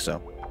don't think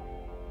so.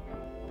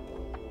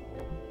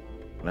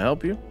 Can I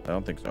help you? I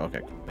don't think so. Okay,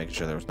 making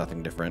sure there was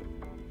nothing different.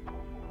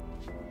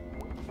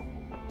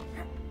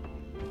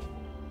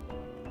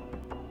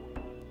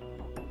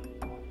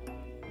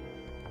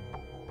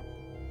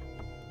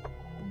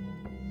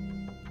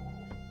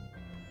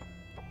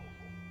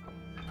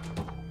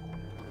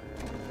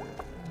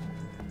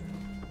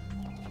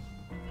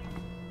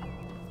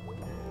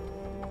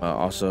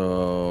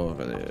 Also,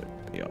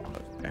 yeah,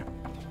 okay.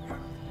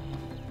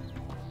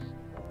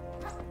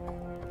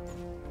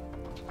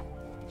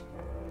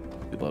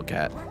 Good little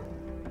cat.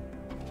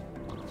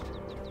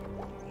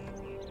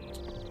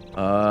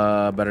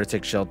 Better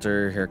take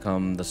shelter. Here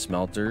come the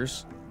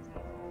smelters.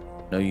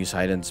 No use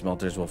hiding.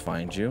 Smelters will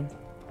find you.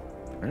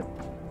 All right.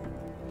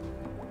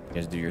 You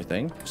guys do your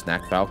thing.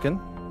 Snack Falcon.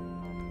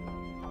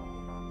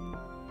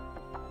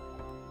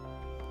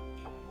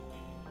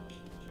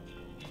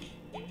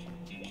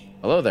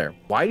 Hello there.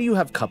 Why do you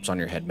have cups on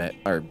your head, May?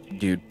 Or,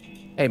 dude.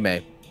 Hey,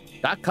 May.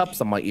 Got cups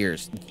on my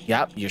ears.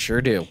 Yep, you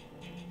sure do.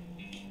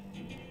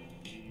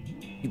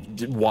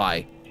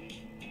 Why?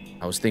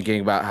 I was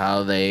thinking about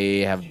how they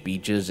have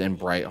beaches in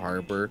Bright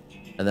Harbor,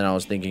 and then I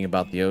was thinking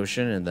about the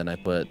ocean, and then I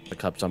put the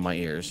cups on my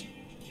ears,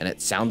 and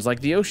it sounds like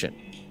the ocean.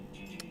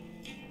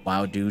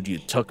 Wow, dude, you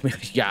took me.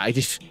 Yeah, I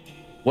just...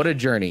 What a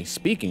journey.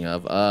 Speaking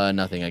of,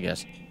 nothing, I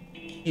guess.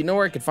 You know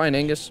where I could find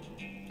Angus?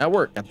 At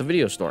work, at the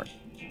video store.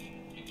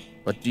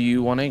 What do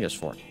you want Angus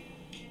for?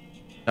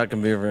 Not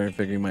computer, I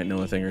figure you might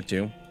know a thing or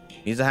two.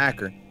 He's a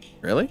hacker.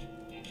 Really?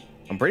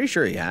 I'm pretty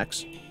sure he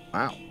hacks.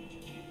 Wow.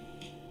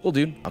 Cool,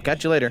 dude. I'll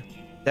catch you later.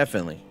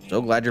 Definitely.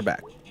 So glad you're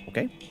back.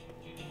 Okay?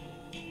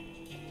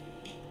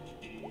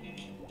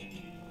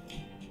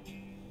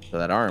 So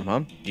that arm,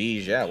 huh?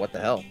 Geez, yeah, what the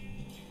hell?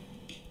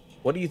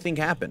 What do you think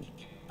happened?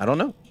 I don't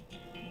know.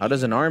 How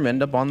does an arm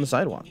end up on the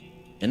sidewalk?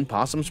 In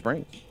Possum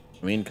Springs.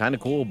 I mean, kind of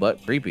cool,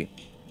 but creepy.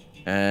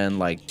 And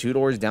like 2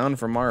 doors down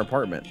from our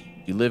apartment.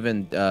 You live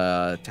in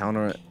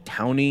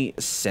Towny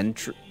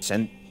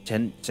Century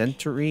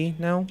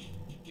now?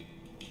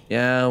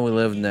 Yeah, we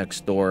live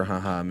next door.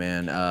 Haha,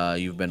 man.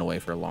 You've been away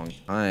for a long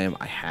time.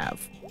 I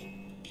have.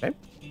 Okay.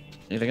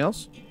 Anything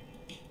else?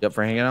 You up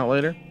for hanging out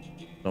later?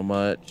 So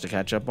much to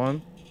catch up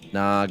on?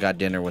 Nah, I got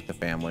dinner with the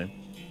family.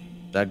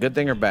 Is that a good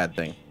thing or bad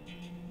thing?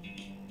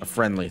 A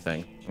friendly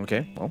thing.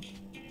 Okay, well.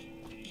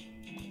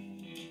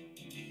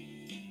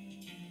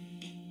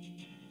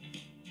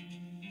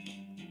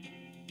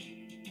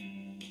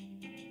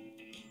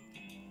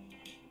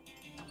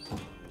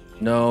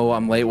 No,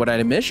 I'm late. What did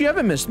I miss? You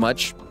haven't missed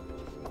much.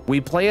 We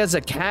play as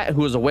a cat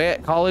who was away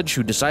at college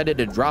who decided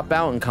to drop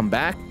out and come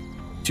back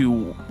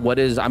to what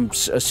is, I'm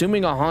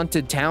assuming, a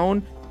haunted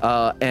town.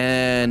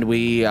 And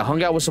we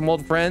hung out with some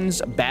old friends,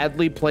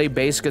 badly played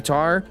bass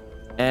guitar,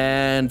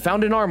 and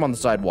found an arm on the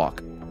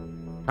sidewalk.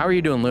 How are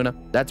you doing, Luna?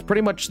 That's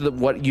pretty much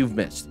what you've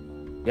missed.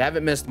 You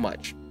haven't missed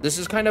much. This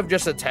is kind of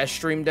just a test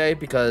stream day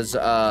because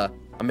I'm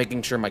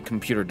making sure my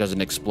computer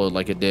doesn't explode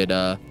like it did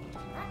the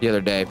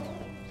other day.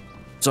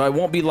 So I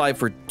won't be live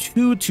for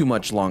too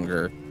much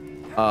longer.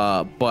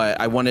 But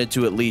I wanted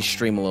to at least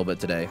stream a little bit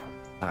today.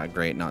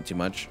 Great, not too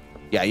much.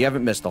 Yeah, you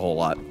haven't missed a whole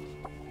lot.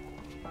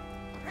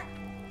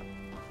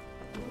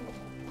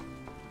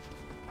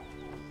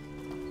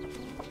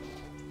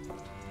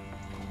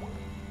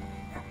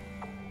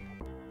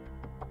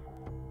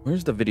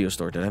 Where's the video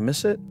store? Did I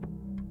miss it?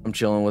 I'm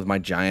chilling with my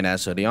giant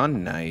ass hoodie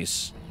on.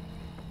 Nice.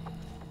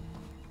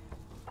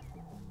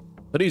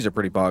 Hoodies are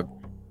pretty pog.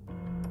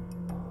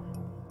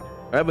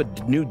 I have a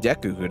new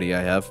Deku hoodie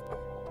I have.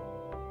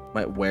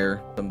 Might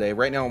wear someday.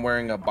 Right now I'm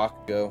wearing a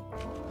Bakugo.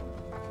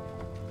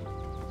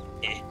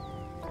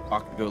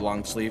 Bakugo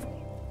long sleeve.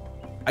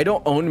 I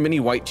don't own many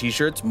white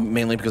t-shirts,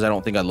 mainly because I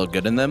don't think I look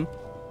good in them.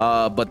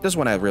 But this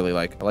one I really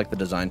like. I like the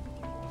design.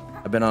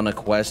 I've been on a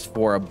quest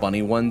for a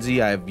bunny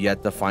onesie. I have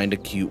yet to find a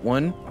cute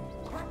one.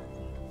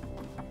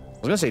 I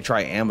was gonna say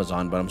try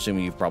Amazon, but I'm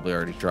assuming you've probably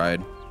already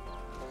tried.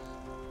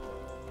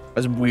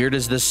 As weird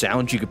as this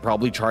sounds, you could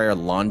probably try our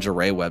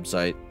lingerie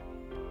website.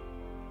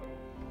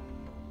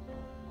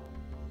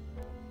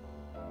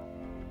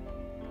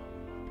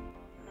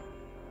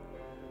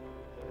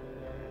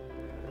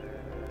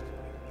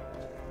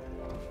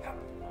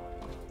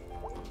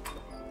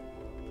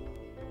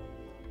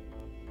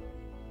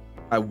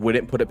 I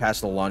wouldn't put it past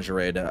the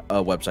lingerie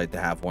website to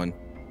have one.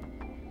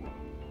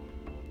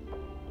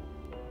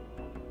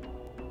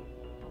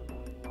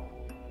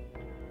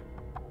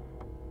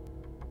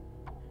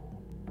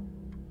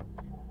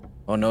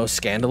 Oh no,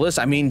 scandalous?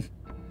 I mean,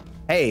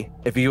 hey,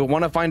 if you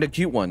want to find a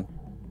cute one.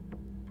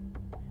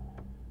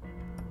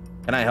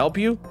 Can I help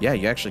you? Yeah,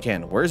 you actually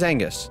can. Where's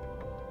Angus?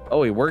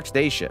 Oh, he works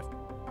day shift.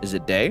 Is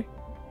it day?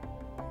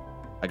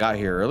 I got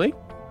here early?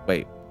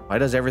 Wait, why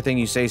does everything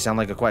you say sound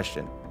like a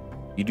question?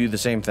 You do the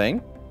same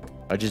thing?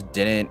 I just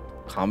didn't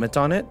comment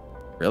on it?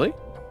 Really?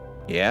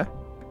 Yeah?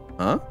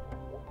 Huh?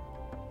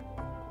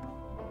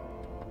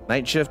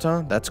 Night shift,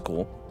 huh? That's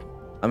cool.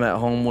 I'm at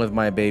home with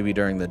my baby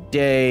during the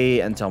day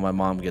until my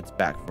mom gets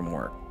back from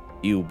work.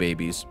 You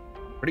babies.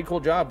 Pretty cool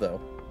job, though.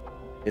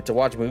 Get to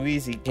watch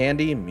movies, eat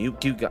candy, meet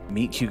cute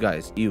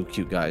guys. You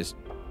cute guys.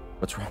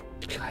 What's wrong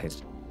with you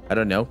guys? I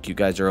don't know. Cute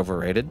guys are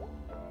overrated.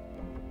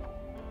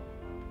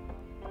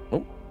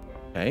 Oh,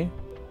 okay.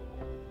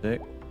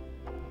 Sick.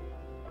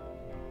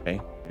 Okay,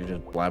 you're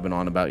just blabbing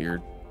on about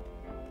your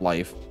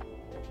life.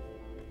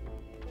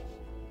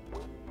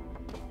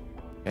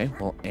 Okay,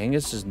 well,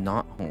 Angus is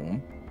not home.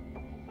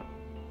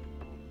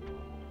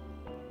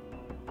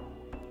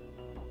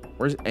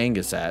 Where's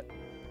Angus at?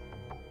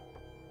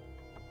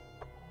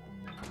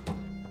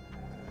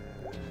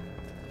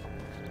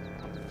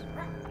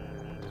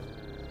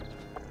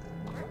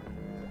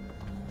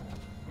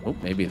 Oh,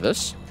 maybe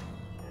this?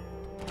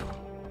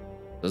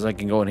 Says I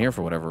can go in here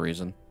for whatever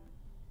reason.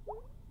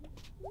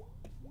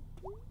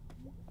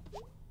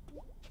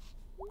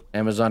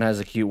 Amazon has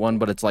a cute one,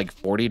 but it's like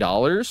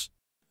 $40.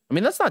 I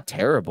mean, that's not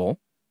terrible.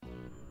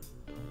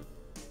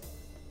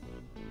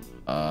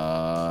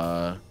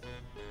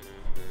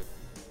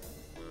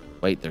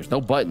 Wait, there's no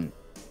button.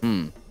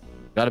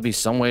 Gotta be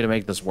some way to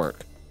make this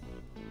work.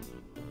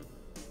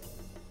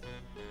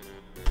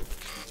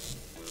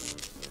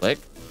 Click.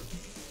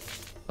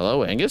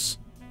 Hello, Angus?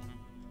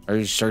 Are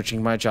you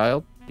searching my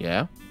child?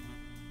 Yeah.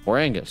 For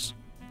Angus.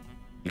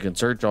 You can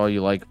search all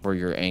you like for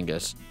your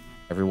Angus.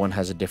 Everyone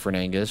has a different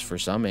Angus. For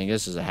some,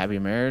 Angus is a happy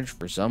marriage.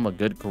 For some, a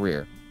good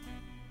career.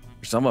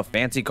 For some, a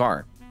fancy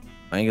car.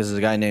 My Angus is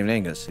a guy named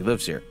Angus. He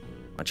lives here.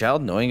 My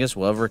child, no Angus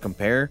will ever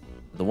compare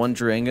to the one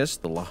true Angus,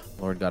 the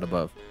Lord God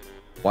above.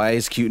 Why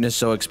is cuteness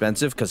so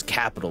expensive? Because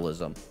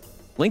capitalism.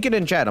 Link it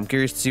in chat. I'm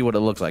curious to see what it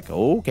looks like.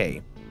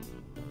 Okay.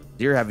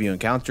 Dear, have you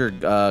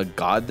encountered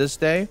God this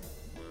day?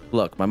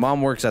 Look, my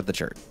mom works at the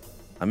church.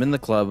 I'm in the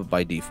club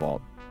by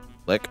default.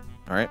 Click.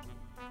 All right.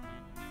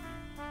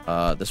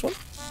 This one?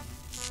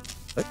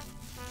 Click.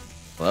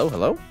 Hello,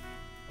 hello?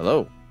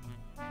 Hello.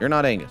 You're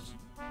not Angus.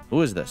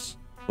 Who is this?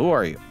 Who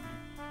are you?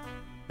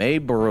 May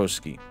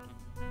Borowski.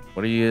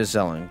 What are you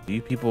selling? Do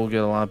you people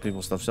get a lot of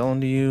people stuff selling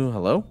to you?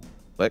 Hello?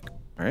 Click.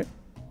 All right.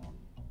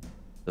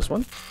 This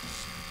one?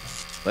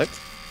 Click.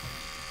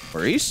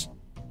 Maurice?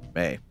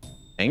 May.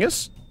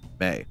 Angus?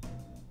 May.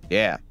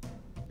 Yeah.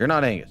 You're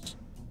not Angus.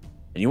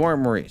 And you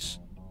aren't Maurice.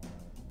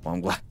 Well, I'm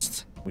glad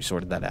we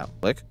sorted that out.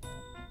 Click.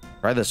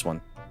 Try this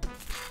one.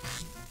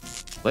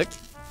 Click.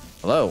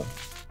 Hello.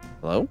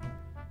 Hello?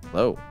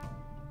 Hello.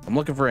 I'm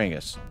looking for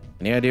Angus.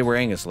 Any idea where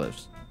Angus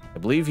lives? I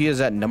believe he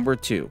is at number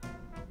 2.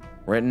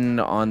 Written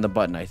on the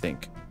button, I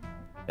think.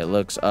 It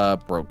looks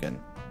broken.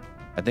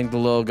 I think the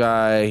little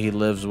guy he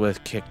lives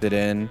with kicked it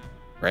in.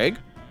 Greg?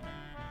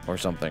 Or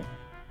something.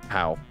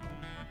 How?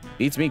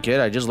 Beats me, kid.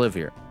 I just live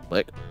here.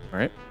 Click. All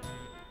right.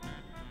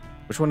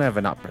 Which one have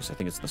I not pressed? I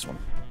think it's this one.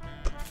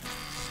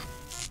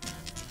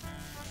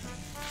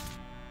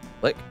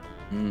 Click.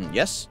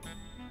 Yes.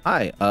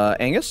 Hi,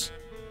 Angus?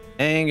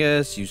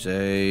 Angus, you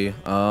say.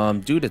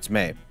 Dude, it's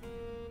May.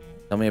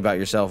 Tell me about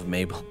yourself,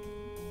 Mabel.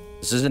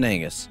 This isn't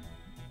Angus.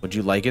 Would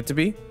you like it to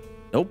be?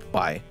 Nope.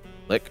 Bye.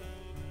 Click.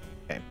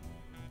 Okay.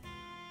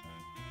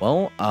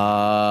 Well,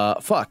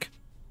 fuck.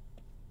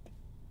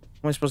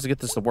 How am I supposed to get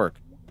this to work?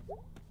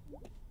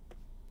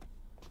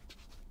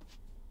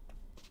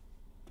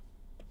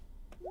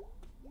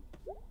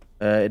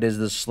 It is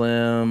the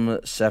Slim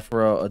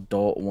Sephora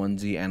adult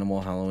onesie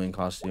animal Halloween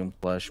costume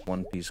plush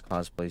one piece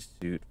cosplay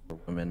suit for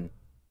women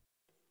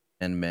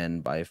and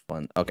men by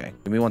fun. Okay,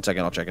 give me 1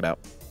 second. I'll check it out.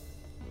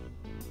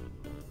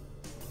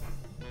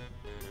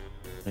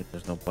 Wait,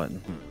 there's no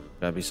button.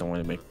 Gotta be some way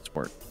to make this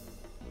work.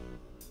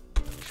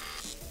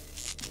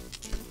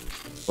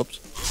 Whoops.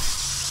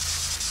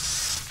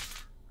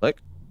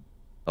 Click.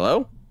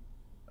 Hello?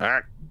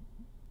 Ah.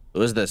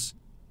 Who is this?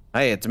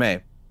 Hey, it's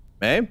May.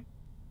 May?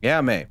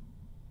 Yeah, May.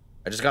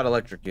 I just got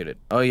electrocuted.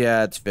 Oh,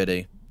 yeah, it's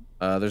Fiddy.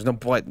 There's no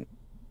button.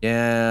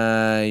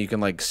 Yeah, you can,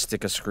 like,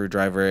 stick a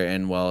screwdriver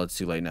in. Well, it's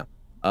too late now.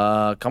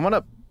 Come on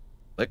up.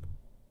 Click.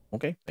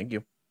 Okay, thank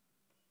you.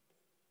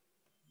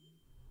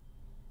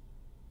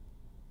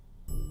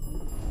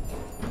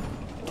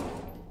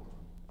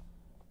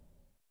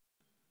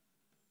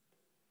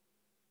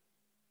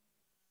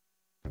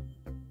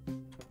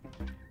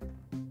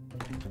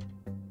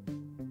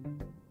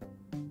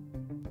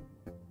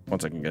 One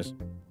second, guys.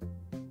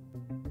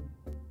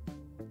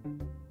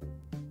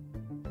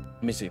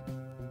 Let me see.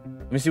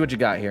 Let me see what you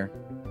got here.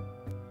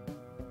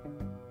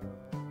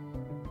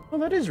 Oh,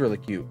 that is really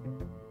cute.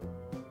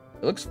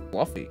 It looks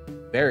fluffy.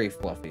 Very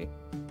fluffy.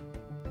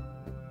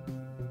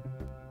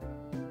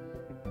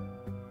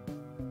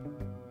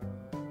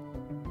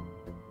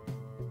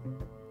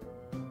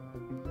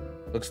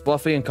 Looks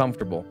fluffy and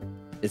comfortable.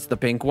 It's the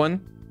pink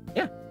one?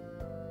 Yeah.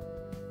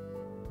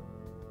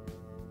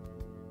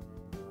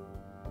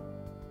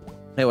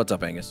 Hey, what's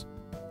up, Angus?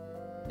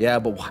 Yeah,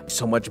 but why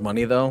so much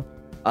money, though?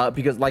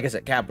 Because, like I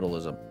said,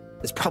 capitalism.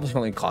 This probably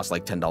only costs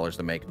like $10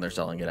 to make, and they're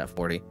selling it at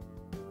 40.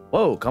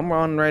 Whoa, come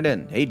on right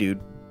in. Hey,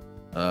 dude.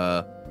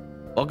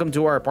 Welcome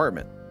to our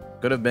apartment.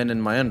 Could have been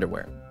in my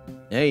underwear.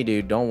 Hey,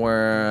 dude, don't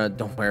wear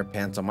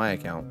pants on my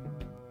account.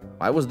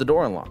 Why was the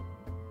door unlocked?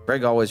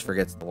 Greg always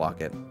forgets to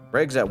lock it.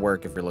 Greg's at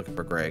work if you're looking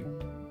for Greg.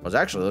 I was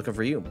actually looking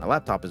for you. My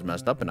laptop is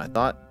messed up and I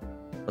thought,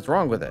 what's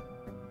wrong with it?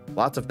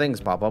 Lots of things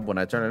pop up when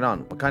I turn it on.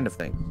 What kind of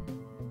things?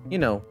 You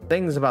know,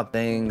 things about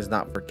things,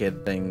 not for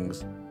kid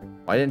things.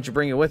 Why didn't you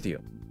bring it with you?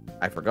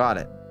 I forgot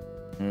it.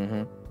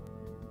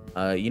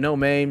 You know,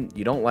 May,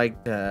 you don't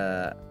like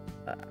to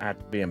have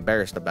to be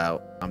embarrassed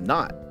about. I'm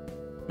not.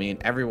 I mean,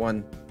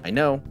 everyone I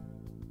know.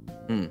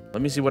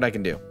 Let me see what I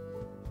can do.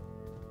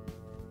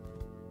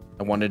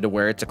 I wanted to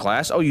wear it to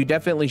class. Oh, you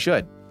definitely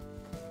should.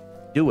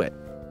 Do it.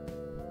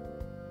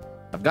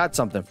 I've got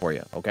something for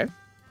you, okay?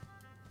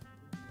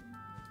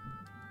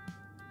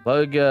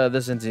 Plug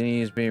this into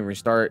USB,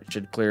 restart.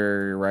 Should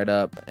clear right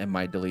up and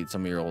might delete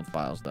some of your old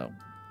files, though.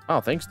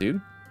 Oh, thanks, dude.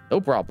 No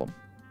problem.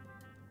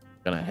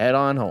 Gonna head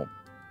on home.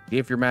 See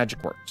if your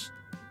magic works.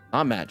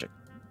 Not magic.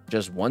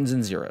 Just ones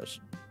and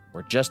zeros.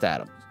 We're just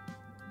atoms.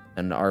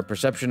 And our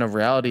perception of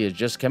reality is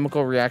just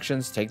chemical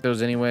reactions. Take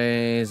those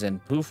anyways,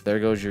 and poof, there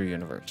goes your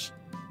universe.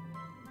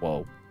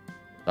 Whoa.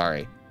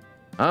 Sorry.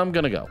 I'm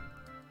gonna go.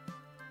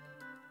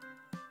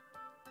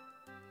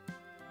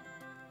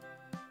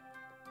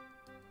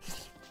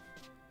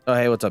 Oh,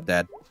 hey, what's up,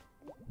 Dad?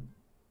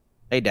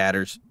 Hey,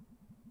 Dadders.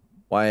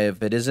 Why,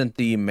 if it isn't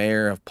the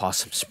mayor of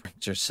Possum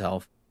Springs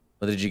herself,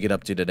 what did you get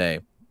up to today?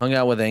 Hung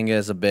out with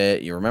Angus a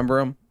bit. You remember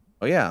him?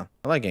 Oh, yeah.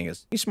 I like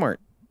Angus. He's smart.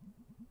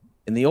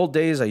 In the old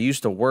days, I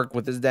used to work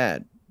with his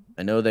dad.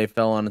 I know they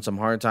fell on some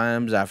hard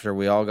times after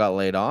we all got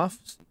laid off.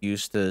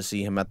 Used to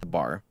see him at the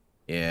bar.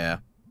 Yeah.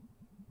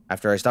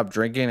 After I stopped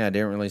drinking, I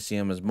didn't really see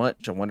him as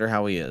much. I wonder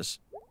how he is.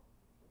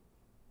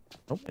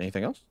 Oh,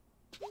 anything else?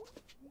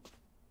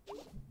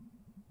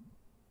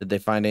 Did they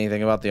find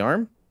anything about the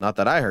arm? Not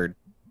that I heard.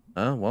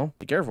 Well,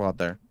 be careful out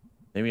there.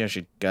 Maybe I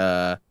should,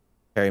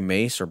 carry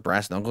mace or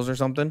brass knuckles or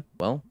something?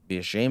 Well, be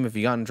a shame if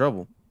you got in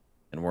trouble.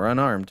 And we're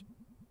unarmed.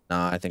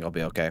 Nah, I think I'll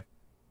be okay.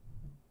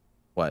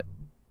 What?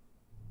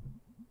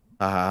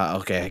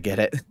 Okay, I get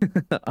it.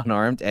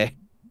 Unarmed, eh?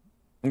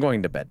 I'm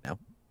going to bed now.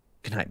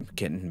 Good night,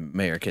 kitten.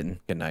 Mayor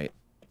Kitten. Good night.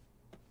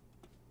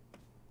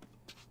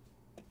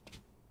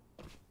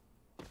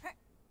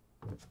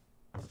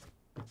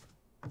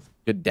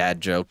 Good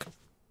dad joke.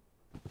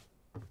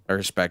 I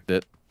respect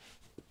it.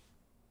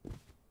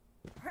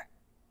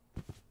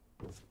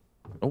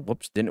 Oh,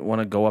 whoops. Didn't want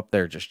to go up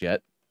there just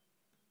yet.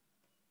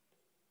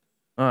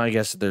 Oh, I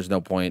guess there's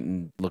no point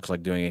and looks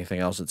like doing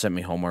anything else. It sent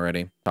me home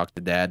already. Talk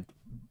to Dad.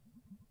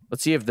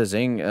 Let's see if the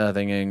zing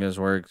thing has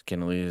worked.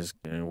 Kinley is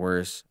getting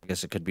worse. I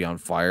guess it could be on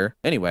fire.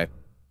 Anyway.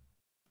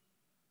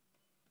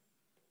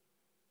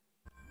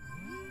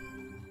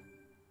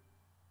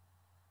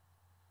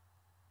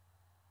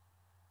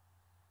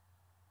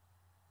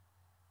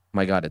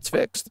 My God, it's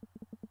fixed.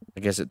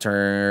 I guess it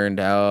turned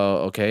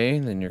out okay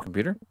in your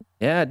computer.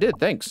 Yeah, it did.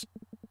 Thanks.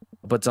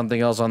 I'll put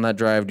something else on that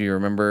drive. Do you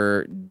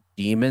remember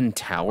Demon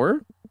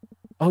Tower?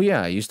 Oh,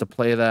 yeah. I used to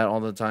play that all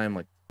the time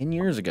like 10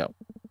 years ago.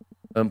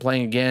 I'm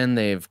playing again.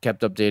 They've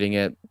kept updating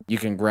it. You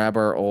can grab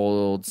our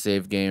old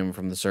save game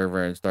from the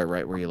server and start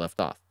right where you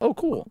left off. Oh,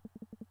 cool.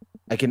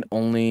 I can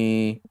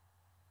only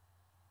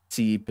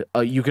see...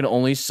 you can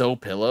only sew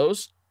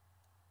pillows?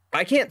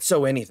 I can't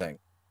sew anything.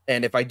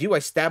 And if I do, I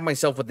stab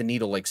myself with the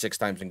needle like 6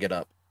 times and get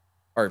up.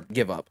 Or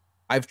give up.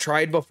 I've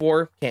tried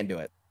before. Can't do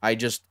it. I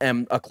just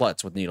am a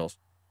klutz with needles.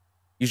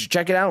 You should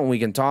check it out and we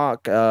can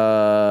talk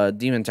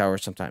Demon Tower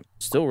sometime.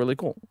 Still really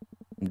cool.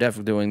 I'm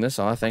definitely doing this.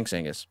 Aw, thanks,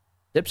 Angus.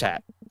 Tips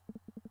hat.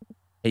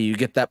 Hey, you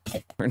get that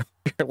porn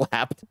on your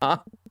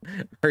laptop?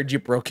 Heard you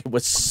broke it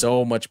with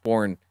so much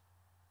porn.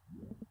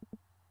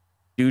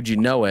 Dude, you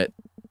know it.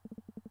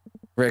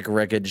 Rick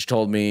Wreckage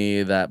told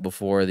me that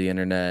before the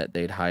internet,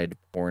 they'd hide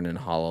porn in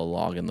hollow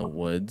log in the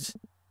woods.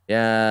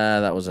 Yeah,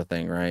 that was a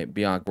thing, right?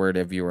 Be awkward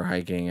if you were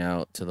hiking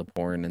out to the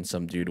porn and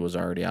some dude was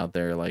already out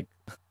there, like...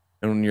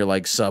 And when you're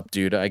like, sup,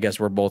 dude, I guess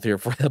we're both here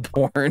for the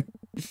porn.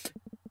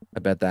 I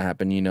bet that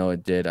happened. You know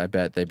it did. I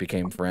bet they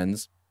became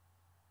friends.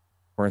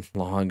 Porn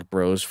long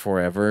bros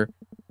forever.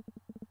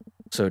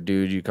 So,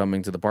 dude, you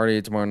coming to the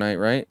party tomorrow night,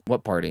 right?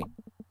 What party?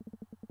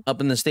 Up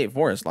in the state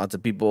forest. Lots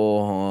of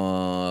people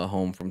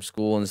home from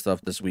school and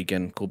stuff this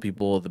weekend. Cool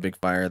people, the big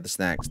fire, the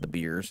snacks, the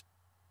beers.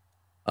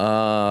 Girl,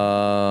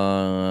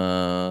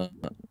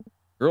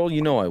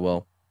 you know I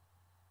will.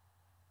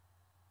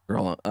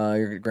 Girl,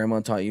 your grandma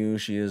taught you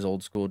she is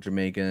old school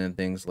Jamaican and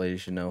things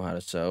ladies should know how to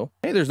sew.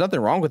 Hey, there's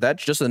nothing wrong with that.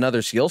 It's just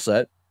another skill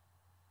set.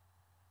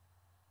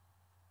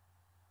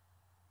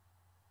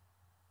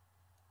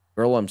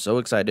 Girl, I'm so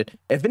excited.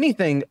 If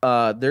anything,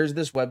 there's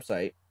this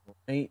website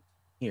right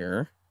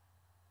here.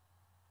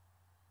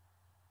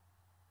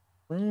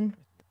 I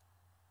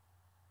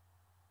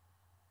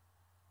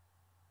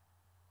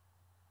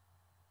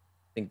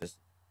think this...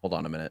 Hold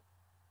on a minute.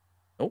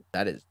 Nope,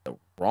 that is the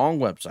wrong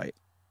website.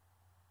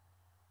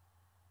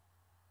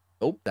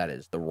 Oh, that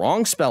is the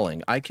wrong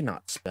spelling. I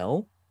cannot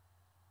spell.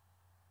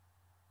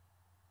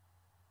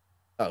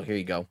 Oh, here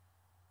you go.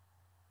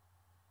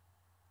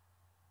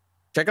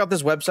 check out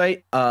this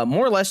website.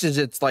 More or less is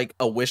it's like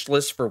a wish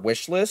list for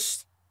wish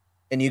lists,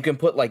 and you can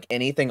put like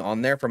anything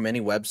on there from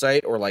any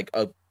website or like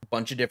a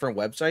bunch of different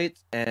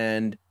websites,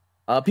 and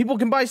people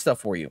can buy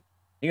stuff for you.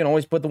 You can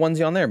always put the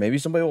onesie on there. Maybe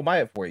somebody will buy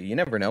it for you. You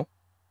never know.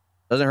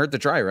 Doesn't hurt to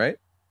try, right?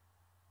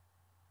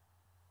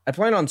 I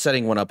plan on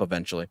setting one up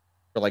eventually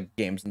for like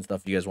games and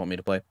stuff you guys want me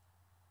to play.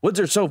 Woods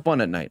are so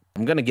fun at night.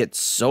 I'm gonna get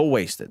so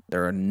wasted.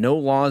 There are no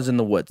laws in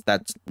the woods.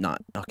 That's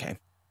not okay.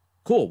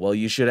 Cool. Well,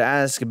 you should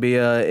ask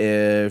Bia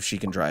if she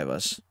can drive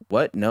us.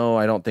 What? No,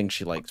 I don't think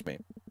she likes me.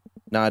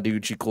 Nah,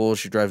 dude, she cool.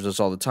 She drives us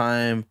all the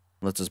time.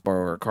 Lets us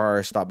borrow her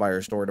car. Stop by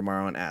her store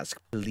tomorrow and ask,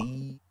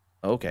 please.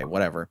 Okay,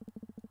 whatever.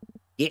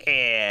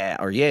 Yeah,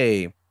 or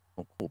yay.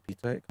 Oh, cool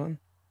pizza icon.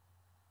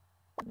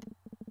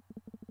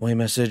 Way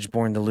message,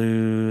 born to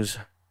lose.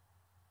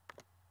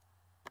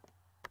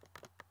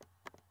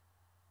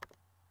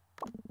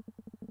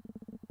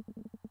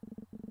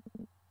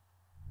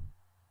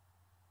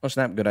 Oh,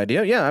 snap, good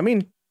idea. Yeah, I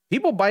mean,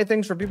 people buy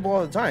things for people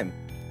all the time.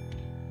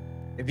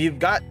 If you've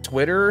got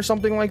Twitter or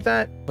something like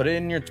that, put it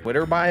in your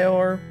Twitter bio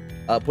or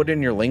put it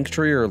in your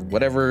Linktree or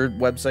whatever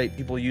website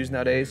people use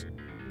nowadays.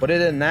 Put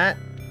it in that.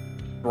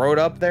 Throw it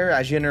up there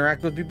as you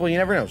interact with people. You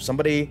never know.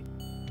 Somebody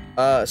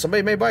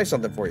may buy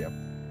something for you.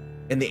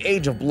 In the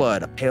Age of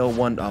Blood, a pale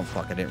one. Oh,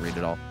 fuck, I didn't read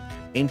it all.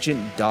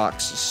 Ancient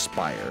Docks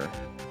Spire.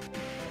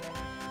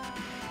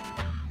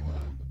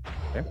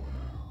 Okay.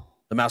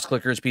 The mouse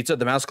clicker is pizza.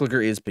 The mouse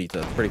clicker is pizza.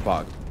 It's pretty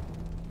pog.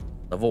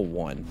 Level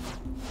 1.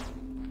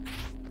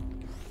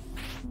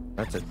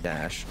 That's a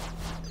dash.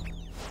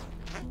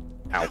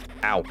 Ow,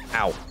 ow,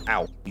 ow,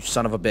 ow. You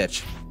son of a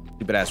bitch.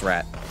 Stupid ass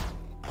rat.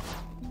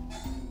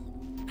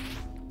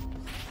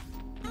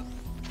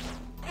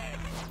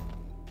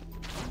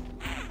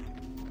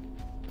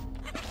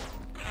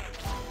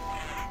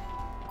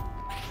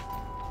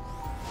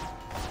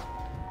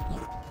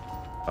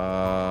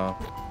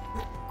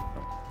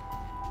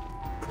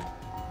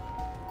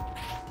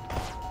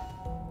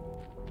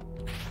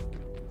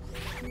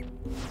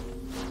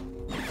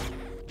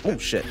 Oh,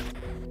 shit.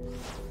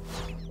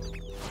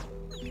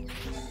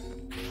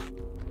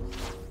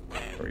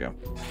 There we go.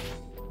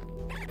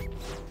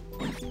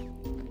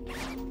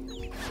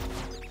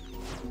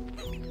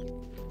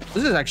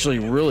 This is actually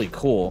really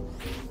cool.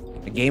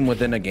 A game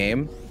within a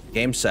game.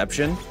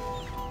 Gameception.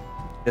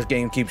 This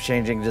game keeps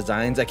changing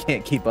designs. I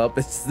can't keep up.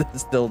 It's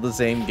still the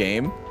same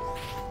game.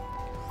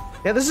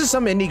 Yeah, this is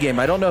some indie game.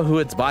 I don't know who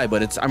it's by,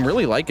 but I'm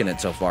really liking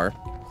it so far.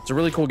 It's a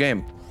really cool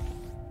game.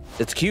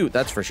 It's cute,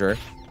 that's for sure.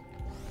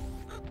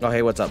 Oh,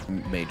 hey, what's up,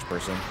 mage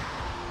person?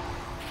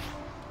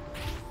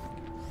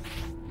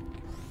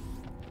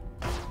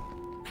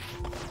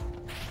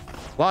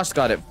 Lost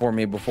got it for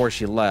me before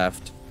she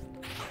left.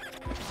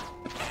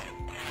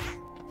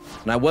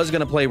 And I was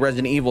gonna play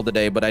Resident Evil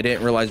today, but I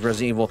didn't realize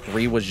Resident Evil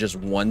 3 was just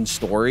one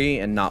story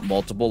and not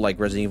multiple like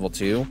Resident Evil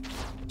 2.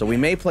 So we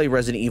may play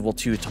Resident Evil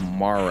 2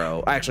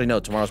 tomorrow. Actually, no,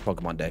 tomorrow's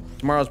Pokemon Day.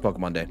 Tomorrow's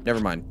Pokemon Day. Never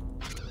mind.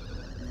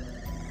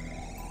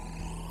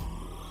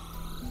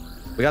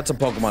 We got some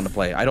Pokemon to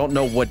play. I don't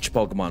know which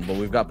Pokemon, but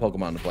we've got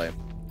Pokemon to play.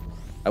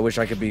 I wish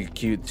I could be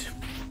cute.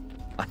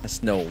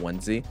 Last no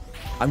onesie.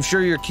 I'm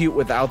sure you're cute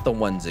without the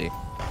onesie.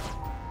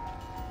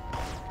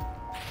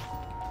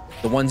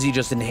 The onesie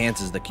just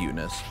enhances the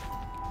cuteness.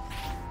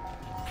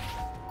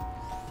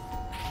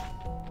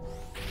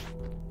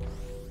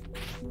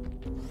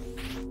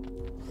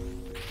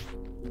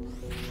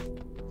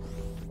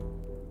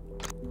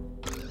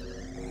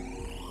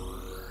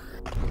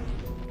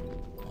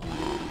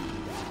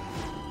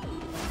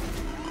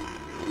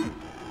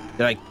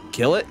 Did I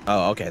kill it?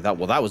 Oh, okay. That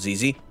was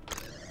easy.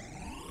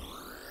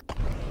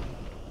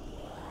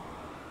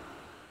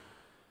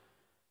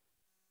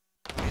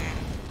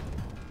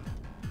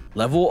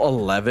 Level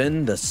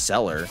 11, the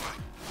cellar.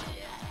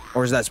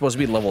 Or is that supposed to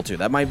be level 2?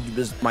 That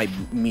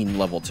might mean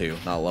level 2,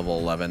 not level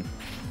 11.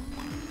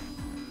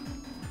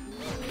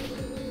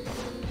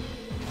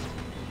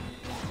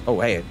 Oh,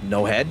 hey,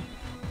 no head?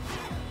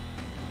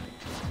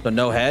 So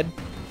no head?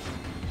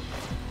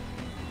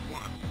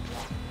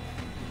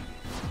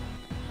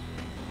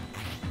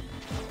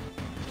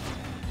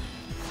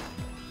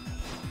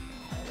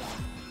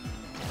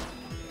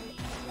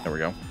 There we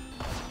go.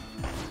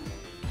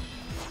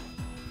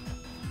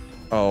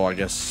 Oh, I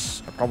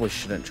guess I probably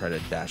shouldn't try to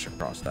dash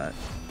across that.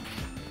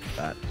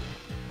 There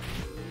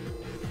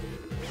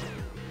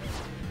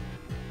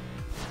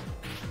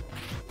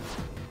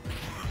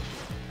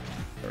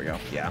we go.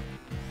 Yeah.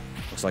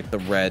 Looks like the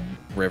red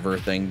river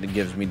thing that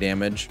gives me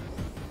damage.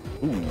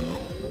 Ooh.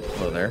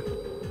 Hello there.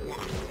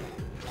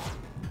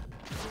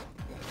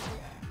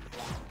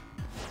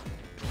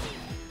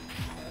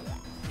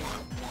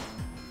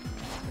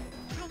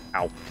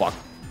 Ow, fuck.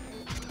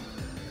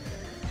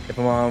 If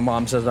my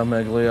mom says I'm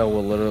ugly, I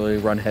will literally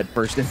run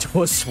headfirst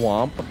into a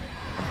swamp. I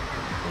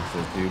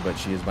think so too, but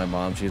she is my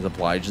mom. She's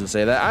obliged to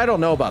say that. I don't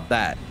know about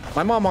that.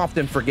 My mom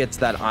often forgets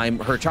that I'm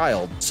her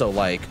child. So,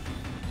 like,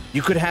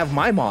 you could have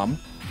my mom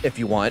if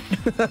you want.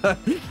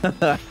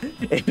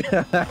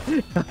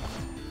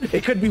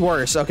 It could be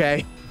worse,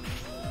 okay?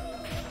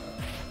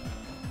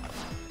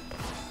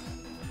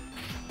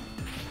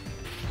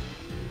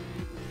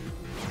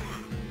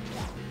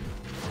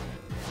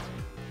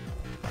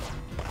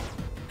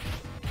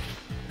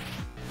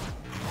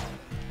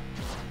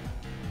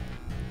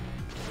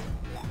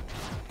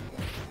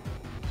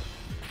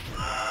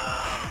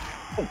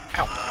 Oh,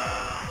 ow.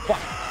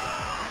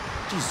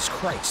 Fuck. Jesus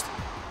Christ.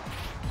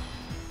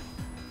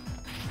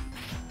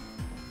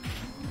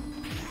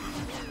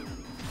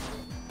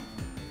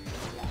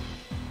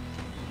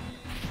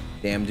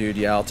 Damn, dude.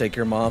 Yeah, I'll take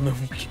your mom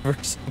and give her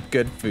some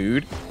good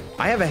food.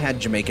 I haven't had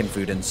Jamaican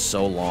food in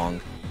so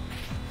long.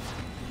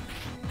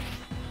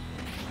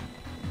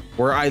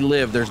 Where I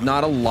live, there's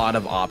not a lot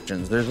of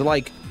options. There's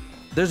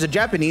a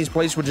Japanese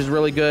place which is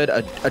really good,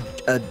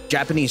 a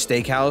Japanese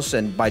steakhouse,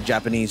 and by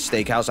Japanese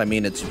steakhouse I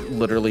mean it's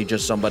literally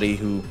just somebody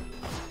who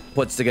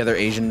puts together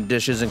Asian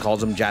dishes and calls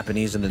them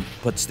Japanese and then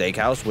puts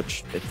steakhouse,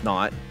 which it's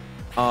not.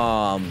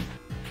 I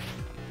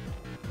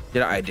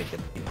did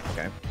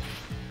okay.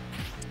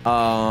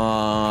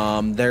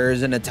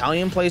 There's an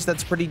Italian place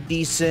that's pretty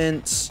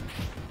decent.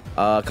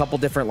 A couple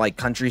different like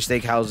country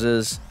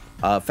steakhouses.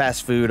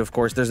 Fast food, of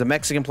course. There's a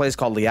Mexican place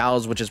called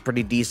Leal's, which is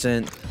pretty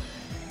decent.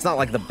 It's not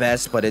like the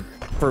best, but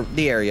for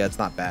the area, it's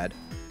not bad.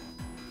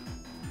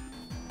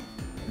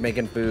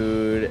 Making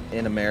food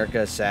in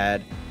America is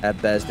sad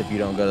at best if you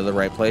don't go to the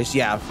right place.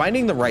 Yeah,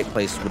 finding the right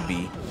place would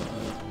be.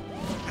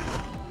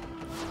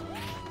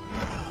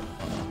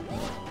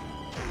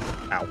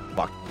 Ow,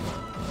 fuck.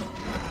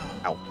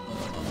 Ow.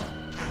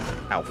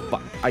 Ow,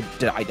 fuck. I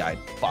died.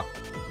 Fuck.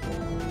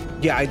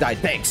 Yeah, I died.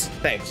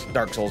 Thanks.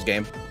 Dark Souls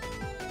game.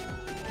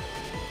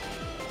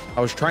 I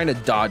was trying to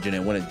dodge and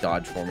it wouldn't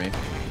dodge for me.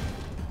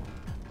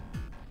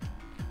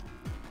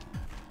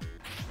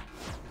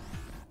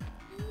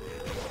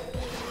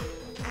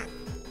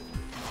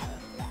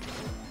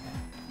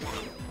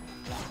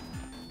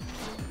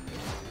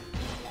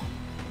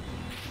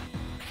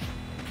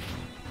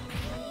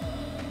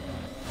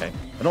 Okay.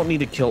 I don't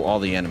need to kill all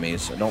the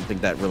enemies. I don't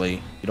think that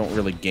you don't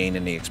really gain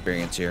any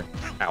experience here.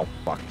 Ow,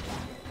 fuck.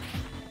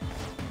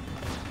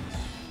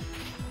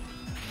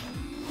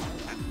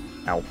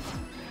 Ow.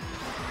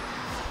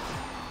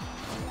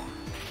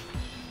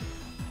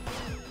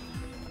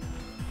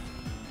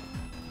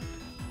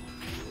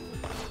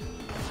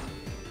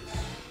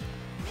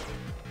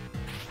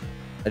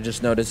 I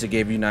just noticed it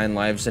gave you 9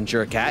 lives since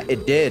you're a cat.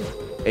 It did.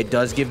 It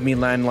does give me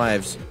 9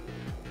 lives.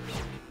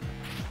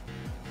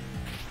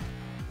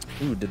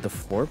 Ooh, did the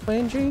floor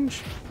plan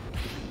change?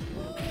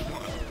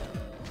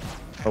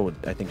 Oh,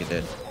 I think it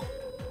did.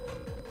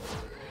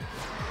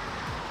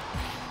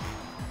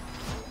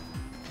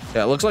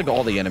 Yeah, it looks like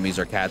all the enemies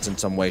are cats in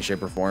some way,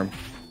 shape, or form.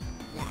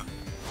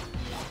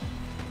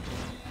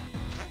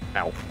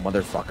 Ow,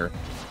 motherfucker.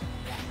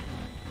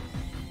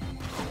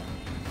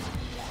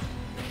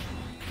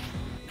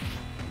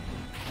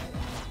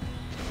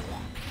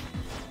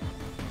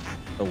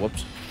 Oh,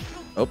 whoops.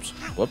 Oops.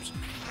 Whoops.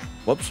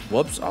 Whoops.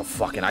 Whoops. Oh,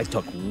 fucking. I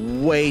took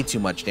way too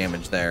much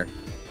damage there.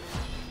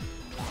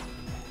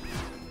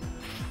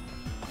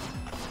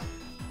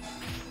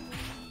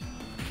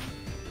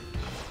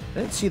 I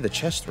didn't see the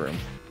chest room.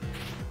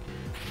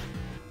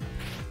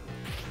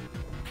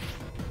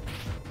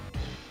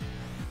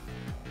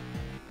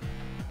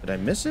 Did I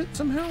miss it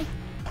somehow?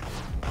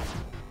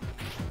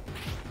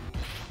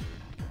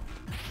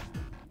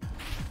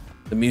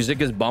 The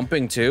music is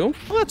bumping too.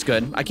 Well, that's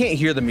good. I can't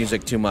hear the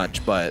music too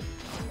much, but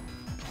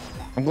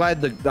I'm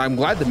glad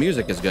the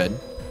music is good.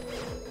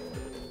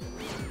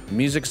 The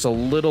music's a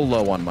little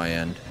low on my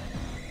end.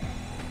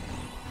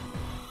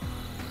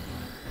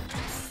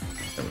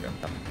 There we go.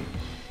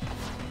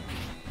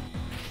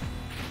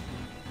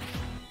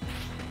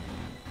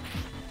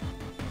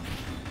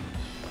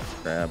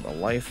 Grab a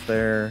life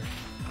there.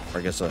 Or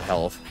I guess a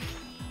health.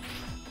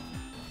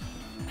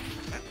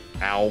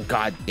 Ow,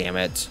 god damn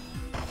it.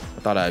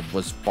 I thought I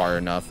was far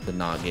enough to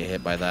not get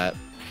hit by that.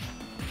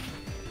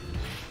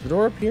 The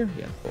door up here?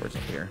 Yeah, the door's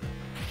up here.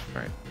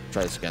 Alright,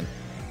 try this again.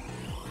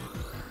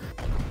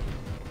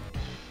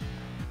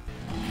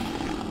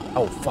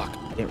 Oh, fuck.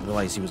 I didn't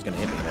realize he was gonna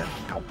hit me there.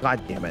 Ow,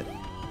 god damn it.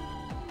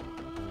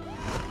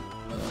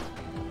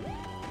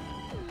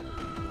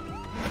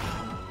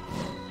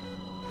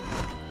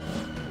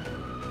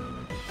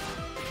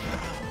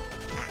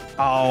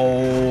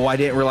 Oh, I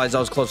didn't realize I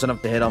was close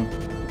enough to hit him.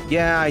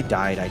 Yeah, I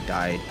died.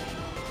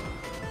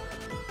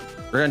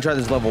 We're gonna try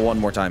this level one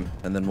more time,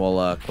 and then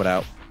we'll quit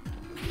out.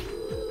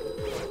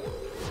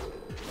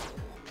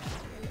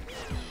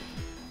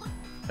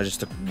 I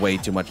just took way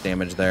too much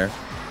damage there.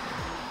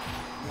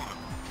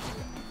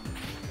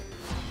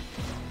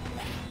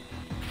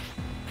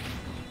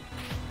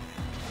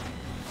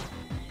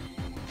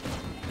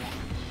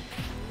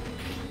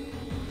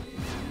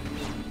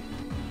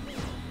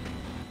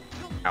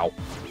 Ow.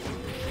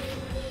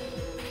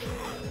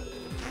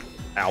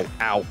 Ow,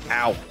 ow,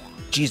 ow.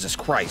 Jesus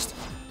Christ.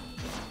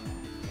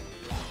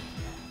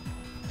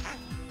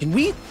 Can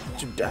we...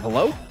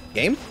 Hello?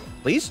 Game?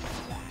 Please?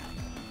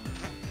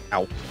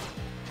 Ow.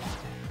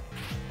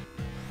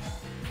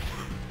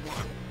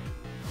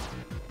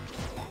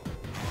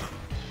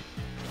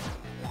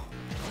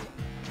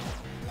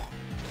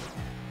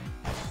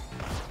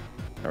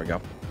 There we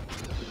go.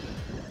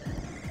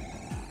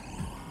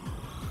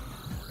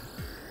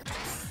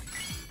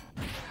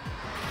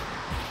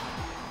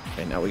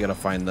 Okay, now we gotta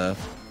find the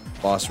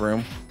boss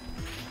room.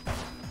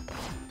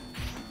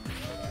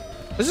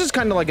 This is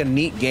kind of like a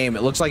neat game.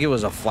 It looks like it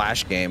was a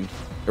Flash game.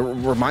 It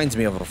reminds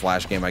me of a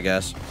Flash game, I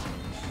guess.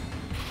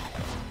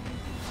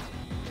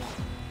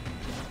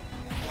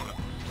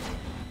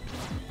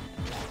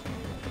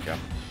 Okay.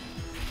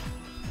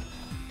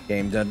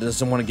 Game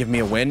doesn't want to give me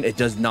a win. It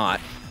does not.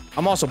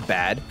 I'm also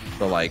bad,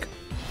 so like...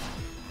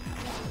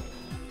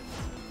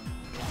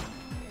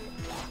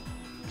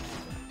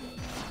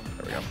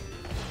 There we go.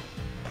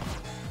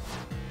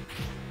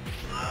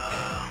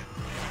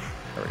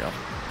 There we go.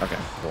 Okay,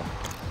 cool.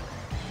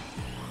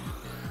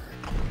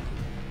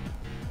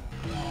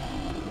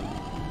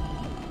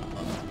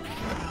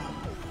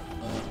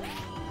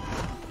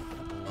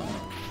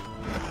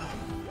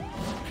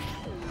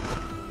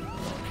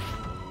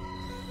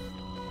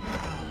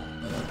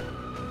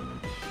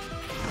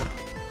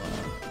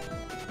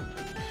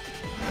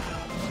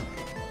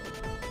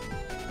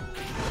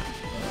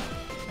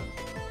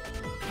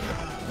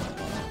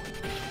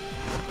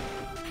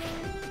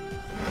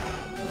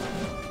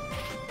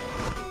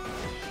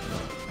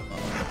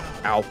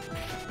 Ow.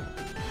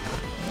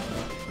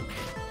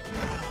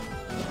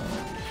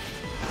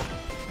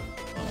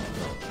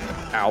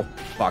 Ow.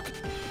 Fuck.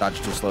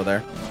 Dodge too slow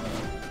there.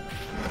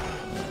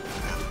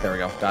 There we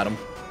go. Got him.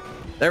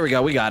 There we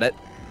go. We got it.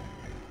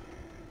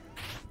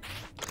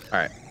 All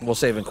right. We'll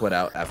save and quit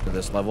out after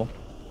this level.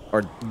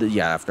 Or,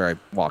 yeah, after I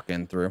walk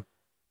in through.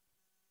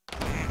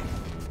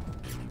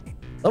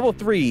 Level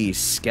 3,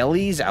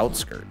 Skelly's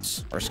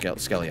Outskirts. Or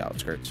Skelly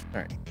Outskirts.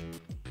 All right.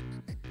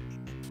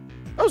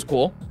 That was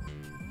cool.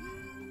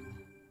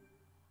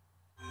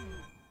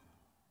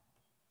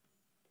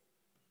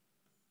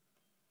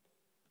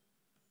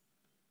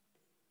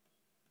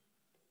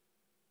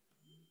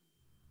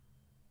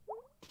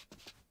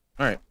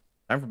 All right,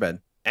 time for bed.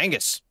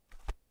 Angus.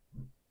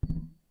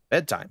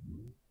 Bedtime.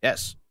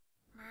 Yes.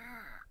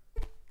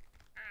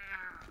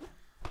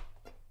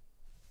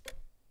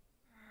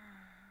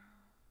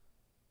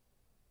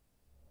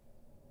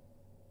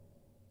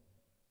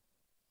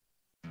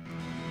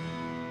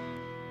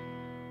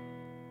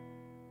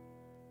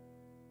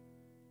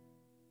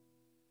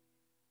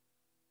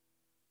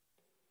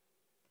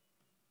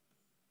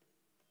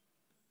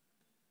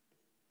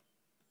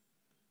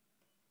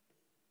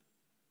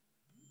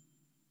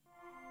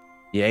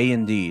 Yay,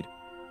 indeed.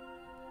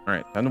 All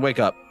right, time to wake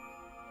up.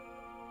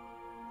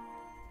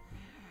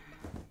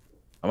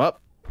 I'm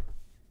up.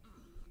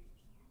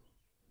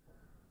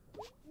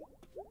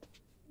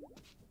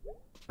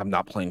 I'm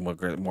not playing more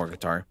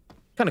guitar.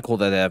 Kind of cool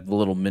that they have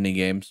little mini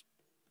games.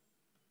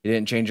 You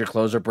didn't change your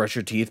clothes or brush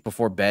your teeth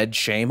before bed.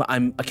 Shame.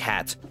 I'm a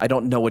cat. I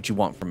don't know what you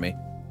want from me.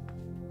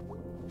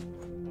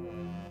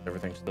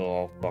 Everything's still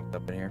all fucked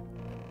up in here.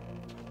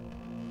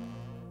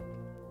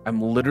 I'm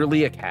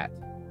literally a cat.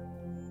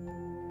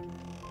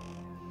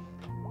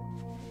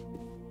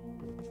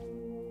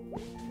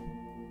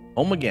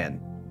 Home again,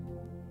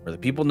 where the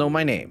people know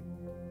my name,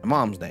 my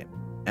mom's name,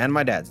 and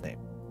my dad's name,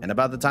 and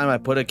about the time I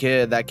put that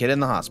kid in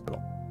the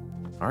hospital.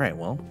 All right,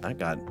 well, that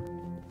got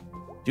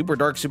super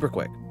dark super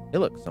quick. Hey,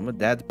 look, some of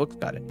Dad's books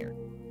got in here.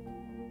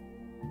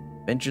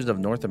 Adventures of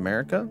North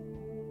America,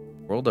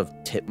 World of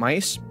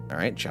Titmice. All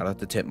right, shout out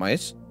to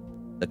Titmice.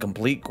 The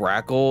Complete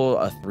Grackle,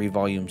 a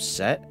 3-volume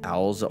set.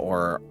 Owls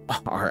are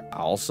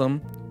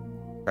awesome.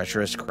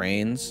 Treacherous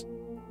Cranes.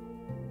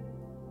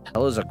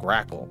 Hell is a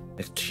grackle.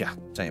 Yeah,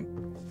 same.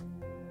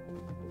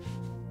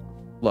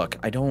 Look,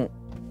 I don't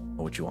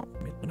know what you want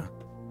from me, Luna.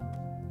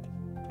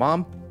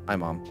 Mom? Hi,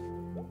 Mom.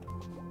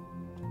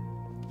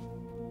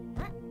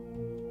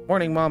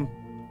 Morning, Mom.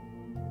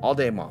 All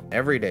day, Mom.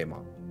 Every day,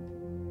 Mom.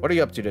 What are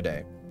you up to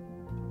today?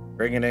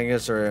 Greg and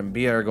Angus and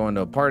Bia are going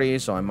to a party,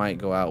 so I might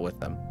go out with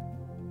them.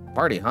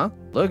 Party, huh?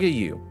 Look at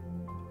you.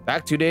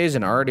 Back 2 days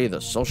and already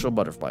the social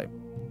butterfly.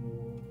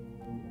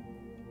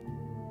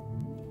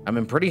 I'm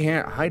in pretty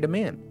high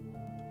demand.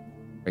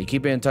 Are you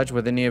keeping in touch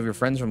with any of your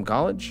friends from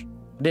college?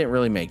 I didn't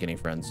really make any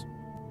friends.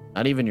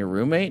 Not even your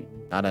roommate?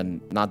 Not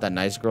that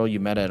nice girl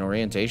you met at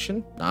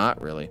orientation? Not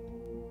really.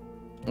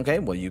 Okay,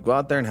 well, you go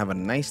out there and have a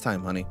nice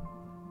time, honey.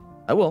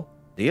 I will.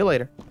 See you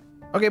later.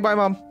 Okay, bye,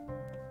 Mom.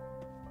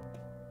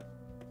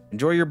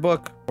 Enjoy your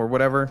book or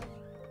whatever.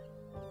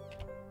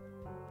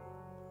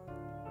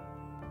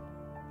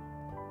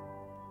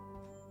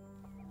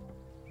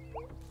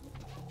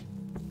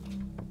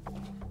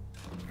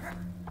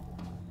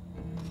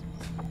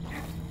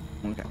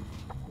 Okay.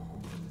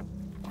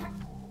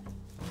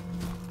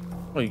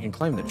 Oh, you can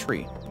climb the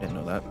tree. Didn't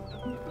know that.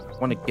 I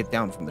want to get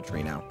down from the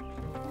tree now.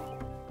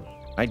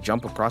 Can I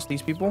jump across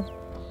these people?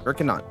 Or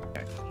cannot?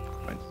 Okay,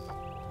 fine.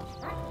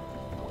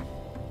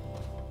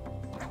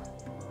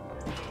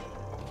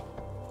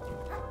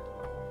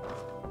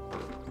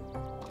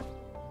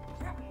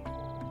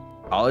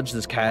 College,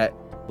 this cat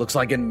looks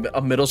like a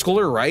middle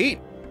schooler,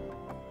 right?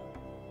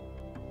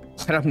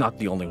 And I'm not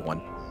the only one.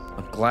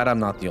 I'm glad I'm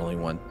not the only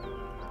one.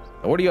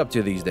 So what are you up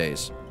to these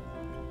days?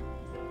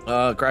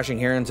 Crashing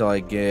here until I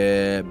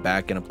get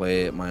back and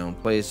play at my own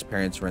place.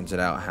 Parents rented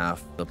out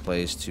half the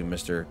place to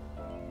Mr.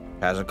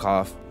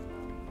 Kazakov.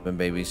 Been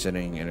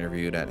babysitting,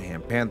 interviewed at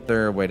Ham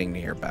Panther, waiting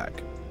to hear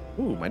back.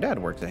 Ooh, my dad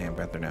works at Ham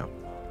Panther now.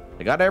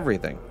 They got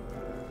everything,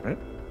 right?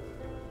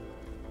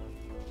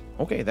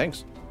 Okay,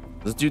 thanks.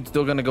 This dude's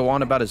still gonna go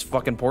on about his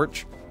fucking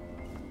porch?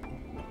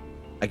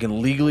 I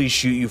can legally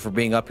shoot you for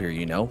being up here,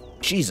 you know?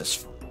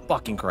 Jesus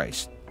fucking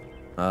Christ.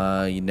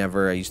 I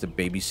used to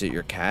babysit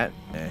your cat?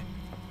 Eh.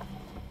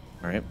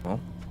 Alright, well.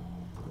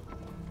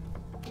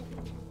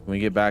 When we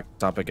get back to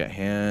topic at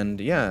hand,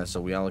 yeah, so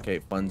we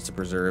allocate funds to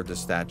preserve the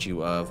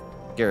statue of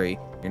Gary.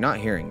 You're not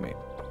hearing me.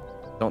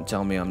 Don't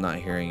tell me I'm not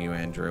hearing you,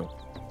 Andrew.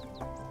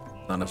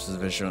 Not a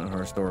sufficient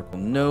historical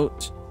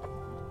note.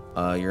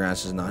 Your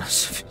ass is not a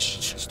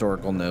sufficient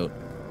historical note.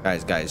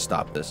 Guys,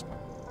 stop this.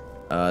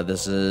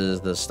 This is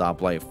the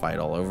stoplight fight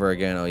all over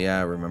again. Oh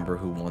yeah, remember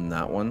who won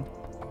that one?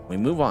 We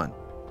move on.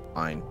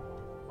 Fine.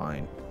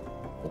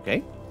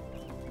 Okay.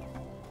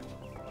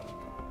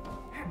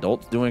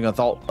 Adults doing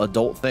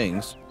adult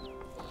things.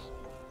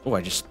 Oh,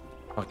 I just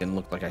fucking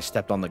looked like I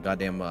stepped on the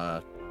goddamn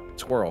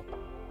squirrel.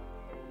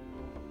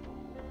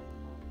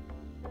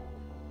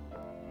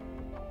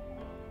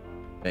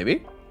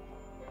 Maybe?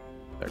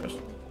 There it goes.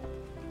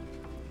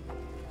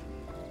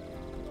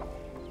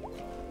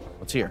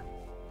 What's here?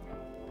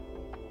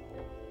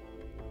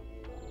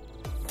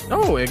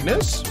 Oh,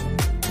 Ignis.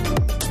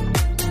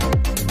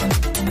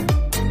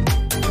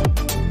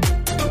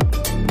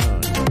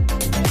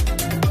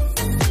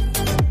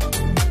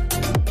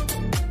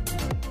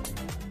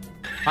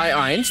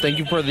 Hi, Eins. Thank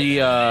you for the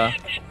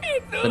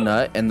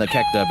nut and the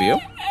Keck W.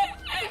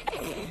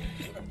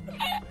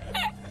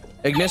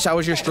 Ignis, how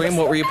was your stream?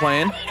 What were you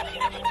playing?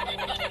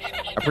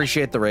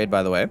 Appreciate the raid,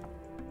 by the way.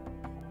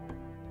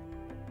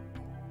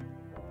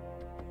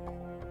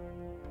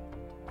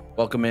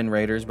 Welcome in,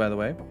 raiders, by the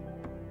way.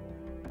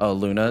 Oh,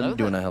 Luna, hello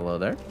doing a hello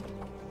there.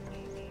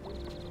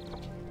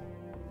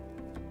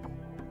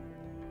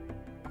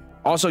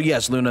 Also,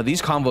 yes, Luna,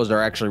 these combos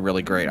are actually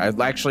really great. I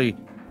actually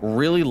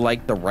really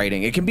like the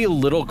writing. It can be a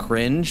little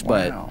cringe,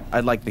 but I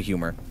like the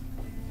humor.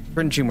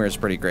 Cringe humor is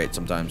pretty great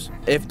sometimes,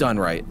 if done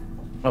right.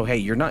 Oh, hey,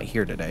 you're not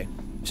here today.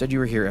 You said you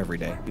were here every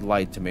day. You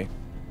lied to me.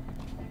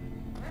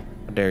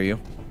 How dare you?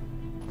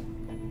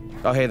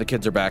 Oh, hey, the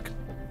kids are back.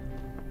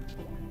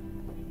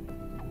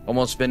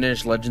 Almost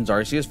finished. Legends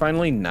Arceus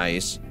finally.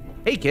 Nice.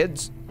 Hey,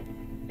 kids.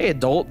 Hey,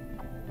 adult.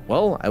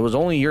 Well, I was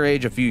only your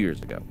age a few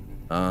years ago.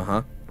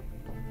 Uh-huh.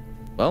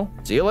 Well,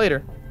 see you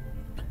later.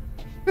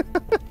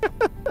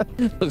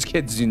 Those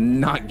kids do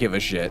not give a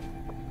shit.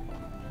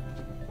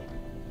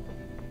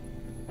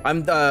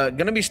 I'm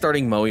gonna be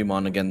starting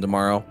Moemon again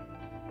tomorrow.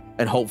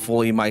 And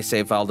hopefully my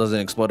save file doesn't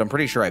explode. I'm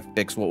pretty sure I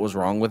fixed what was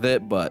wrong with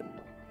it, but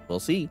we'll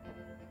see.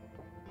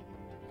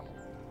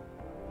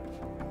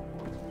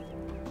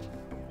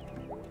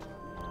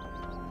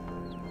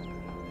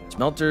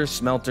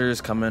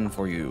 Smelters coming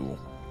for you.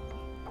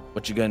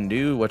 What you gonna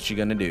do? What you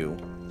gonna do?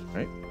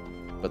 Right?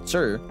 But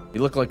sir,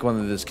 you look like one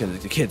of those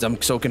kids.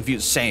 I'm so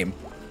confused. Same.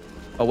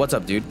 Oh, what's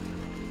up, dude?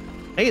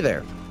 Hey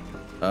there.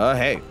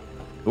 Hey.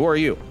 Who are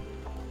you?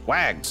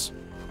 Wags.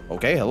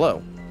 Okay,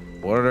 hello.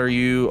 What are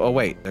you? Oh,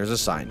 wait, there's a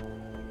sign.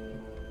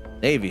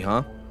 Navy,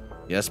 huh?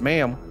 Yes,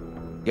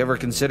 ma'am. You ever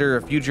consider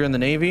a future in the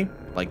Navy?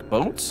 Like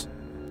boats?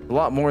 A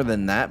lot more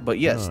than that, but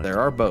yes, there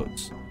are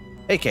boats.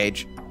 Hey,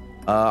 Cage.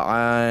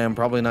 I am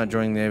probably not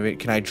joining the Navy.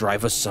 Can I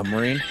drive a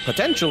submarine?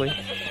 Potentially.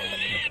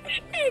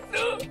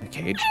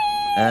 Cage.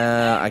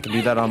 I can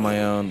do that on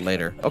my own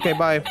later. Okay,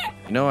 bye.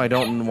 You know, I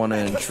don't want to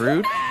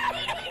intrude,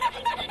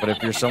 but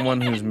if you're someone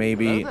who's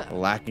maybe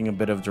lacking a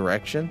bit of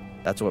direction,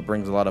 that's what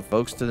brings a lot of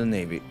folks to the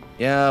Navy.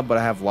 Yeah, but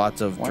I have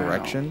lots of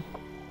direction.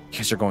 You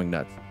guys are going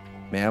nuts.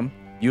 Ma'am,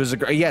 you as a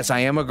girl? Yes, I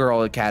am a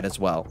girl, a cat as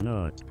well.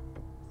 No.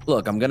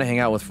 Look, I'm gonna hang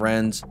out with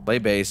friends, play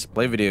bass,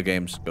 play video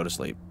games, go to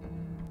sleep,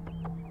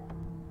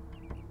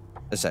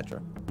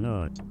 etc.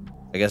 No.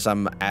 I guess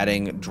I'm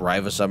adding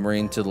drive a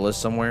submarine to the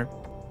list somewhere.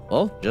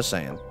 Well, just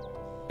saying.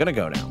 Gonna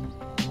go now.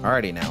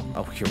 Alrighty now.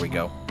 Oh, here we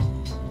go.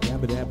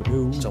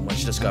 So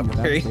much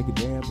discovery. I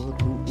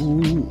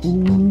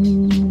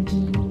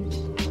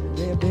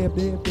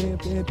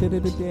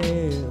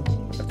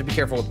have to be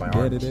careful with my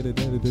arm.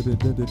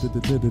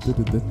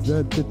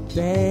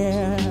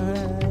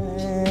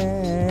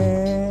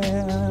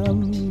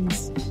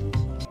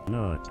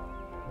 No.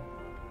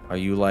 Are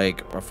you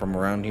like from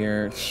around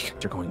here?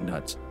 You're going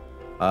nuts.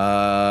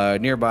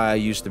 Nearby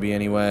used to be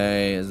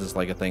anyway. Is this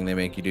like a thing they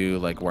make you do?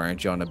 Like, why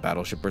aren't you on a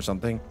battleship or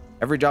something?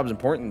 Every job's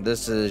important.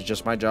 This is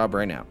just my job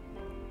right now.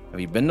 Have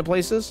you been to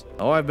places?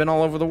 Oh, I've been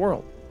all over the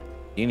world.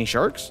 See any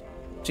sharks?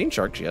 Seen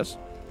sharks, yes.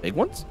 Big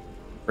ones?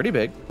 Pretty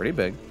big, pretty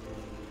big.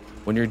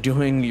 When you're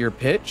doing your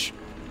pitch,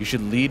 you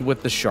should lead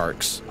with the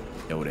sharks.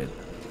 Noted.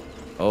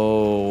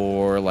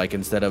 Or like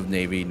instead of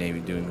doing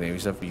Navy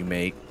stuff, you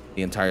make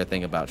the entire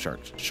thing about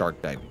sharks.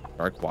 Shark diving,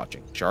 shark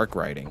watching, shark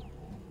writing.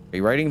 Are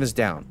you writing this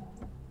down?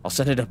 I'll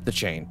send it up the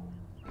chain.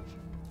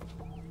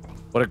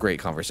 What a great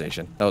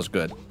conversation. That was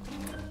good.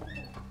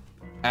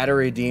 Add a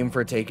redeem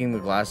for taking the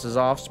glasses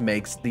off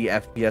makes the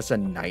FPS a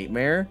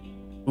nightmare.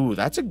 Ooh,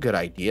 that's a good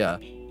idea.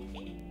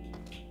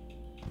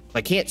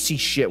 I can't see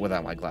shit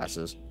without my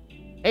glasses.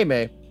 Hey,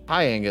 May.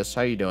 Hi, Angus.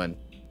 How you doing?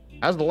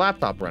 How's the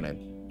laptop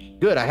running?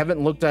 Good. I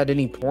haven't looked at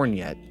any porn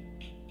yet.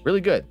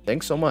 Really good.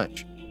 Thanks so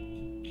much.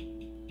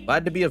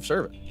 Glad to be of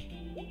service.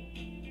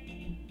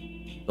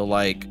 So,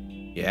 like,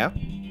 yeah?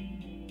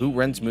 Who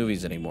rents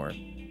movies anymore?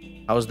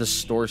 How is this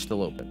store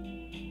still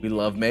open? We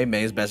love May.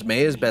 May is best.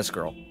 May is best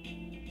girl.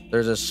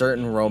 There's a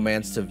certain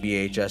romance to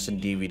VHS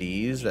and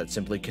DVDs that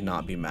simply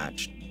cannot be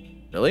matched.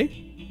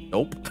 Really?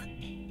 Nope.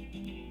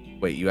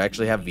 Wait, you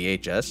actually have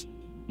VHS?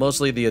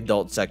 Mostly the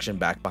adult section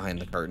back behind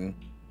the curtain.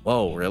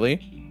 Whoa,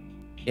 really?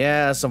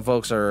 Yeah, some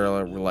folks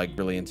are like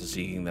really into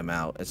seeking them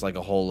out. It's like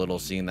a whole little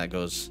scene that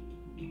goes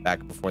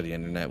back before the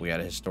internet. We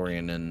had a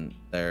historian in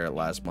there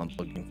last month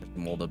looking for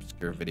some old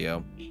obscure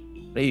video.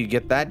 Hey, you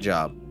get that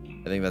job.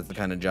 I think that's the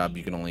kind of job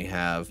you can only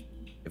have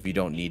if you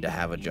don't need to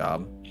have a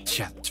job.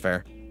 Yeah, that's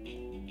fair.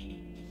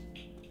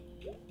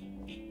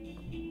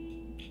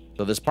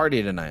 So this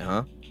party tonight,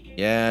 huh?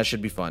 Yeah,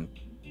 should be fun.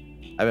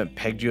 I haven't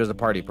pegged you as a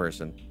party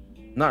person.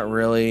 Not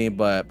really,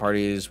 but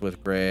parties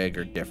with Greg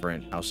are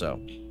different. How so?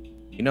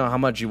 You know how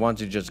much you want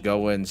to just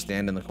go and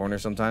stand in the corner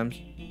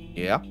sometimes?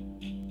 Yeah.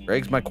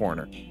 Greg's my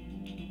corner.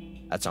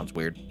 That sounds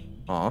weird.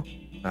 Aw.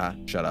 Ah,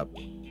 shut up.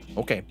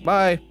 Okay,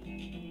 bye.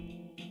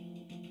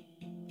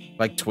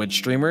 Like Twitch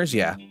streamers?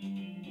 Yeah.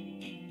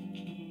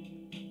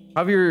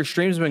 How have your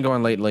streams been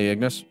going lately,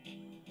 Ignis?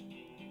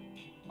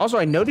 Also,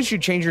 I noticed you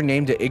changed your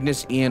name to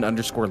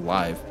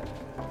IgnisIan_live.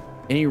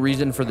 Any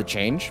reason for the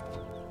change?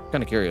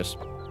 Kind of curious.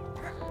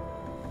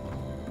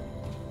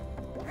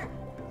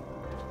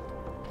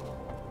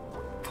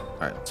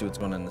 All right, let's see what's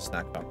going on in the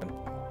snack falcon.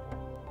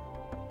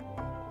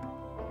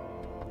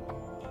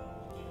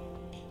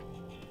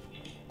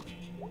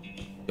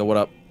 Yo, what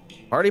up?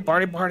 Party,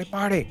 party, party,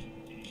 party.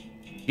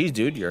 Geez,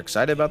 dude, you're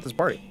excited about this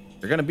party.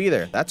 You're gonna be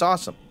there. That's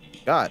awesome.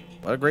 God,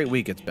 what a great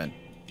week it's been.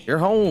 You're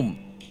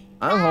home.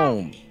 I'm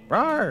home.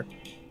 Rawr.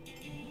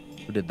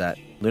 Who did that?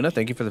 Luna,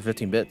 thank you for the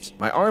 15 bits.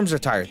 My arms are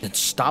tired. Then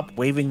stop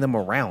waving them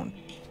around.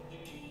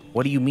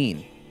 What do you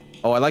mean?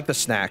 Oh, I like the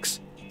snacks.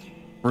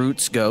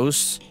 Fruits,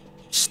 ghosts,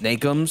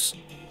 snakeums.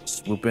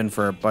 Swoop in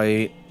for a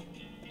bite.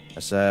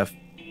 SF.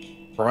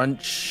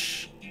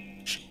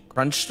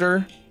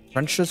 Crunchster.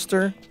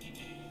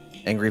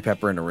 Angry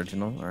pepper and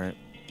original. All right.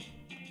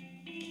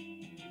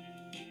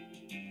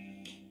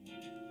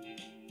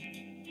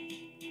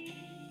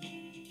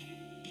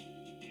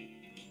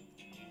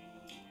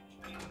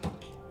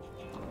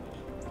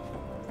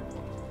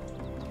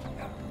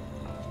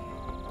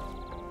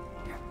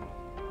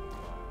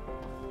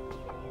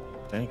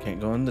 Okay,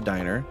 can't go in the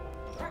diner.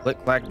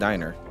 Click Clack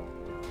Diner.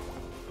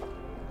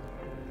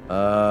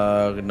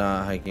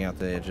 Not hiking out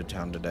the edge of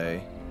town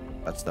today.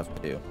 Got stuff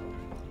to do.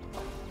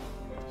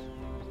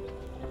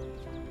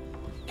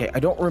 Okay, I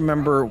don't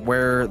remember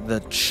where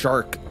the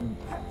shark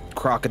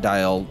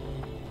crocodile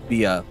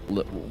via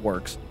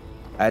works.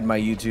 I had my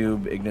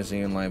YouTube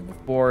Ignisian live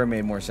before. It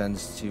made more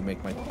sense to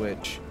make my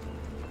Twitch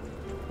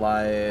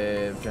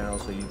live channel,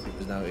 so YouTube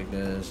is now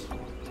Ignis.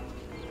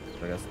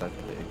 I guess that's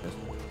the Ignis.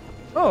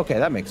 Oh, okay,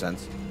 that makes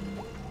sense.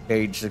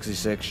 Cage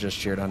 66 just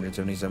shared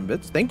 177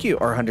 bits. Thank you,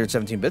 or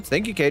 117 bits.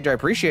 Thank you, Cage. I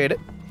appreciate it.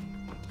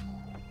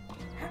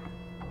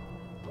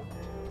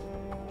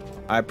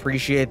 I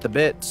appreciate the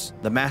bits.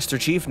 The Master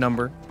Chief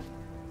number.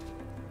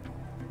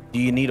 Do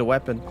you need a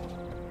weapon?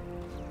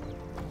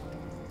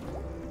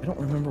 I don't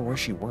remember where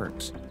she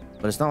works,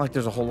 but it's not like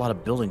there's a whole lot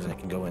of buildings I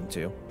can go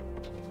into.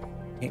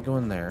 Can't go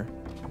in there.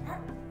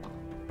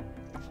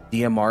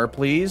 DMR,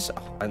 please.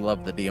 Oh, I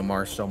love the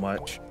DMR so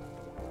much.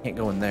 Can't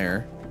go in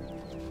there.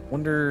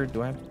 Wonder,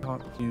 do I have to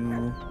talk to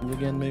you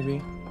again, maybe?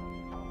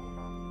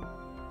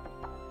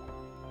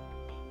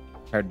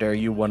 How dare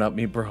you one-up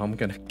me, bro? I'm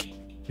gonna kill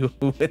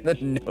you in the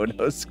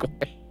no-no square.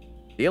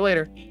 See you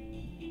later.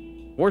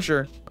 For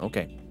sure.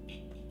 Okay.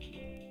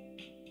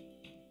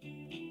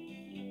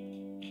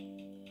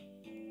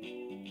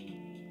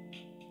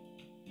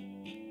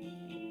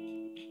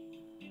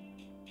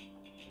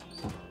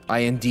 I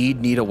indeed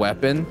need a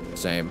weapon.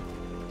 Same.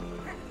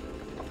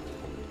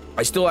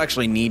 I still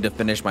actually need to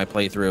finish my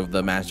playthrough of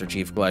the Master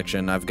Chief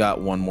Collection. I've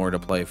got one more to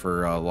play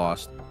for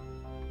Lost.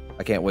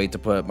 I can't wait to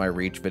put my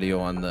Reach video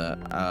on the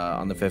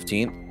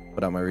 15th.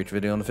 Put out my Reach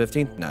video on the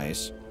 15th.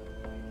 Nice.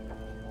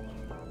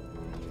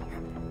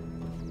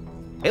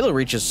 Halo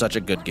Reach is such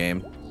a good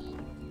game.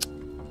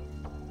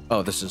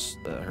 Oh, this is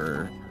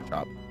her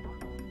shop.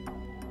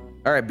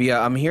 All right, Bia,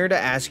 I'm here to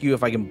ask you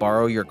if I can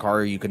borrow your car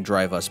or you can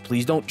drive us.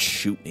 Please don't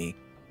shoot me.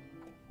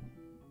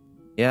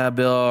 Yeah,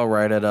 Bill, I'll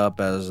write it up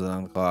as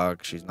on the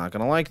clock. She's not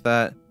gonna like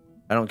that.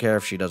 I don't care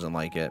if she doesn't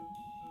like it.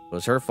 It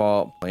was her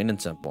fault, plain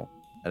and simple.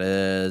 That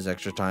is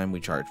extra time we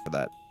charge for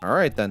that. All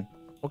right, then.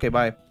 Okay,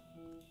 bye.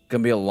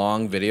 Gonna be a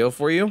long video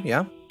for you,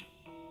 yeah?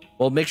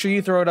 Well, make sure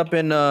you throw it up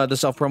in the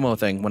self-promo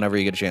thing whenever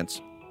you get a chance.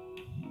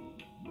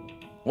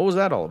 What was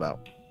that all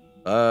about?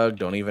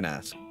 Don't even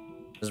ask.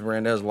 Ms.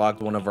 Miranda has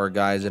locked one of our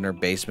guys in her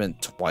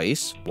basement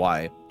twice.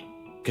 Why?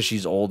 Because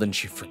she's old and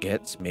she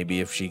forgets.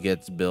 Maybe if she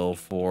gets Bill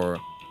for...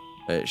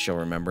 she'll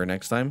remember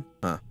next time?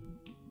 Huh.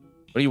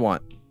 What do you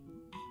want?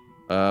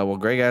 Well,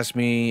 Greg asked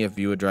me if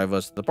you would drive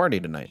us to the party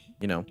tonight.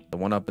 You know, the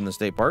one up in the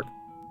state park.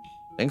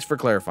 Thanks for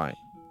clarifying.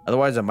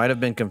 Otherwise, I might have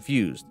been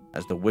confused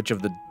as to which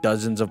of the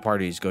dozens of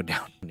parties go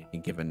down on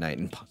any given night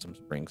in Possum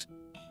Springs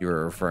you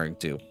were referring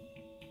to.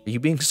 Are you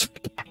being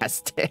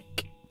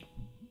sarcastic?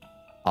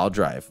 I'll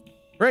drive.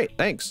 Great,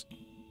 thanks.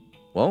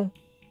 Well,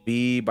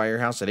 be by your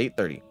house at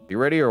 8:30. Be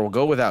ready or we'll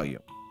go without you.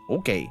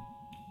 Okay.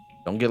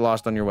 Don't get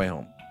lost on your way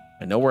home.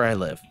 I know where I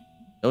live.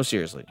 No,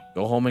 seriously.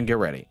 Go home and get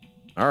ready.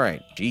 All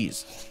right.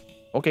 Jeez.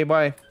 Okay,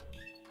 bye.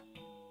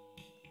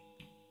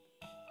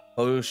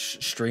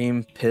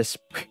 Post-stream piss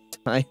break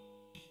time.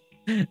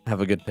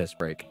 Have a good piss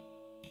break.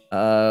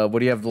 What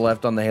do you have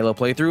left on the Halo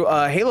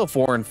playthrough? Halo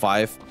 4 and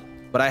 5.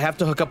 But I have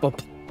to hook up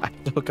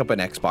an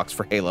Xbox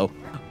for Halo.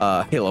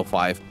 Halo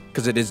 5.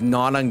 Because it is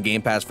not on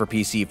Game Pass for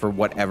PC for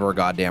whatever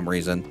goddamn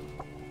reason.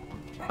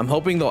 I'm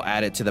hoping they'll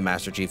add it to the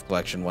Master Chief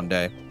Collection one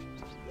day.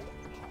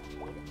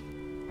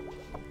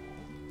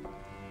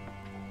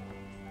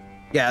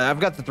 Yeah, I've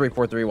got the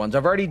 343 ones.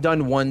 I've already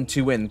done 1,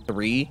 2, and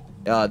 3.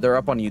 They're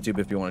up on YouTube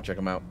if you want to check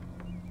them out.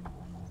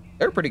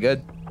 They're pretty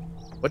good.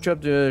 What you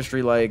up to?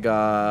 Streetlight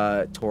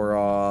got tore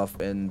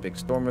off in Big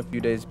Storm a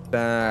few days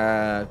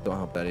back. Don't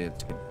hope that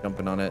it's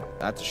jumping on it.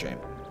 That's a shame.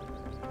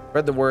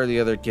 Spread the word, the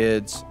other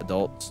kids,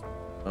 adults.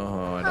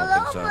 Oh, I don't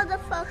think so.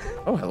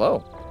 Motherfucker. Oh, hello.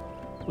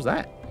 What was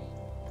that?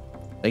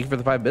 Thank you for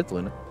the 5 bits,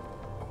 Luna.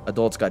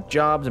 Adults got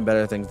jobs and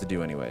better things to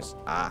do anyways.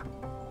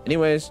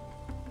 Anyways,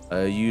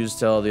 use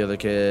tell the other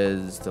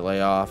kids to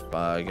lay off.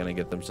 Gonna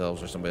get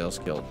themselves or somebody else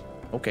killed.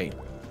 Okay.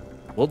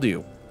 Will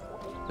do.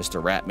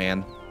 Mr.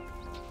 Ratman.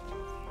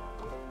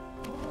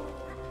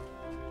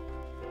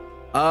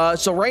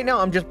 So right now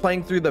I'm just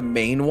playing through the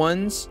main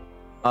ones.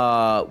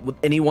 With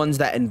any ones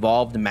that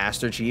involved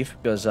Master Chief,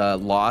 because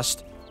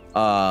Lost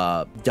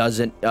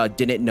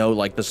didn't know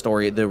like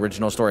the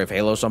original story of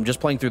Halo, so I'm just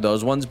playing through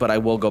those ones, but I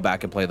will go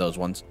back and play those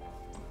ones.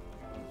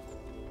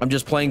 I'm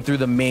just playing through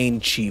the main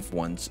Chief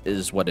ones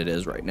is what it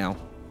is right now.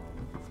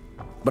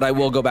 But I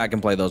will go back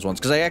and play those ones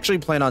because I actually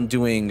plan on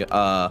doing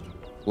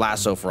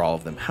Lasso for all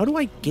of them. How do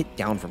I get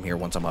down from here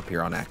once I'm up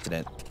here on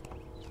accident?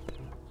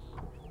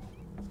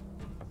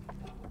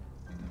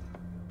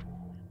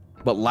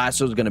 But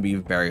Lasso is going to be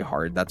very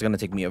hard. That's going to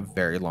take me a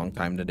very long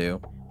time to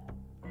do.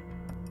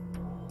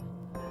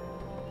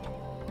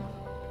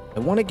 I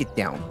want to get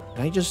down.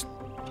 Can I just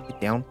get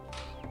down?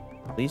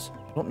 Please?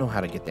 I don't know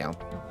how to get down.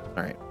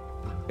 All right.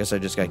 Guess I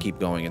just got to keep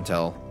going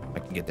until I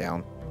can get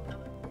down.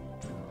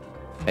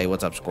 Hey,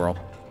 what's up, squirrel?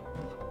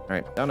 All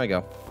right, down I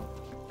go.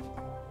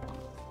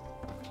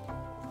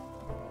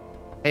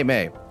 Hey,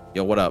 May.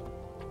 Yo, what up?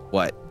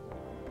 What?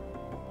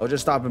 I was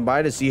just stopping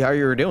by to see how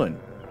you were doing.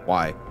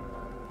 Why?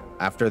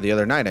 After the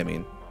other night, I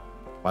mean.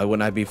 Why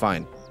wouldn't I be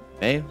fine?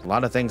 Hey, a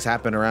lot of things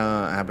happening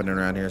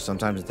around here.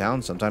 Sometimes in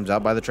town, sometimes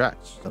out by the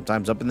tracks,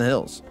 sometimes up in the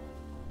hills.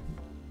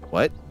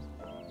 What?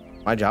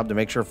 My job to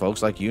make sure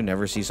folks like you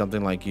never see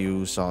something like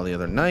you saw the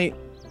other night.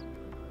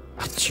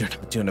 You're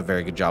not doing a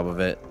very good job of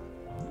it.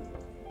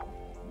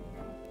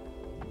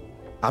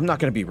 I'm not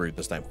going to be rude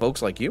this time.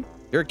 Folks like you,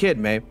 you're a kid,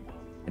 May,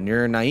 and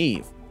you're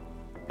naive,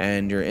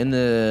 and you're in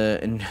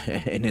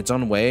its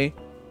own way,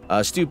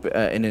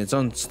 in its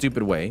own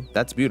stupid way.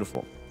 That's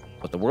beautiful,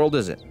 but the world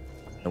isn't.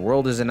 The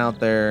world isn't out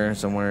there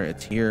somewhere.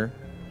 It's here,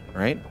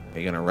 right? Are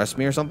you gonna arrest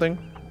me or something?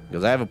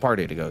 Because I have a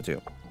party to go to.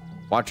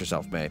 Watch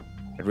yourself, May.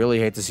 I'd really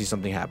hate to see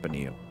something happen to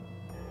you.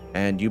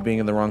 And you being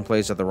in the wrong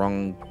place at the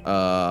wrong,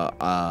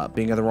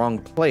 being in the wrong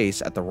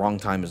place at the wrong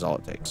time is all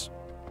it takes.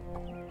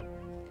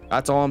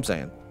 That's all I'm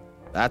saying.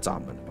 That's all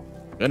I'm gonna do.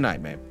 Good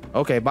night, May.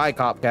 Okay, bye,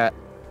 Cop Cat.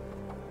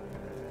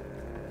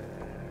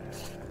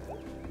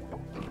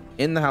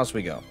 In the house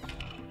we go.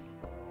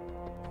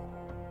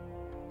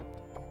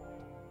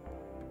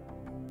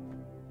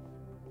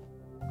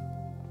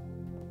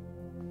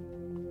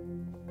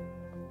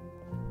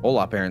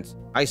 Hola, parents.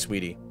 Hi,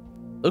 sweetie.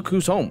 Look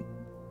who's home.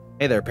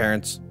 Hey there,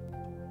 parents.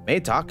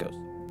 Made tacos.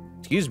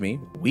 Excuse me,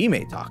 we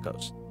made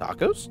tacos.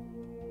 Tacos?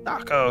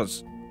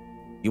 Tacos.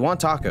 You want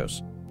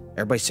tacos?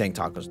 Everybody's saying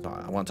tacos.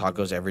 I want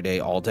tacos every day,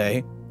 all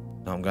day.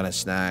 I'm gonna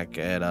snack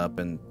it up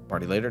and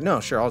party later.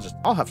 No, sure,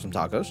 I'll have some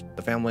tacos.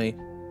 The family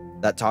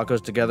that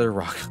tacos together,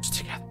 rockos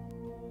together.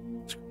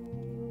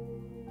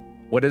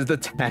 What does the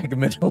tag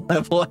middle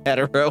level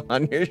hetero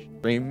on your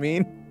stream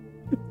mean?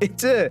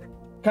 It's a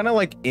kind of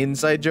like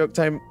inside joke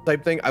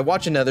type thing. I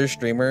watch another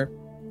streamer,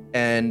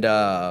 and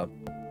one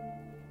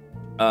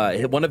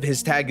of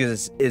his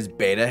tags is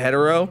beta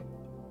hetero,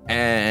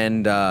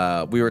 and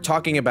we were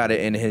talking about it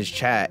in his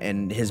chat,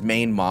 and his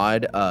main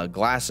mod,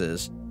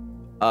 Glasses,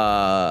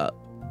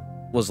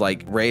 was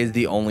like, Ray's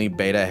the only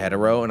beta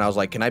hetero, and I was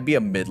like, can I be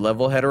a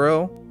mid-level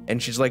hetero?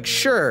 And she's like,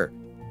 sure,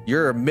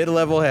 you're a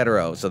mid-level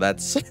hetero. So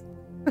that's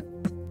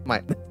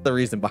that's the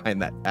reason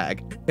behind that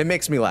tag. It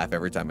makes me laugh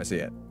every time I see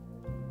it.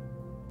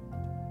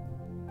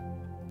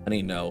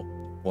 Honey, no.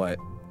 What?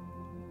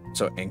 I'm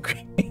so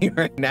angry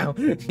right now.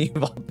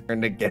 You've all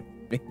turned against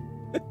me.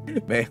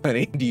 May,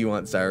 honey, do you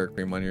want sour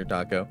cream on your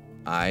taco?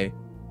 I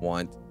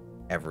want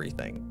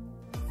everything.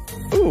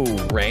 Ooh,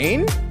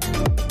 Rain?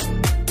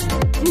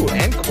 Ooh,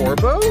 and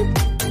Corbo?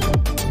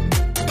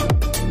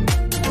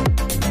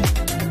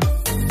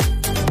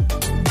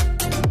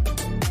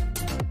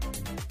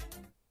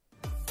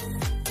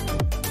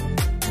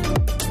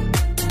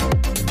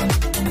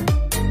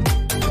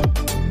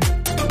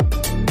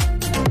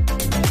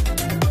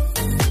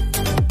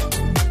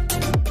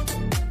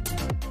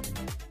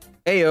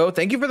 Ayo,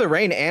 thank you for the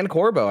rain and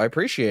Corbo. I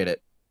appreciate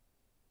it.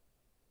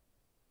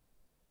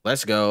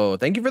 Let's go.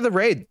 Thank you for the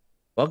raid.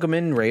 Welcome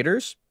in,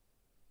 Raiders.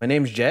 My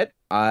name's Jet.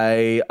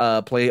 I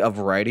play a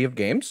variety of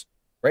games.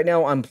 Right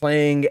now, I'm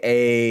playing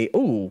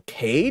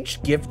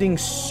Cage, gifting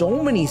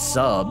so many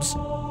subs.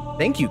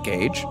 Thank you,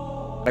 Cage.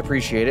 I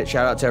appreciate it.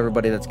 Shout out to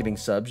everybody that's getting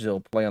subs. It'll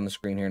play on the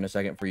screen here in a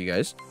second for you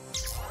guys.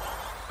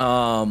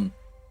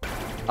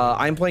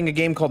 I'm playing a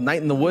game called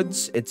Night in the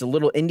Woods. It's a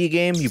little indie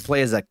game. You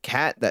play as a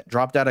cat that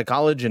dropped out of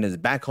college and is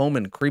back home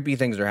and creepy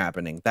things are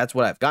happening. That's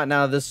what I've gotten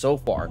out of this so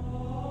far.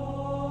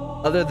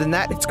 Other than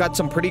that, it's got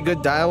some pretty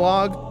good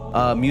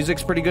dialogue.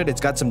 Music's pretty good.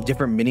 It's got some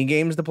different mini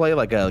games to play,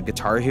 like a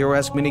Guitar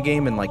Hero-esque mini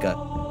game and like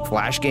a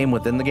Flash game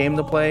within the game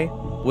to play,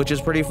 which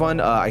is pretty fun.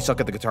 I suck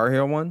at the Guitar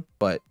Hero one,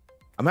 but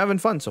I'm having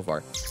fun so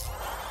far.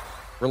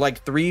 We're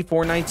like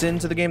 3-4 nights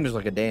into the game. There's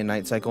like a day and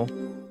night cycle.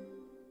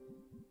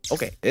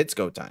 Okay, it's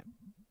go time.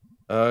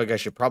 I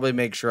should probably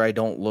make sure I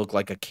don't look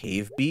like a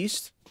cave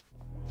beast.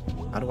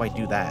 How do I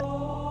do that?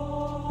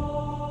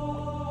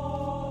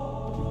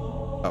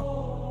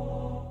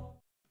 Oh.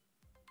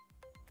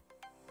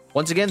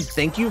 Once again,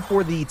 thank you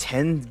for the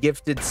 10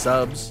 gifted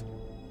subs.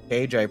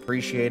 Paige, I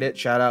appreciate it.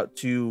 Shout out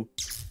to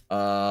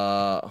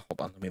hold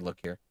on, let me look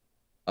here.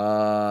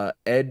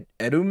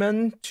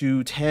 Eduman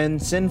to 10,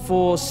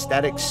 Sinful,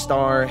 Static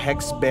Star,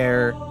 Hex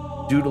Bear,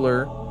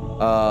 Doodler,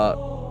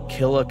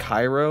 Killa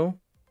Cairo.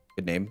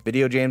 Good name.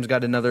 Video James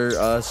got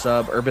another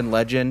sub. Urban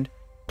Legend,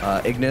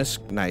 Ignis,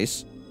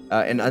 nice,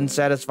 and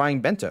Unsatisfying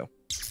Bento.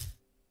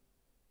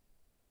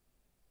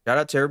 Shout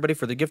out to everybody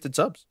for the gifted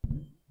subs.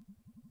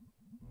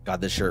 God,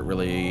 this shirt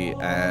really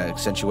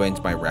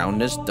accentuates my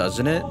roundness,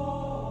 doesn't it?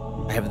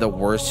 I have the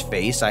worst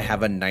face. I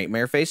have a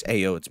nightmare face.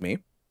 Ayo, it's me.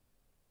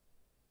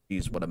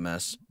 Jeez, what a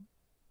mess.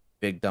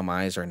 Big dumb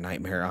eyes are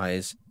nightmare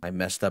eyes. My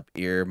messed up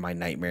ear, my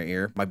nightmare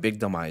ear. My big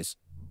dumb eyes.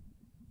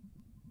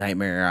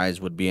 Nightmare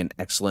Eyes would be an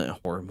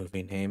excellent horror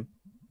movie name.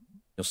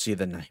 You'll see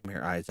the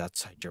nightmare eyes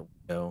outside your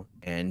window,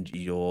 and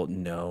you'll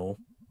know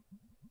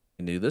you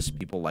can do this.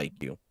 People like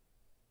you.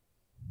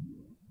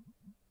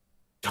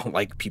 Don't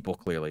like people,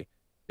 clearly.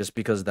 Just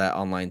because that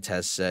online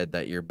test said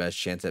that your best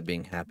chance at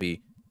being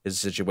happy is a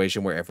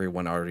situation where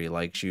everyone already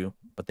likes you,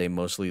 but they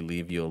mostly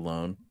leave you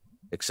alone,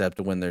 except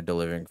when they're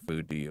delivering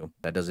food to you.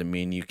 That doesn't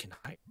mean you can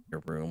hide in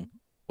your room,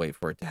 wait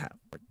for it to happen,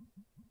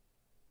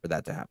 for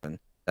that to happen.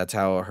 That's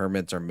how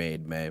hermits are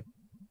made, May.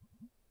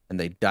 And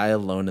they die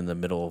alone in the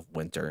middle of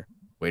winter,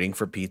 waiting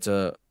for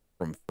pizza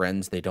from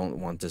friends they don't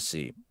want to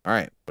see. All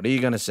right, what are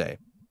you going to say?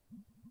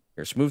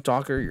 You're a smooth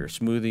talker, you're a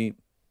smoothie.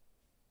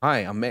 Hi,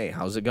 I'm May.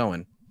 How's it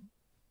going?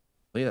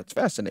 Lee, that's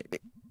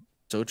fascinating.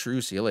 So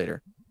true. See you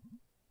later.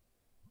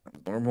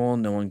 Normal.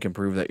 No one can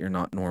prove that you're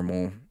not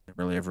normal.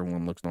 Really,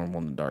 everyone looks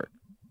normal in the dark.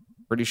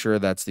 Pretty sure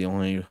that's the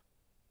only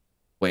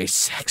way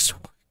sex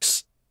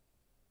works.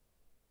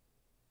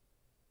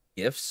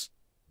 Gifts?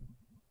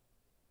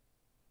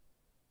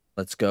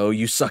 Let's go.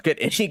 You suck at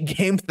any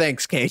game.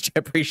 Thanks, Cage. I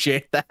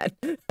appreciate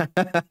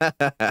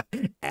that.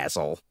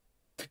 Asshole.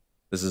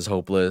 This is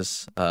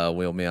hopeless.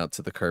 Wheel me out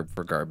to the curb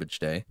for garbage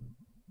day.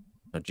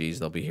 Oh, geez.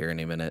 They'll be here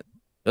any minute.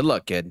 Good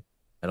luck, kid.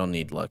 I don't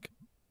need luck.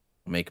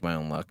 I'll make my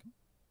own luck.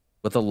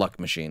 With a luck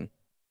machine.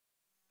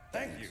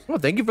 Thank you. Well,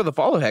 thank you for the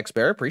follow,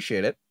 Hexbear.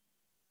 Appreciate it.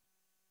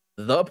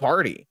 The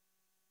party.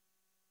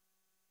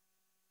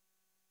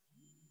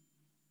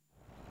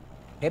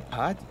 Hey,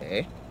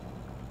 party.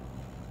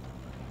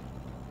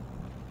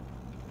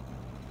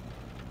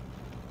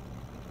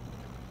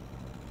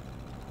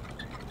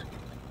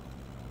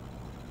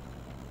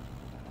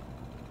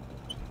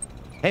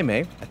 Hey,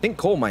 May. I think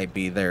Cole might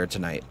be there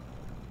tonight.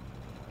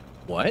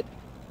 What?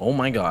 Oh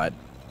my god.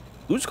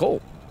 Who's Cole?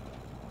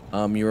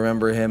 You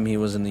remember him? He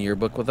was in the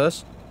yearbook with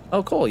us?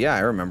 Oh, Cole. Yeah,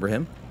 I remember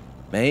him.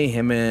 May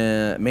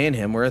and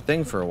him were a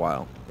thing for a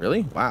while.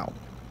 Really? Wow.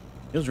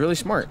 He was really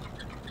smart.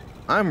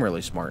 I'm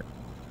really smart.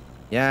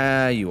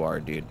 Yeah, you are,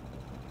 dude.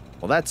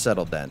 Well, that's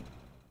settled then.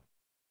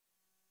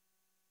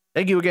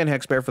 Thank you again,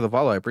 Hexbear, for the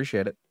follow. I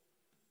appreciate it.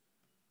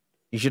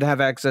 You should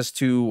have access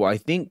to, I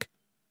think,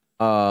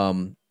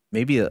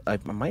 maybe I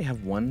might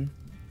have one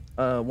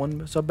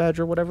sub badge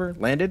or whatever.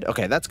 Landed?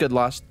 Okay, that's good,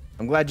 Lost.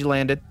 I'm glad you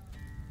landed.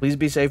 Please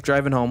be safe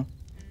driving home.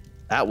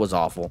 That was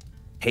awful.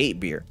 Hate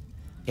beer.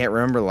 Can't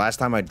remember the last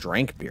time I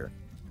drank beer.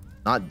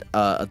 Not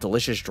a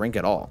delicious drink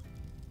at all.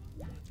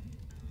 I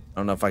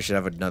don't know if I should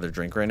have another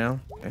drink right now.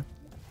 Okay.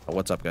 Oh,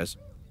 what's up, guys?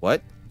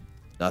 What?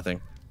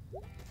 Nothing.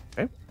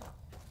 Okay.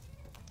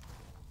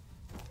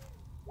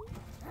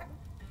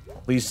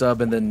 Please sub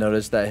and then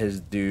notice that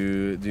his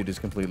dude is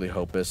completely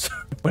hopeless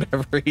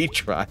whenever he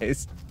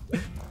tries.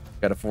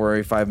 Got a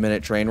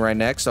 45-minute train right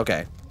next.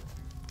 Okay.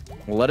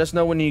 Well, let us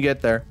know when you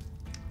get there.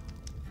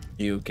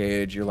 You,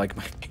 Cage, you're like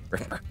my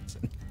favorite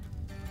person.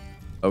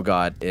 Oh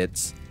god,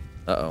 it's...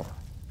 Uh-oh.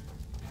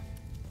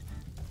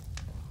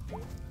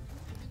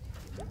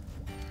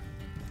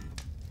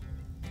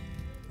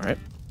 Alright.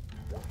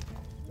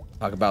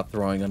 Talk about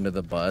throwing under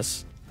the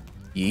bus.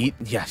 Yeet?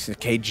 Yes,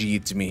 KG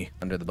eats me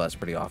under the bus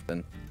pretty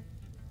often.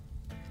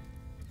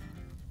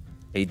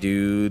 Hey,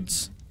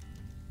 dudes.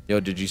 Yo,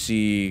 did you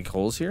see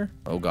Cole's here?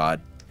 Oh, God.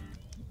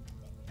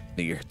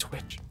 Your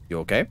Twitch. You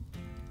okay?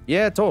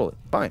 Yeah, totally.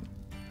 Fine.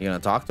 You gonna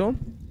talk to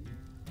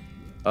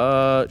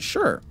him?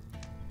 Sure.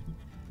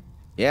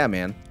 Yeah,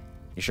 man.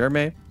 You sure,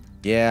 man?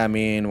 Yeah, I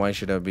mean, why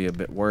should I be a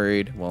bit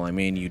worried? Well, I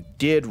mean, you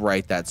did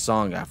write that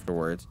song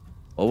afterwards.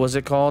 What was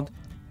it called?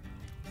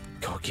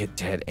 Go Get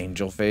Dead,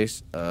 Angel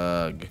Face?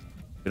 Ugh.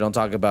 We don't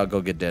talk about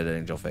Go Get Dead,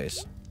 Angel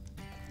Face.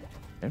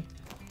 Okay.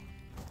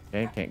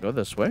 Okay, can't go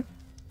this way.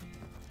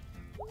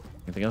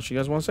 Anything else you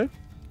guys want to say?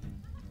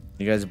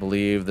 You guys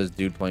believe this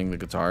dude playing the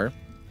guitar?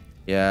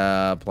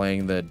 Yeah,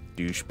 playing the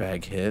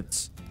douchebag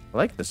hits. I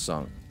like this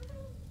song.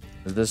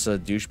 Is this a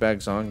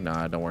douchebag song?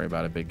 Nah, don't worry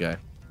about it, big guy.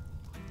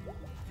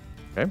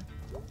 Okay.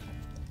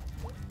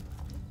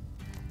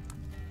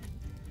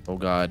 Oh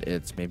God,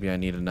 it's maybe I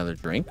need another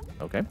drink.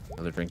 Okay,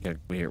 another drink.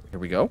 Here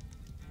we go.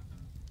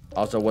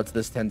 Also, what's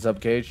this 10-sub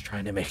cage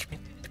trying to make me?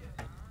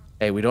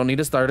 Hey, we don't need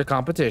to start a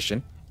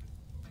competition.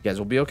 You guys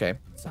will be okay.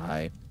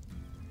 Sigh.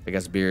 I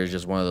guess beer is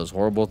just one of those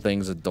horrible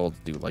things adults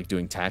do, like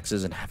doing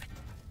taxes and having.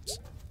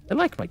 I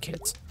like my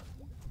kids.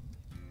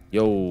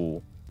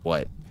 Yo,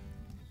 what?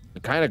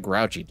 They're kind of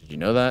grouchy. Did you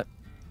know that?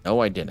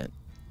 No, I didn't.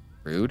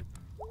 Rude.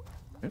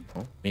 Well,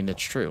 I mean,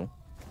 it's true.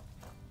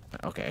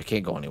 Okay, I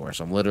can't go anywhere,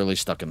 so I'm literally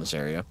stuck in this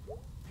area.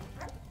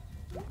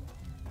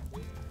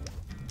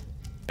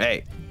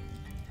 Hey.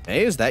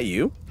 Hey, is that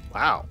you?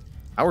 Wow.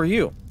 How are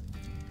you?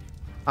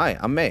 Hi,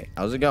 I'm May.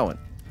 How's it going?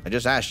 I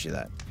just asked you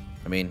that.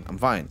 I mean, I'm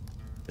fine.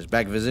 Just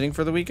back visiting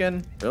for the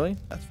weekend? Really?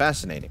 That's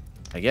fascinating.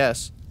 I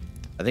guess.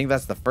 I think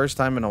that's the first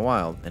time in a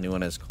while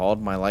anyone has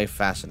called my life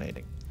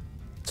fascinating.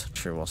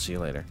 Sure, we'll see you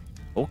later.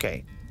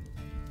 Okay.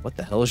 What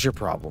the hell is your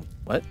problem?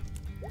 What?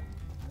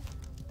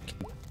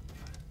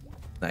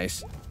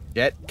 Nice.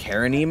 Jet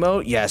Karen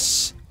emote?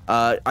 Yes.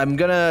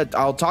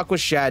 I'll talk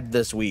with Shad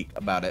this week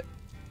about it.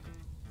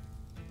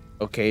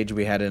 Okay,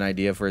 we had an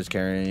idea for his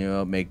Karen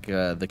emote. Make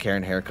the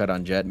Karen haircut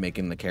on Jet,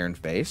 making the Karen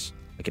face.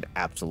 I could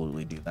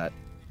absolutely do that.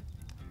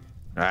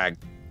 Ag.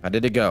 How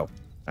did it go?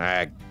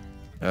 Ag.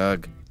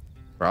 Ugh.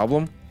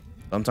 Problem?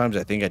 Sometimes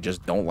I think I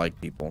just don't like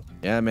people.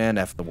 Yeah, man,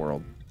 F the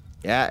world.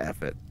 Yeah,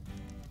 F it.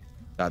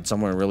 God,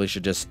 someone really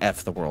should just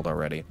F the world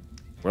already.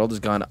 World has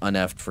gone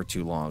un-F'd for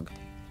too long.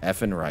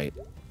 Effing right.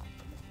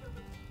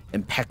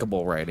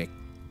 Impeccable writing.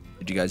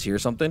 Did you guys hear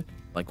something?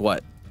 Like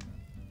what?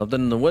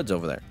 Something in the woods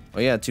over there. Oh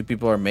yeah, 2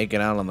 people are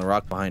making out on the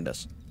rock behind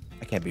us.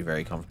 I can't be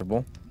very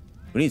comfortable.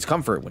 Who needs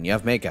comfort when you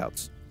have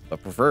makeouts?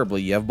 But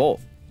preferably you have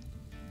both.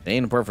 It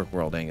ain't a perfect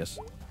world, Angus.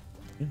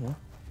 You know,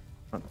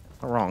 not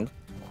wrong.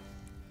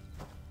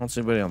 I don't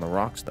see anybody on the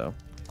rocks, though.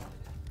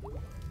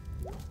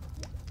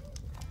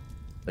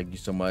 Thank you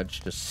so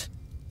much. Just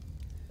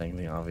saying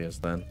the obvious,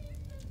 then.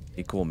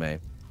 Be cool, May.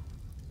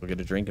 We'll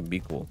get a drink and be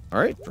cool. All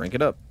right, drink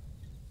it up.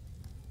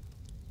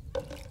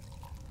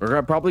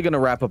 We're probably going to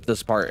wrap up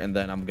this part, and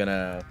then I'm going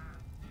to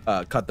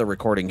cut the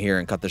recording here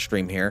and cut the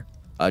stream here.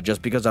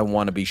 Just because I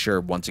want to be sure,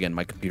 once again,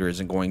 my computer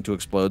isn't going to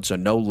explode, so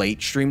no late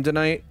stream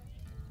tonight.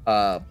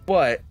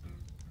 But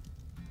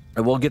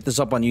I will get this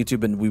up on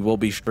YouTube, and we will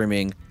be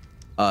streaming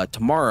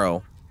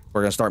tomorrow.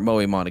 We're going to start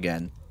Moemon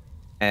again.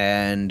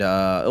 And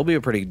it'll be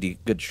a pretty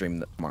good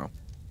stream tomorrow.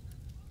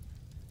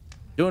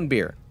 Doing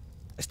beer.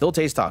 I still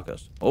taste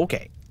tacos.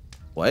 Okay.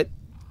 What?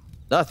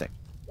 Nothing.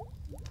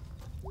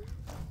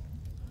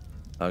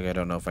 Okay, I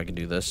don't know if I can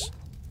do this.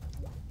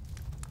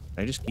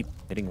 Can I just keep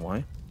hitting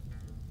Y?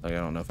 Okay, I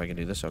don't know if I can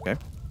do this. Okay.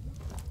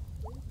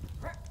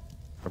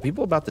 Are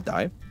people about to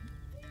die?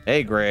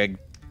 Hey, Greg.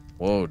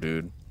 Whoa,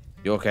 dude.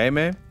 You okay,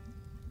 man?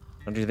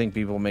 Don't you think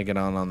people make it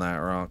on that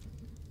rock?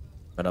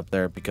 But up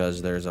there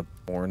because there's a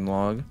porn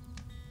log?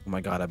 Oh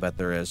my god, I bet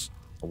there is.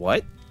 A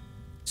what?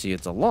 See,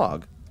 it's a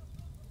log.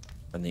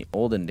 In the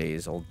olden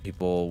days, old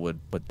people would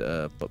put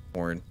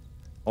porn.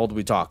 How old are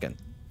we talking?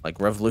 Like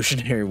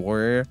Revolutionary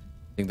Warrior?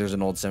 I think there's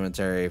an old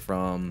cemetery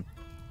from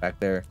back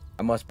there.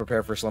 I must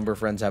prepare for slumber,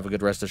 friends. Have a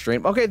good rest of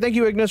stream. Okay, thank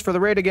you, Ignis, for the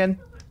raid again.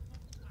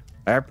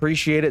 I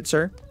appreciate it,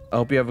 sir. I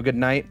hope you have a good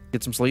night.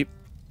 Get some sleep.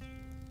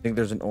 I think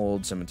there's an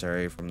old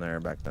cemetery from there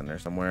back then there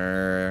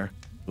somewhere.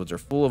 Woods are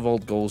full of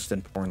old ghosts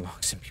and porn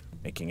logs and people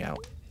making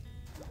out.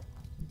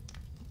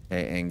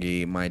 Hey,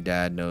 Angie, my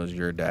dad knows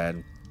your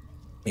dad.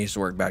 We used to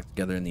work back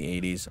together in the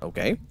 80s.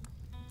 Okay.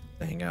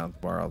 I hang out at the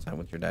bar all the time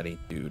with your daddy.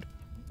 Dude,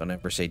 don't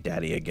ever say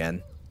daddy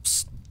again.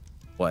 Psst.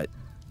 What?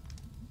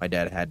 My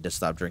dad had to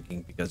stop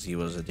drinking because he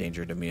was a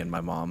danger to me and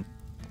my mom.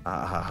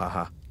 Ha ha ha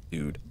ha.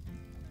 Dude.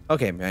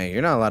 Okay, man,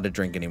 you're not allowed to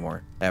drink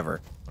anymore.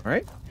 Ever.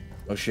 Alright?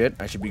 Oh shit,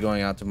 I should be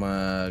going to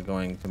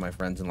my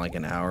friends in like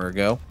an hour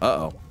ago.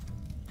 Uh-oh.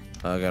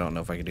 I don't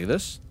know if I can do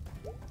this.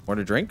 More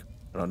to drink?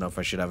 I don't know if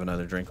I should have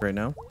another drink right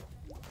now.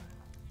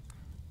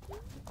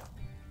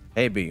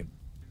 Hey, B.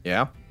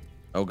 Yeah?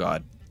 Oh,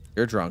 God.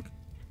 You're drunk.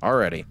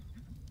 Already.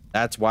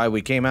 That's why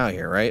we came out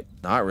here, right?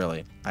 Not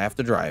really. I have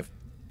to drive.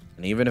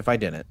 And even if I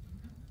didn't,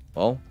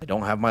 well, I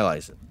don't have my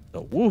license.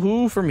 So,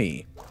 woohoo for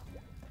me.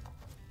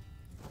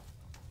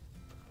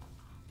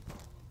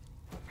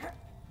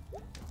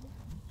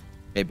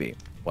 Hey, B.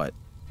 What?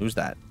 Who's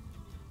that?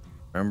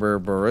 Remember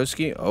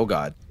Borowski? Oh,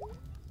 God.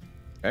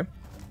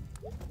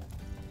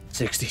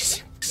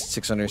 66,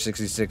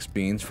 666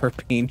 beans for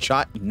bean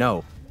shot?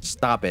 No,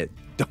 stop it.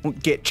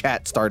 Don't get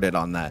chat started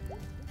on that.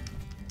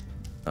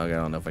 Okay, I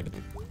don't know if I can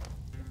do.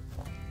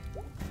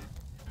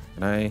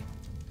 Can I?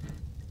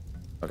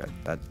 Okay,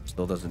 that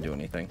still doesn't do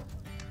anything.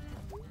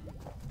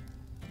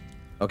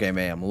 Okay,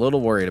 May, I'm a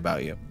little worried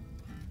about you.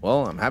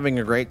 Well, I'm having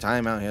a great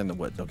time out here in the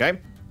woods, okay?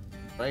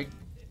 Right?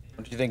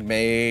 Don't you think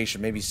May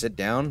should maybe sit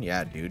down?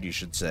 Yeah, dude, you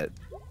should sit.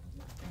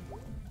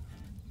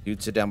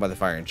 Dude, sit down by the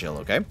fire and chill,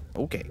 okay?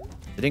 Okay.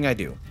 Sitting I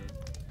do.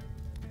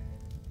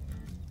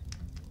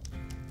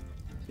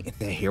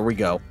 Here we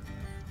go.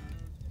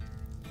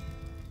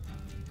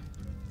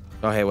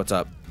 Oh, hey, what's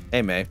up?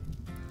 Hey, May.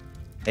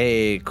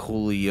 Hey,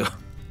 Coolio.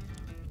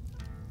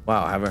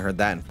 Wow, I haven't heard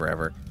that in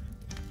forever.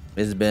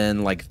 It's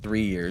been like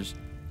 3 years.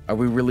 Are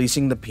we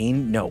releasing the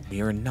peen? No,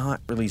 we are not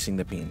releasing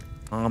the peen.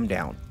 Calm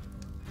down.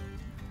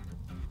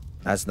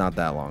 That's not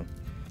that long.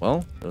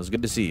 Well, it was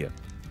good to see you.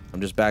 I'm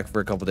just back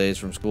for a couple days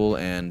from school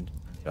and...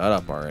 Shut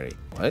up already.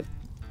 What?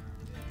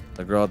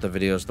 The girl at the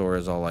video store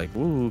is all like,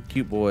 "Ooh,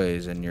 cute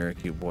boys," and you're a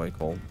cute boy,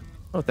 Cole.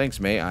 Oh, thanks,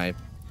 mate.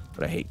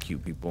 But I hate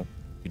cute people.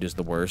 You're just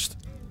the worst.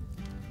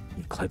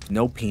 Clip.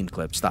 No peen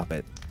clip. Stop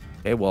it.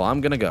 Okay, well,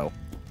 I'm gonna go.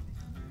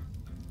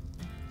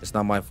 It's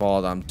not my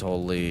fault. I'm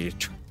totally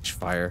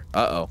fire.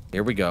 Uh-oh.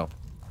 Here we go.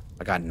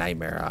 I got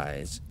nightmare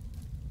eyes.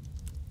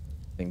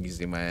 I think you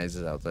see my eyes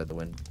is outside the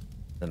window.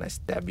 Then I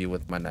stab you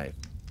with my knife.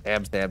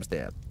 Stab, stab,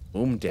 stab.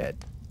 Boom,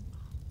 dead.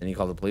 Then you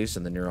call the police,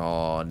 and then you're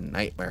all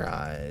nightmare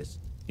eyes.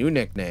 New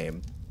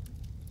nickname.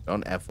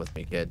 Don't F with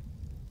me, kid.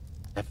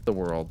 F the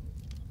world.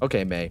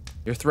 Okay, May.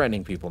 You're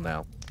threatening people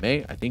now.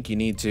 May, I think you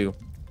need to...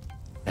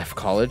 F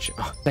college.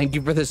 Oh, thank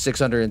you for the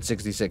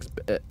 666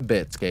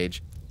 bits,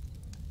 Gage.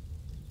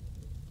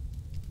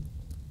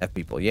 F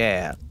people,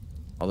 yeah.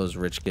 All those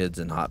rich kids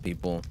and hot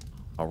people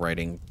all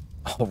writing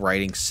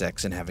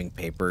sex and having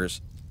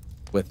papers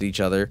with each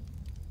other.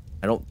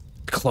 I don't...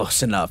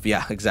 Close enough.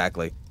 Yeah,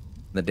 exactly.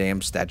 The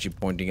damn statue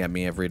pointing at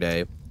me every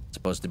day. It's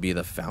supposed to be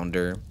the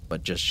founder,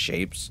 but just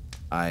shapes.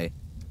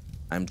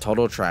 I'm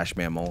total trash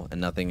mammal,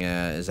 and nothing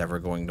is ever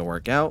going to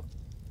work out.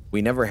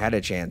 We never had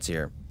a chance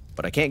here,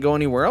 but I can't go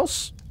anywhere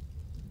else.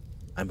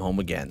 I'm home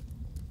again.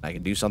 I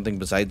can do something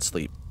besides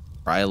sleep.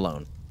 Cry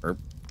alone. Or,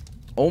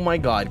 oh my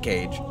God,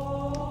 Cage.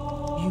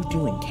 What are you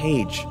doing,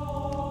 Cage?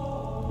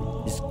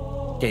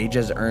 Cage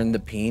has earned the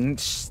peen.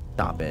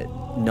 Stop it.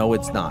 No,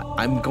 it's not.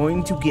 I'm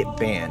going to get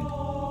banned.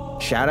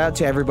 Shout out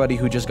to everybody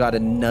who just got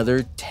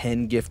another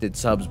 10 gifted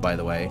subs, by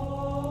the way.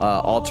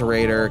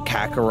 Alterator,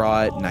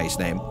 Kakarot, nice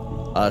name.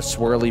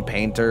 Swirly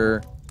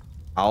Painter,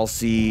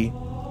 Alcy,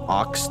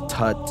 Ox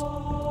Tut,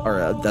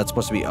 or that's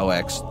supposed to be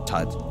OX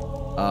Tut.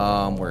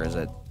 Where is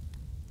it?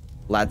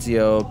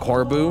 Lazio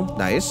Corbu,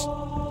 nice.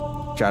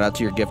 Shout out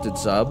to your gifted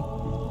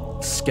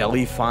sub.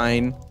 Skelly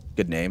Fine,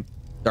 good name.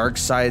 Dark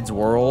Side's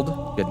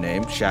World, good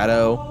name.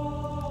 Shadow.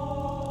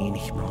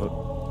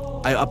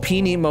 A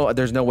peen emote,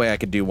 there's no way I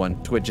could do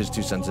one. Twitch is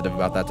too sensitive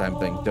about that time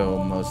thing.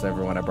 Though most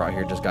everyone I brought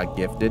here just got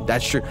gifted.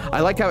 That's true. I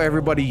like how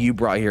everybody you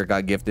brought here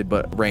got gifted,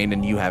 but Rain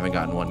and you haven't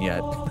gotten one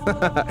yet.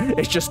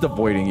 It's just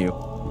avoiding you.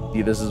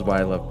 See, this is why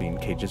I love being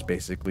Kate. Just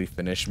basically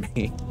finish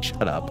me.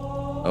 Shut up.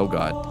 Oh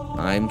God.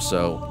 I'm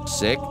so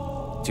sick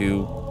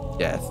to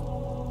death.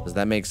 Does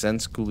that make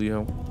sense,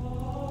 Coolio?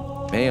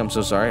 Hey, I'm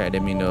so sorry. I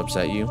didn't mean to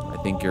upset you. I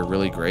think you're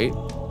really great.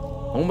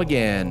 Home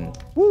again.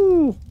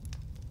 Woo!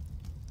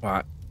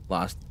 Wow.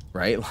 Lost.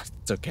 Right?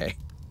 It's okay.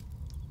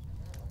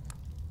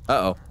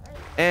 Uh-oh.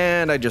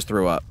 And I just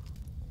threw up.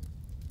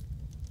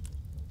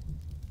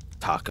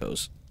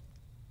 Tacos.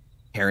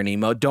 Karen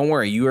emote. Don't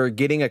worry. You are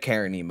getting a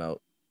Karen emote.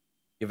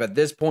 If at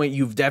this point,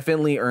 you've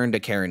definitely earned a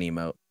Karen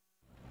emote.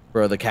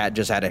 Bro, the cat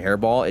just had a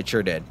hairball. It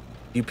sure did.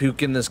 You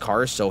puke in this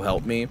car, so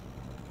help me.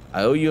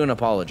 I owe you an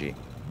apology.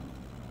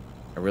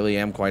 I really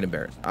am quite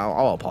embarrassed.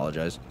 I'll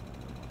apologize.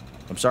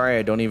 I'm sorry.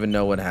 I don't even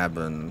know what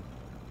happened.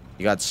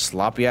 You got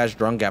sloppy ass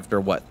drunk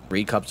after what?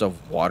 3 cups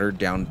of watered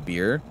down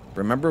beer?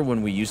 Remember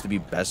when we used to be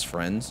best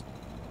friends?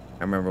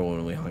 I remember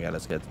when we hung out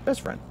as kids.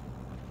 Best friend.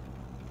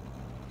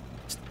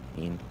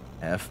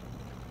 F.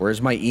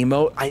 Where's my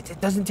emote? It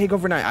doesn't take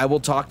overnight. I will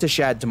talk to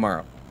Shad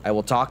tomorrow. I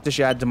will talk to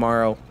Shad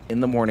tomorrow in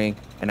the morning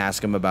and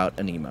ask him about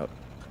an emote.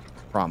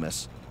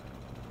 Promise.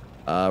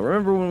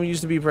 Remember when we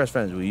used to be best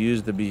friends? We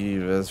used to be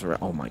best friends.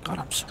 Oh my God,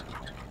 I'm sorry.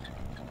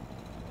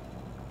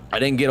 I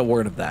didn't get a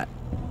word of that.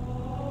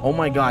 Oh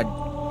my God.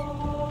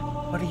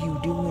 What are you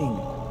doing?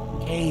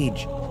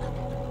 Cage.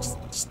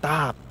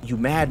 Stop, you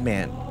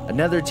madman.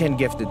 Another 10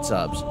 gifted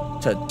subs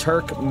to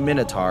Turk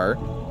Minotaur.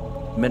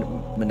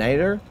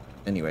 Minator?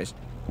 Anyways.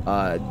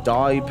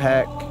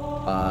 Dawipek.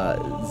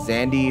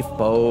 Zandy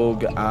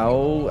Fogue.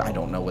 Ow. I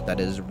don't know what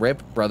that is.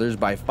 Rip. Brothers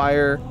by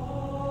Fire.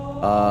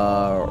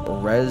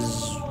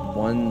 Rez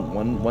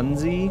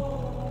Onesie.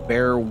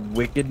 Bear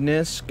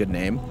Wickedness. Good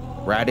name.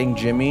 Ratting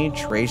Jimmy.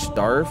 Trace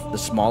Darth. The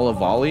Small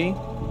Volley.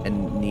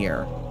 And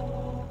Nier.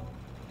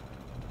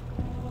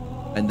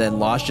 And then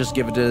Lost just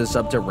give it to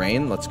sub to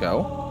Rain. Let's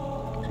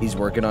go. He's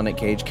working on it.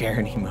 Cage.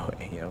 Karen emote.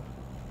 Hey, yo.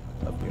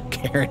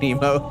 Karen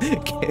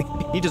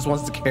emote. He just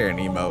wants to Karen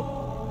emote.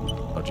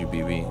 called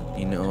you BB.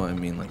 You know, I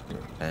mean, like, you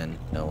were 10.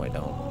 No, I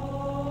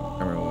don't.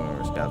 I remember when we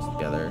were scouts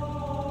together.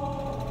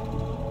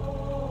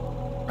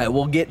 All right,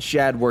 we'll get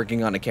Shad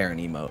working on a Karen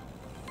emote.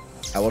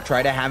 I will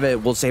try to have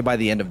it, we'll say by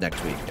the end of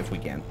next week, if we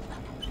can.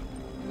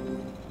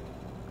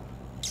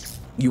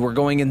 You were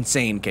going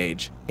insane,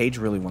 Cage. Cage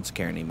really wants a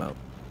Karen emote.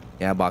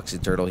 Yeah,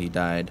 Boxy Turtle, he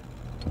died.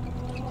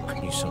 Why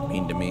are you so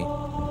mean to me?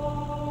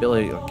 I feel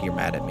like you're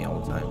mad at me all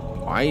the time.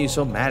 Why are you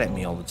so mad at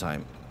me all the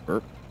time?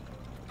 Burp.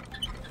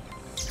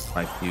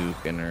 My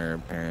puke and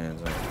her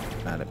parents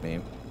are mad at me.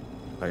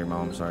 Tell your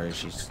mom I'm sorry,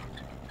 she's...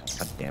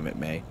 God damn it,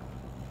 May.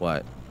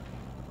 What?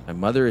 My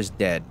mother is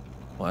dead.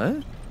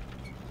 What?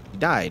 She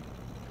died.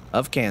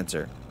 Of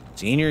cancer.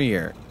 Senior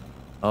year.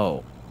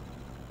 Oh.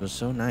 It was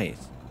so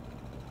nice.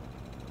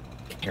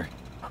 Here.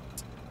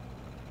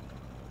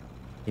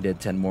 He did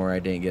 10 more. I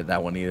didn't get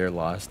that one either.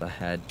 Lost. I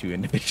had to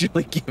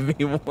individually give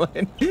me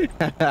one.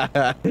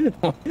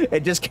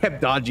 It just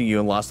kept dodging you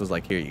and Lost was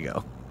like, here you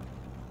go.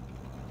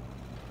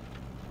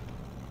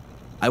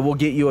 I will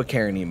get you a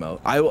Karen emote.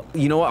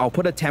 You know what? I'll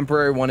put a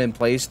temporary one in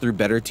place through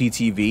Better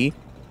TTV.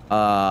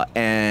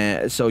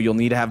 And so you'll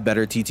need to have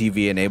Better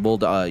TTV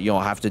enabled.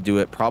 You'll have to do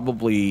it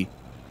probably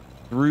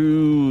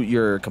through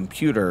your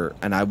computer,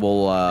 and I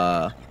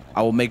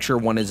will make sure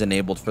one is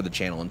enabled for the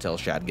channel until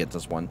Shad gets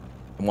us one.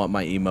 I want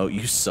my emote.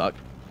 You suck.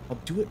 I'll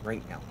do it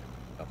right now.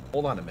 Oh,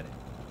 hold on a minute.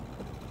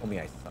 Tell me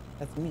I suck.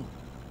 That's me.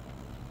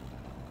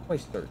 Why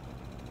start?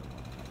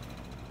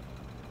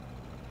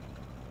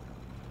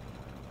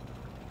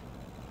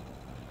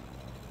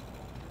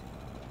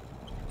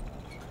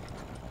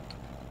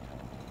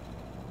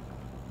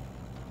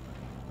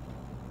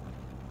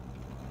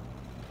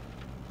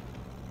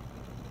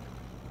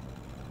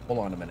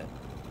 Hold on a minute.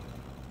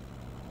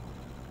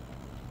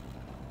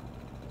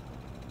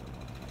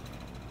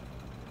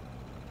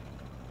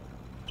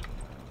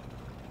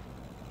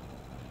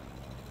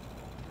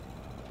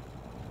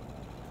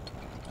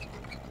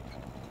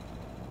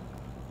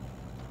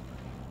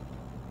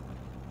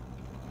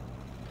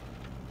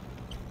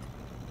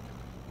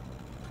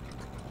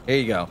 Here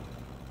you go.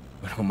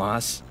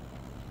 Mas.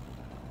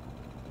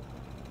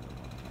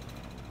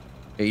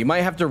 Okay, you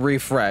might have to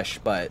refresh,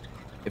 but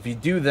if you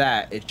do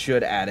that, it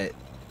should add it.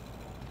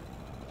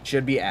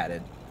 Should be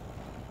added.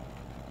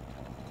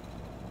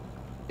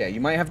 Yeah, you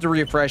might have to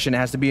refresh and it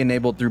has to be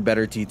enabled through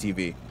Better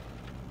TTV.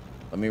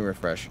 Let me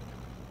refresh.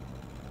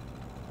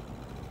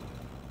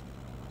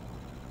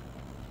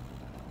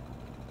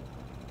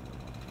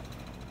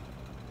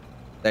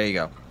 There you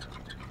go.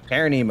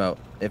 Karen emote.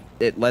 If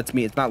it lets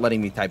me, it's not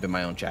letting me type in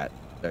my own chat.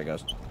 There it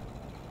goes.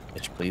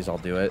 Bitch, please, I'll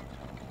do it.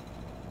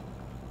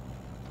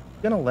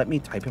 You gonna let me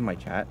type in my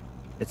chat?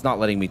 It's not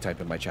letting me type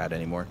in my chat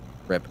anymore.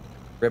 Rip.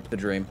 Rip the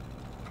dream.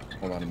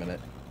 Hold on a minute.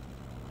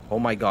 Oh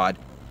my god.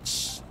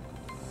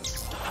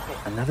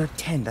 Another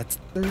 10. That's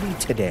 30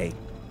 today.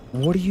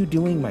 What are you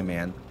doing, my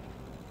man?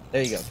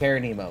 There you go.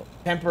 Karen emote.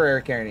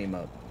 Temporary Karen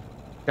emote.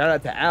 Shout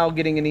out to Al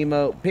getting an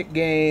emote. Pick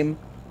game.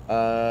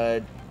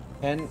 Kennard.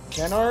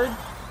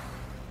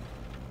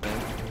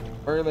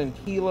 Berlin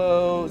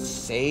Kilo.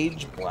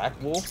 Sage.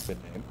 Black Wolf. Good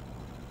name.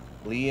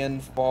 Leon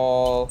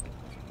Fall.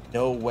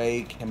 No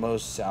Way. Chemo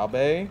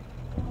Salbe.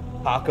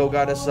 Paco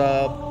got a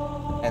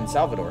sub. And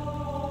Salvador.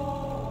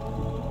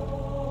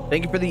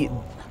 Thank you for the...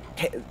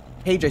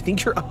 Paige, I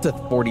think you're up to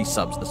 40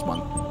 subs this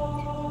month.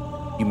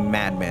 You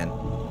madman.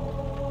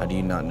 How do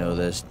you not know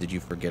this? Did you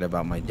forget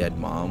about my dead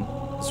mom?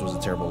 This was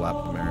a terrible lap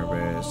of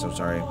memory. So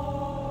sorry.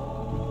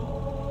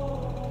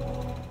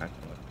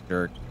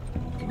 Jerk.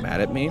 You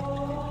mad at me?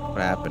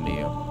 What happened to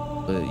you?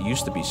 It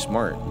used to be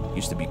smart. It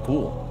used to be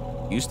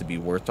cool. It used to be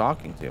worth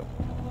talking to.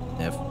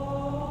 If...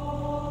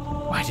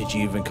 Why did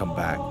you even come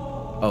back?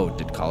 Oh,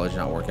 did college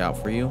not work out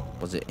for you?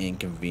 Was it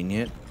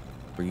inconvenient?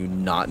 Were you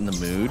not in the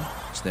mood?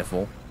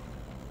 Sniffle.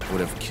 Would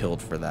have killed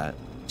for that.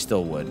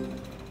 Still would.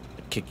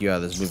 I'd kick you out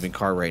of this moving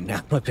car right now.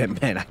 But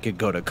man, I could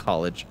go to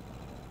college.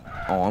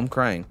 Oh, I'm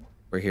crying.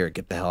 We're here.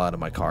 Get the hell out of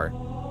my car.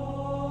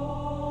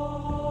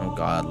 Oh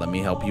god, let me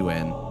help you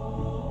in.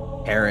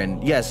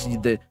 Karen. Yes,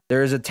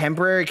 there is a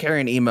temporary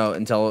Karen emote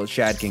until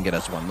Shad can get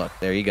us one. Look,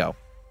 there you go.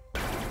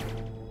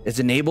 It's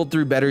enabled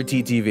through Better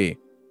TTV.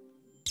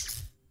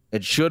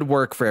 It should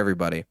work for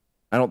everybody.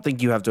 I don't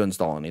think you have to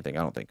install anything.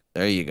 I don't think.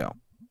 There you go.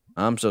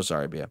 I'm so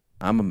sorry, Bia.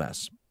 I'm a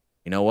mess.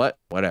 You know what?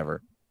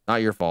 Whatever.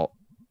 Not your fault.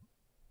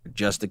 You're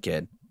just a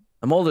kid.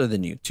 I'm older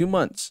than you. 2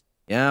 months.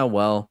 Yeah,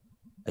 well,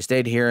 I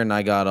stayed here and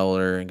I got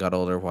older and got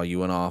older while you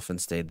went off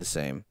and stayed the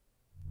same.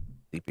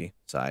 Sleepy.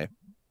 Sigh.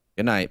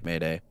 Good night,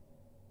 Mayday.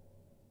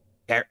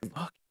 There,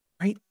 look,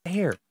 right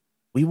there.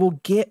 We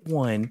will get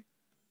one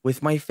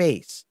with my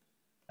face.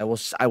 I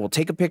will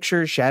take a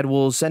picture. Shad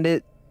will send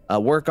it,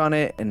 work on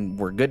it, and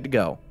we're good to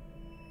go.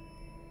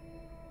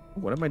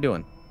 What am I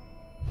doing?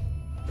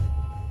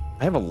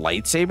 I have a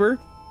lightsaber?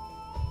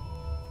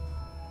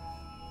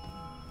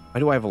 Why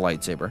do I have a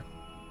lightsaber?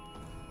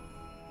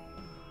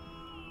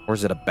 Or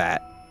is it a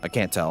bat? I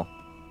can't tell.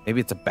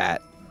 Maybe it's a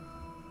bat.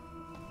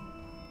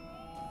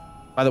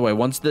 By the way,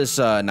 once this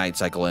night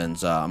cycle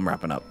ends, I'm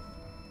wrapping up.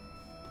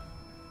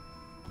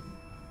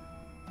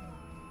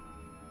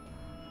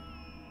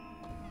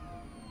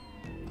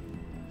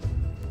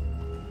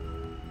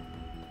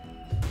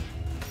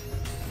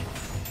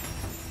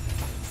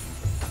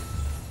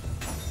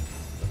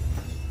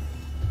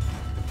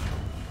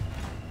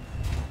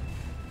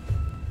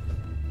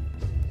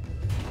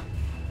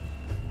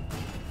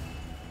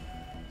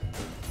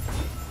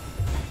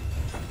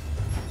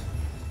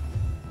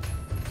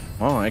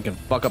 Oh, I can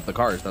fuck up the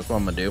cars. That's what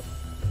I'm gonna do.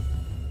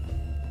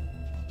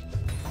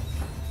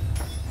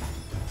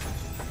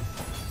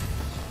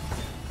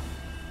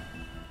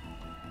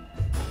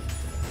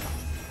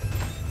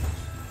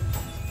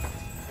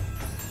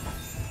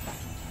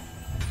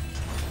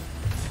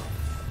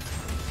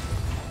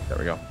 There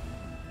we go.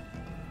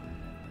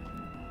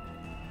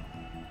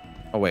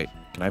 Oh, wait.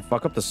 Can I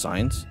fuck up the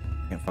signs?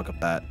 Can't fuck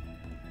up that.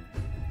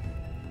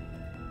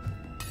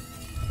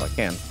 Oh, I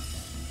can.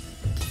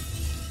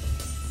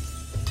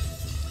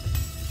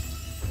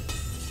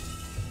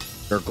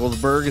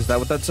 Circlesburg, is that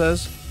what that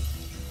says?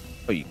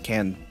 Oh, you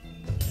can.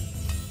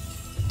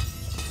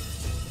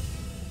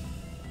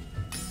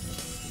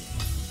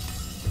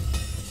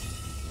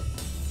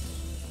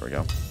 There we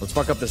go. Let's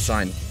fuck up this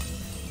sign.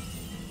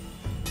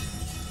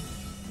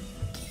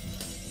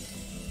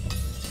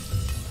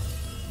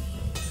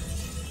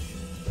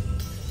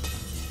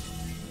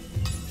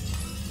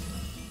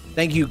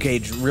 Thank you,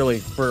 Cage, really,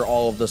 for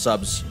all of the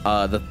subs.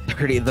 The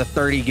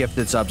 30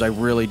 gifted subs. I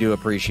really do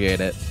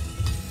appreciate it.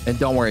 And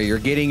don't worry, you're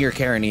getting your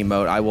Karen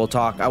emote. I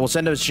will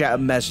send a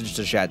message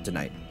to Shad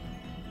tonight.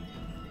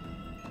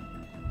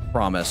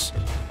 Promise.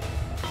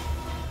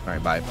 All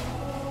right, bye.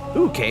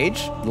 Ooh,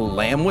 Cage. The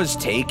lamb was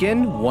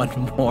taken. One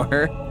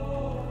more.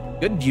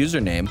 Good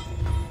username.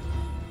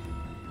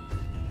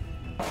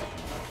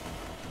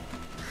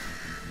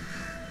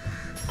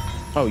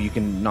 Oh, you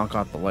can knock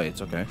out the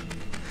lights. Okay.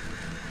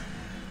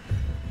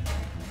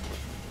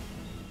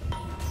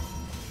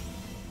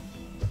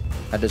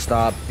 Had to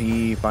stop,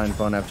 pee, find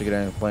phone after getting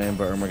on the plane,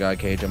 but oh my god,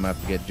 Cage, I'm gonna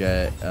have to get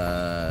Jet,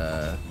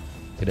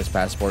 get his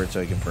passport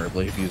so he can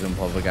verbally abuse him in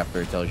public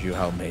after he tells you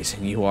how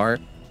amazing you are.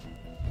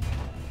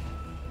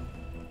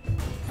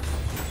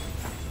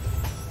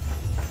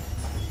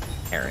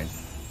 Karen.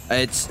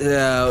 It's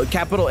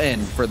capital N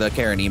for the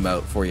Karen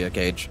emote for you,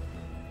 Cage.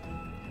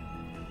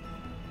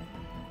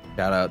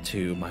 Shout out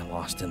to my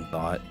Lost in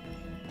Thought.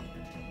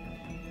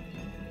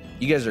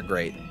 You guys are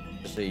great.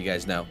 Just so you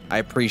guys know, I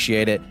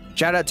appreciate it.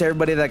 Shout out to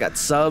everybody that got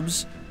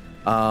subs.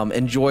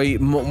 Enjoy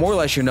more or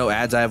less your no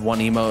ads. I have one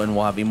emote and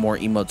we'll have more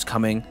emotes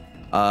coming,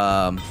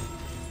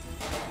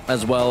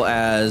 as well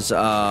as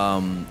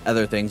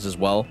other things as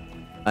well.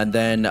 And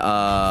then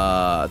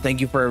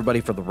thank you for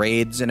everybody for the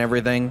raids and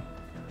everything.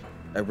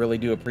 I really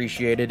do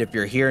appreciate it. If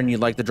you're here and you'd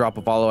like to drop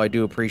a follow, I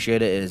do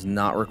appreciate it. It is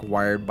not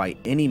required by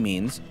any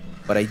means,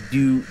 but I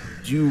do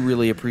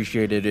really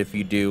appreciate it if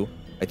you do.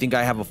 I think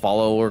I have a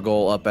follower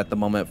goal up at the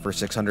moment for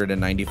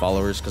 690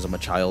 followers because I'm a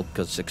child,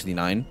 because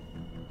 69.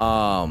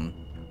 But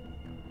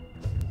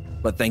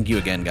thank you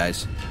again,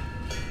 guys.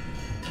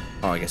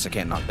 Oh, I guess I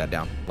can't knock that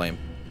down. Lame.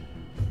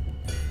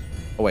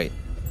 Oh, wait.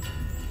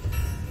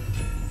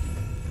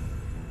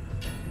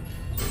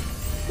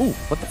 Ooh,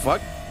 what the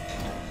fuck?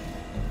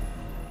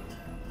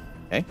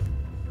 Okay.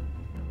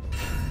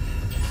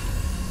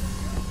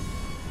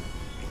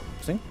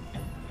 See?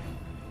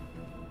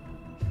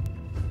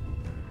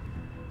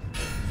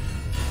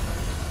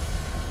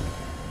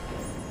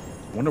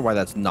 I wonder why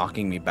that's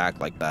knocking me back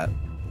like that.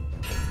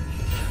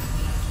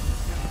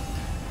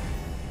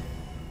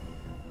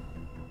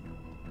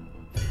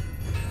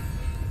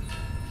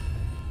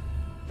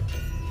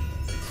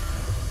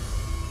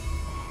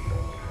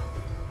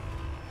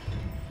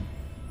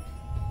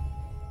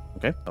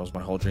 Okay, that was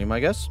my whole dream, I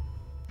guess.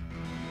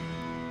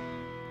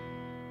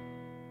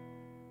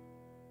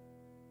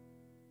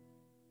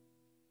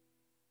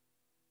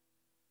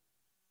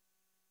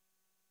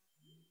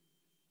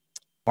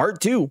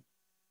 Part 2.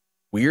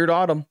 Weird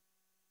Autumn.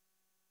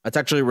 That's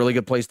actually a really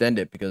good place to end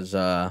it because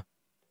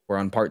we're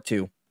on part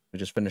 2. We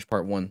just finished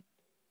part 1.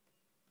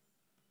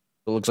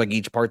 It looks like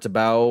each part's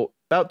about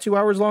 2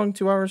 hours long,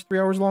 2 hours, 3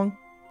 hours long.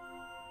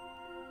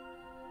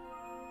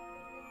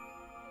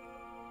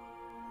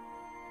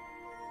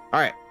 All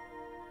right.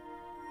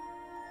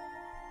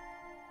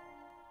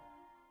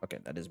 Okay,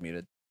 that is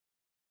muted.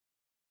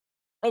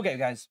 Okay,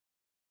 guys.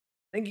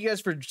 Thank you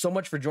guys so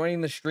much for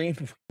joining the stream.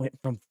 Went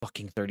from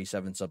fucking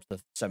 37 subs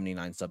to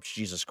 79 subs.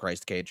 Jesus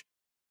Christ, Cage.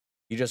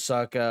 You just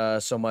suck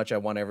so much. I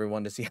want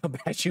everyone to see how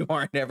bad you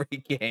are in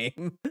every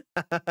game.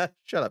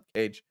 Shut up,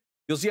 Cage.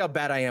 You'll see how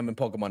bad I am in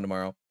Pokemon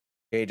tomorrow.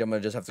 Cage, I'm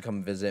going to just have to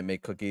come visit,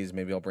 make cookies.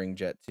 Maybe I'll bring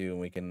Jet too, and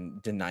we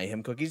can deny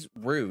him cookies.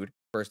 Rude,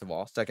 first of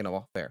all. Second of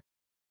all, fair.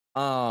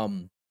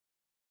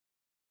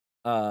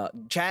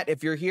 Chat,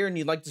 if you're here and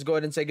you'd like to go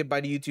ahead and say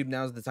goodbye to YouTube,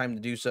 now's the time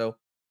to do so.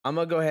 I'm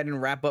going to go ahead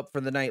and wrap up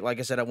for the night. Like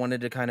I said, I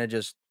wanted to kind of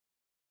just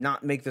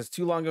not make this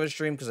too long of a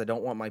stream because I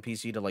don't want my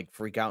PC to like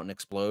freak out and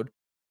explode.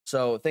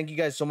 So thank you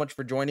guys so much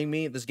for joining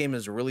me. This game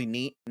is really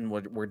neat, and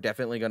we're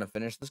definitely going to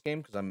finish this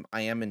game because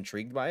I am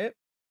intrigued by it.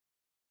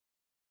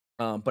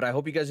 But I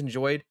hope you guys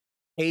enjoyed.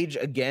 Paige,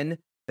 again,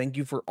 thank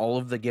you for all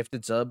of the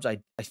gifted subs. I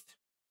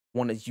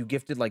wanted, you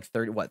gifted like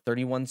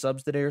 31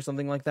 subs today or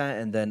something like that,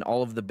 and then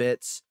all of the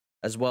bits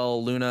as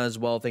well. Luna as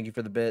well, thank you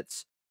for the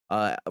bits.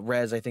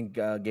 Rez, I think,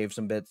 gave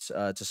some bits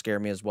to scare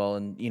me as well,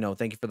 and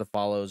thank you for the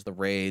follows, the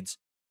raids.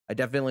 I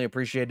definitely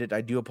appreciate it.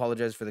 I do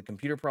apologize for the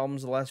computer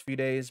problems the last few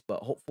days,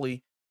 but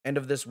hopefully end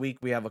of this week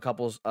we have a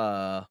couple.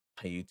 Hey,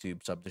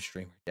 YouTube, sub to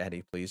streamer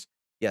daddy, please.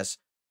 Yes.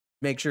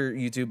 Make sure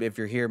YouTube, if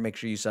you're here, make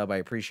sure you sub. I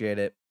appreciate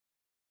it.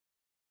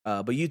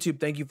 But YouTube,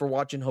 thank you for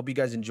watching. Hope you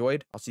guys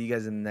enjoyed. I'll see you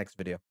guys in the next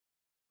video.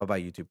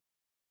 Bye-bye, YouTube.